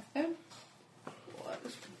 Yeah. Oh.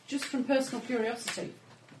 Just from personal curiosity.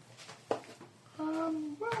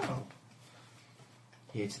 Well,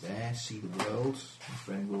 here to there, see the world. My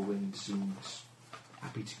friend Wilwyn seems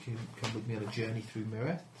happy to come with me on a journey through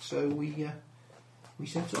Myreth, so we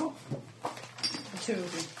set off. The two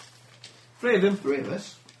of you. Three of them. 3 of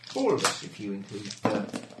us, 4 of us, if you include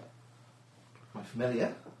my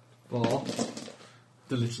familiar. 4.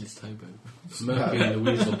 The littlest hobo. Murky and the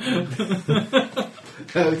Weasel.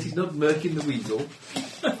 No, it is not Merkin the Weasel.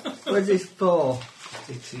 Where's this 4?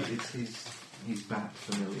 It's his bat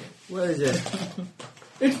familiar. Where is it?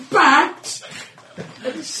 It's backed!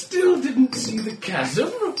 And I still didn't see the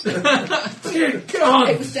chasm. Dear God!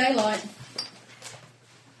 It was daylight.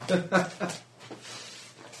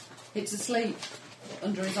 It's asleep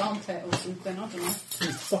under his armpit or something, I don't know.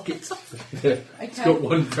 Pockets. Okay. It's got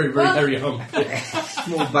one very, very hairy hump.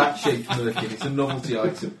 Small bat-shaped Merkin. It's a novelty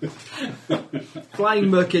item. Flying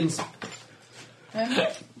merkins.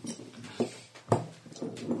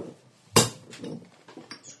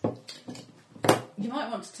 You might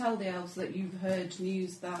want to tell the elves that you've heard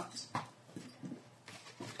news that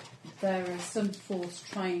there is some force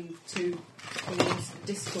trying to cause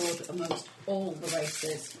discord amongst all the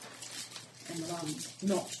races in the land,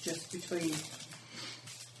 not just between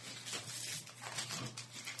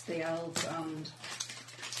the elves and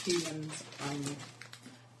humans and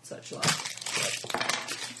such like.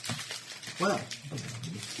 Well,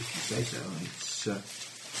 if you say so, it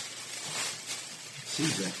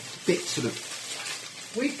seems a bit sort of...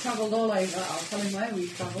 We've travelled all over. I'll tell him where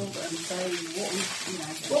we've travelled and say what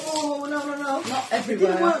we've, Whoa, no. not It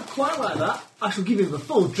everywhere. didn't work quite like that. I shall give him a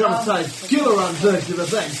full dramatised Gilliran version of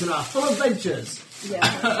events in our full adventures. Yeah,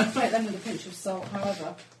 take them with a pinch of salt,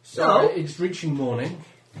 however. So, it's reaching morning.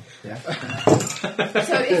 Yeah.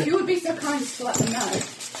 So if you would be so kind as to let them know,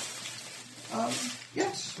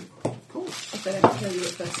 Yes, of course. if they don't kill you at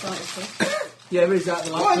first sight, of course. Yeah, there is that.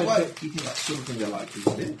 The Why, last do you think that's something they're likely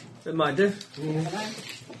to do? It might do. You never know.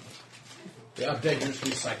 They are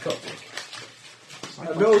dangerously psychotic.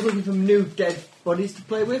 We're always looking for new dead bodies to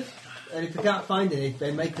play with, and if we can't find any,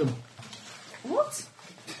 they make them. What?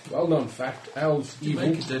 Well known fact, elves You evil.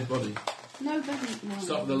 make a dead body. No, they don't. No.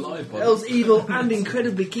 Start with a live body. Elves evil and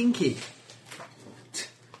incredibly kinky.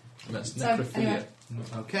 And that's So, necrophilia. anyway.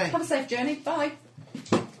 Okay. Have a safe journey. Bye.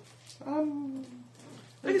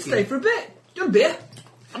 They can stay for a bit. Do you want a beer?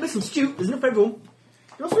 I made some stew. There's enough for everyone. Do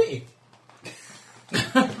you want sweetie?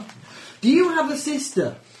 Do you have a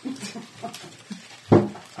sister? Is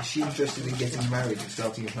she interested in getting married and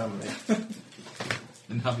starting a family?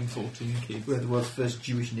 And having 14 kids. We're the world's first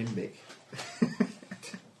Jewish nimbic.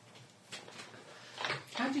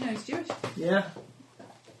 How do you know he's Jewish? Yeah.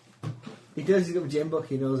 He does. He's got a gem book.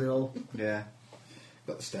 He knows it all. Yeah.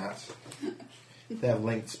 Got the stats. They're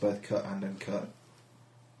linked, both cut and uncut.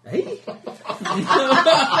 Hey?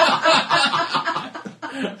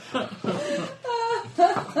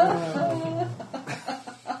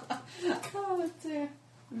 Oh dear.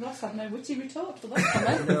 Ross had no witty retort for that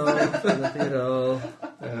comment. No, nothing at all.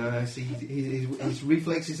 See, his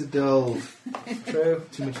reflexes are dull. True.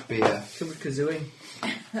 Too much beer. Too much kazooing.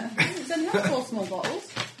 It's only had 4 small bottles.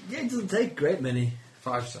 Yeah, it doesn't take great many.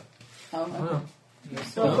 5, sir. Oh, okay.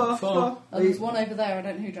 Wow. Four. Oh, there's one over there. I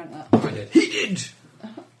don't know who drank that. I did. He did!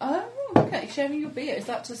 Oh, okay. Sharing your beer. Is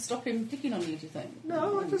that to stop him picking on you, do you think?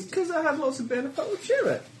 No, just because I had lots of beer and I thought we'd share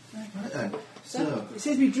it. Right then. So, It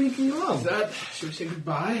seems to be drinking along. That, shall we say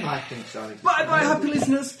goodbye? I think so. Bye bye, happy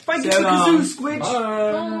listeners. Thank you for So long. kazoo, Squidge.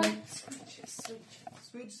 Bye.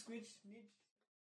 Squidge, Squidge.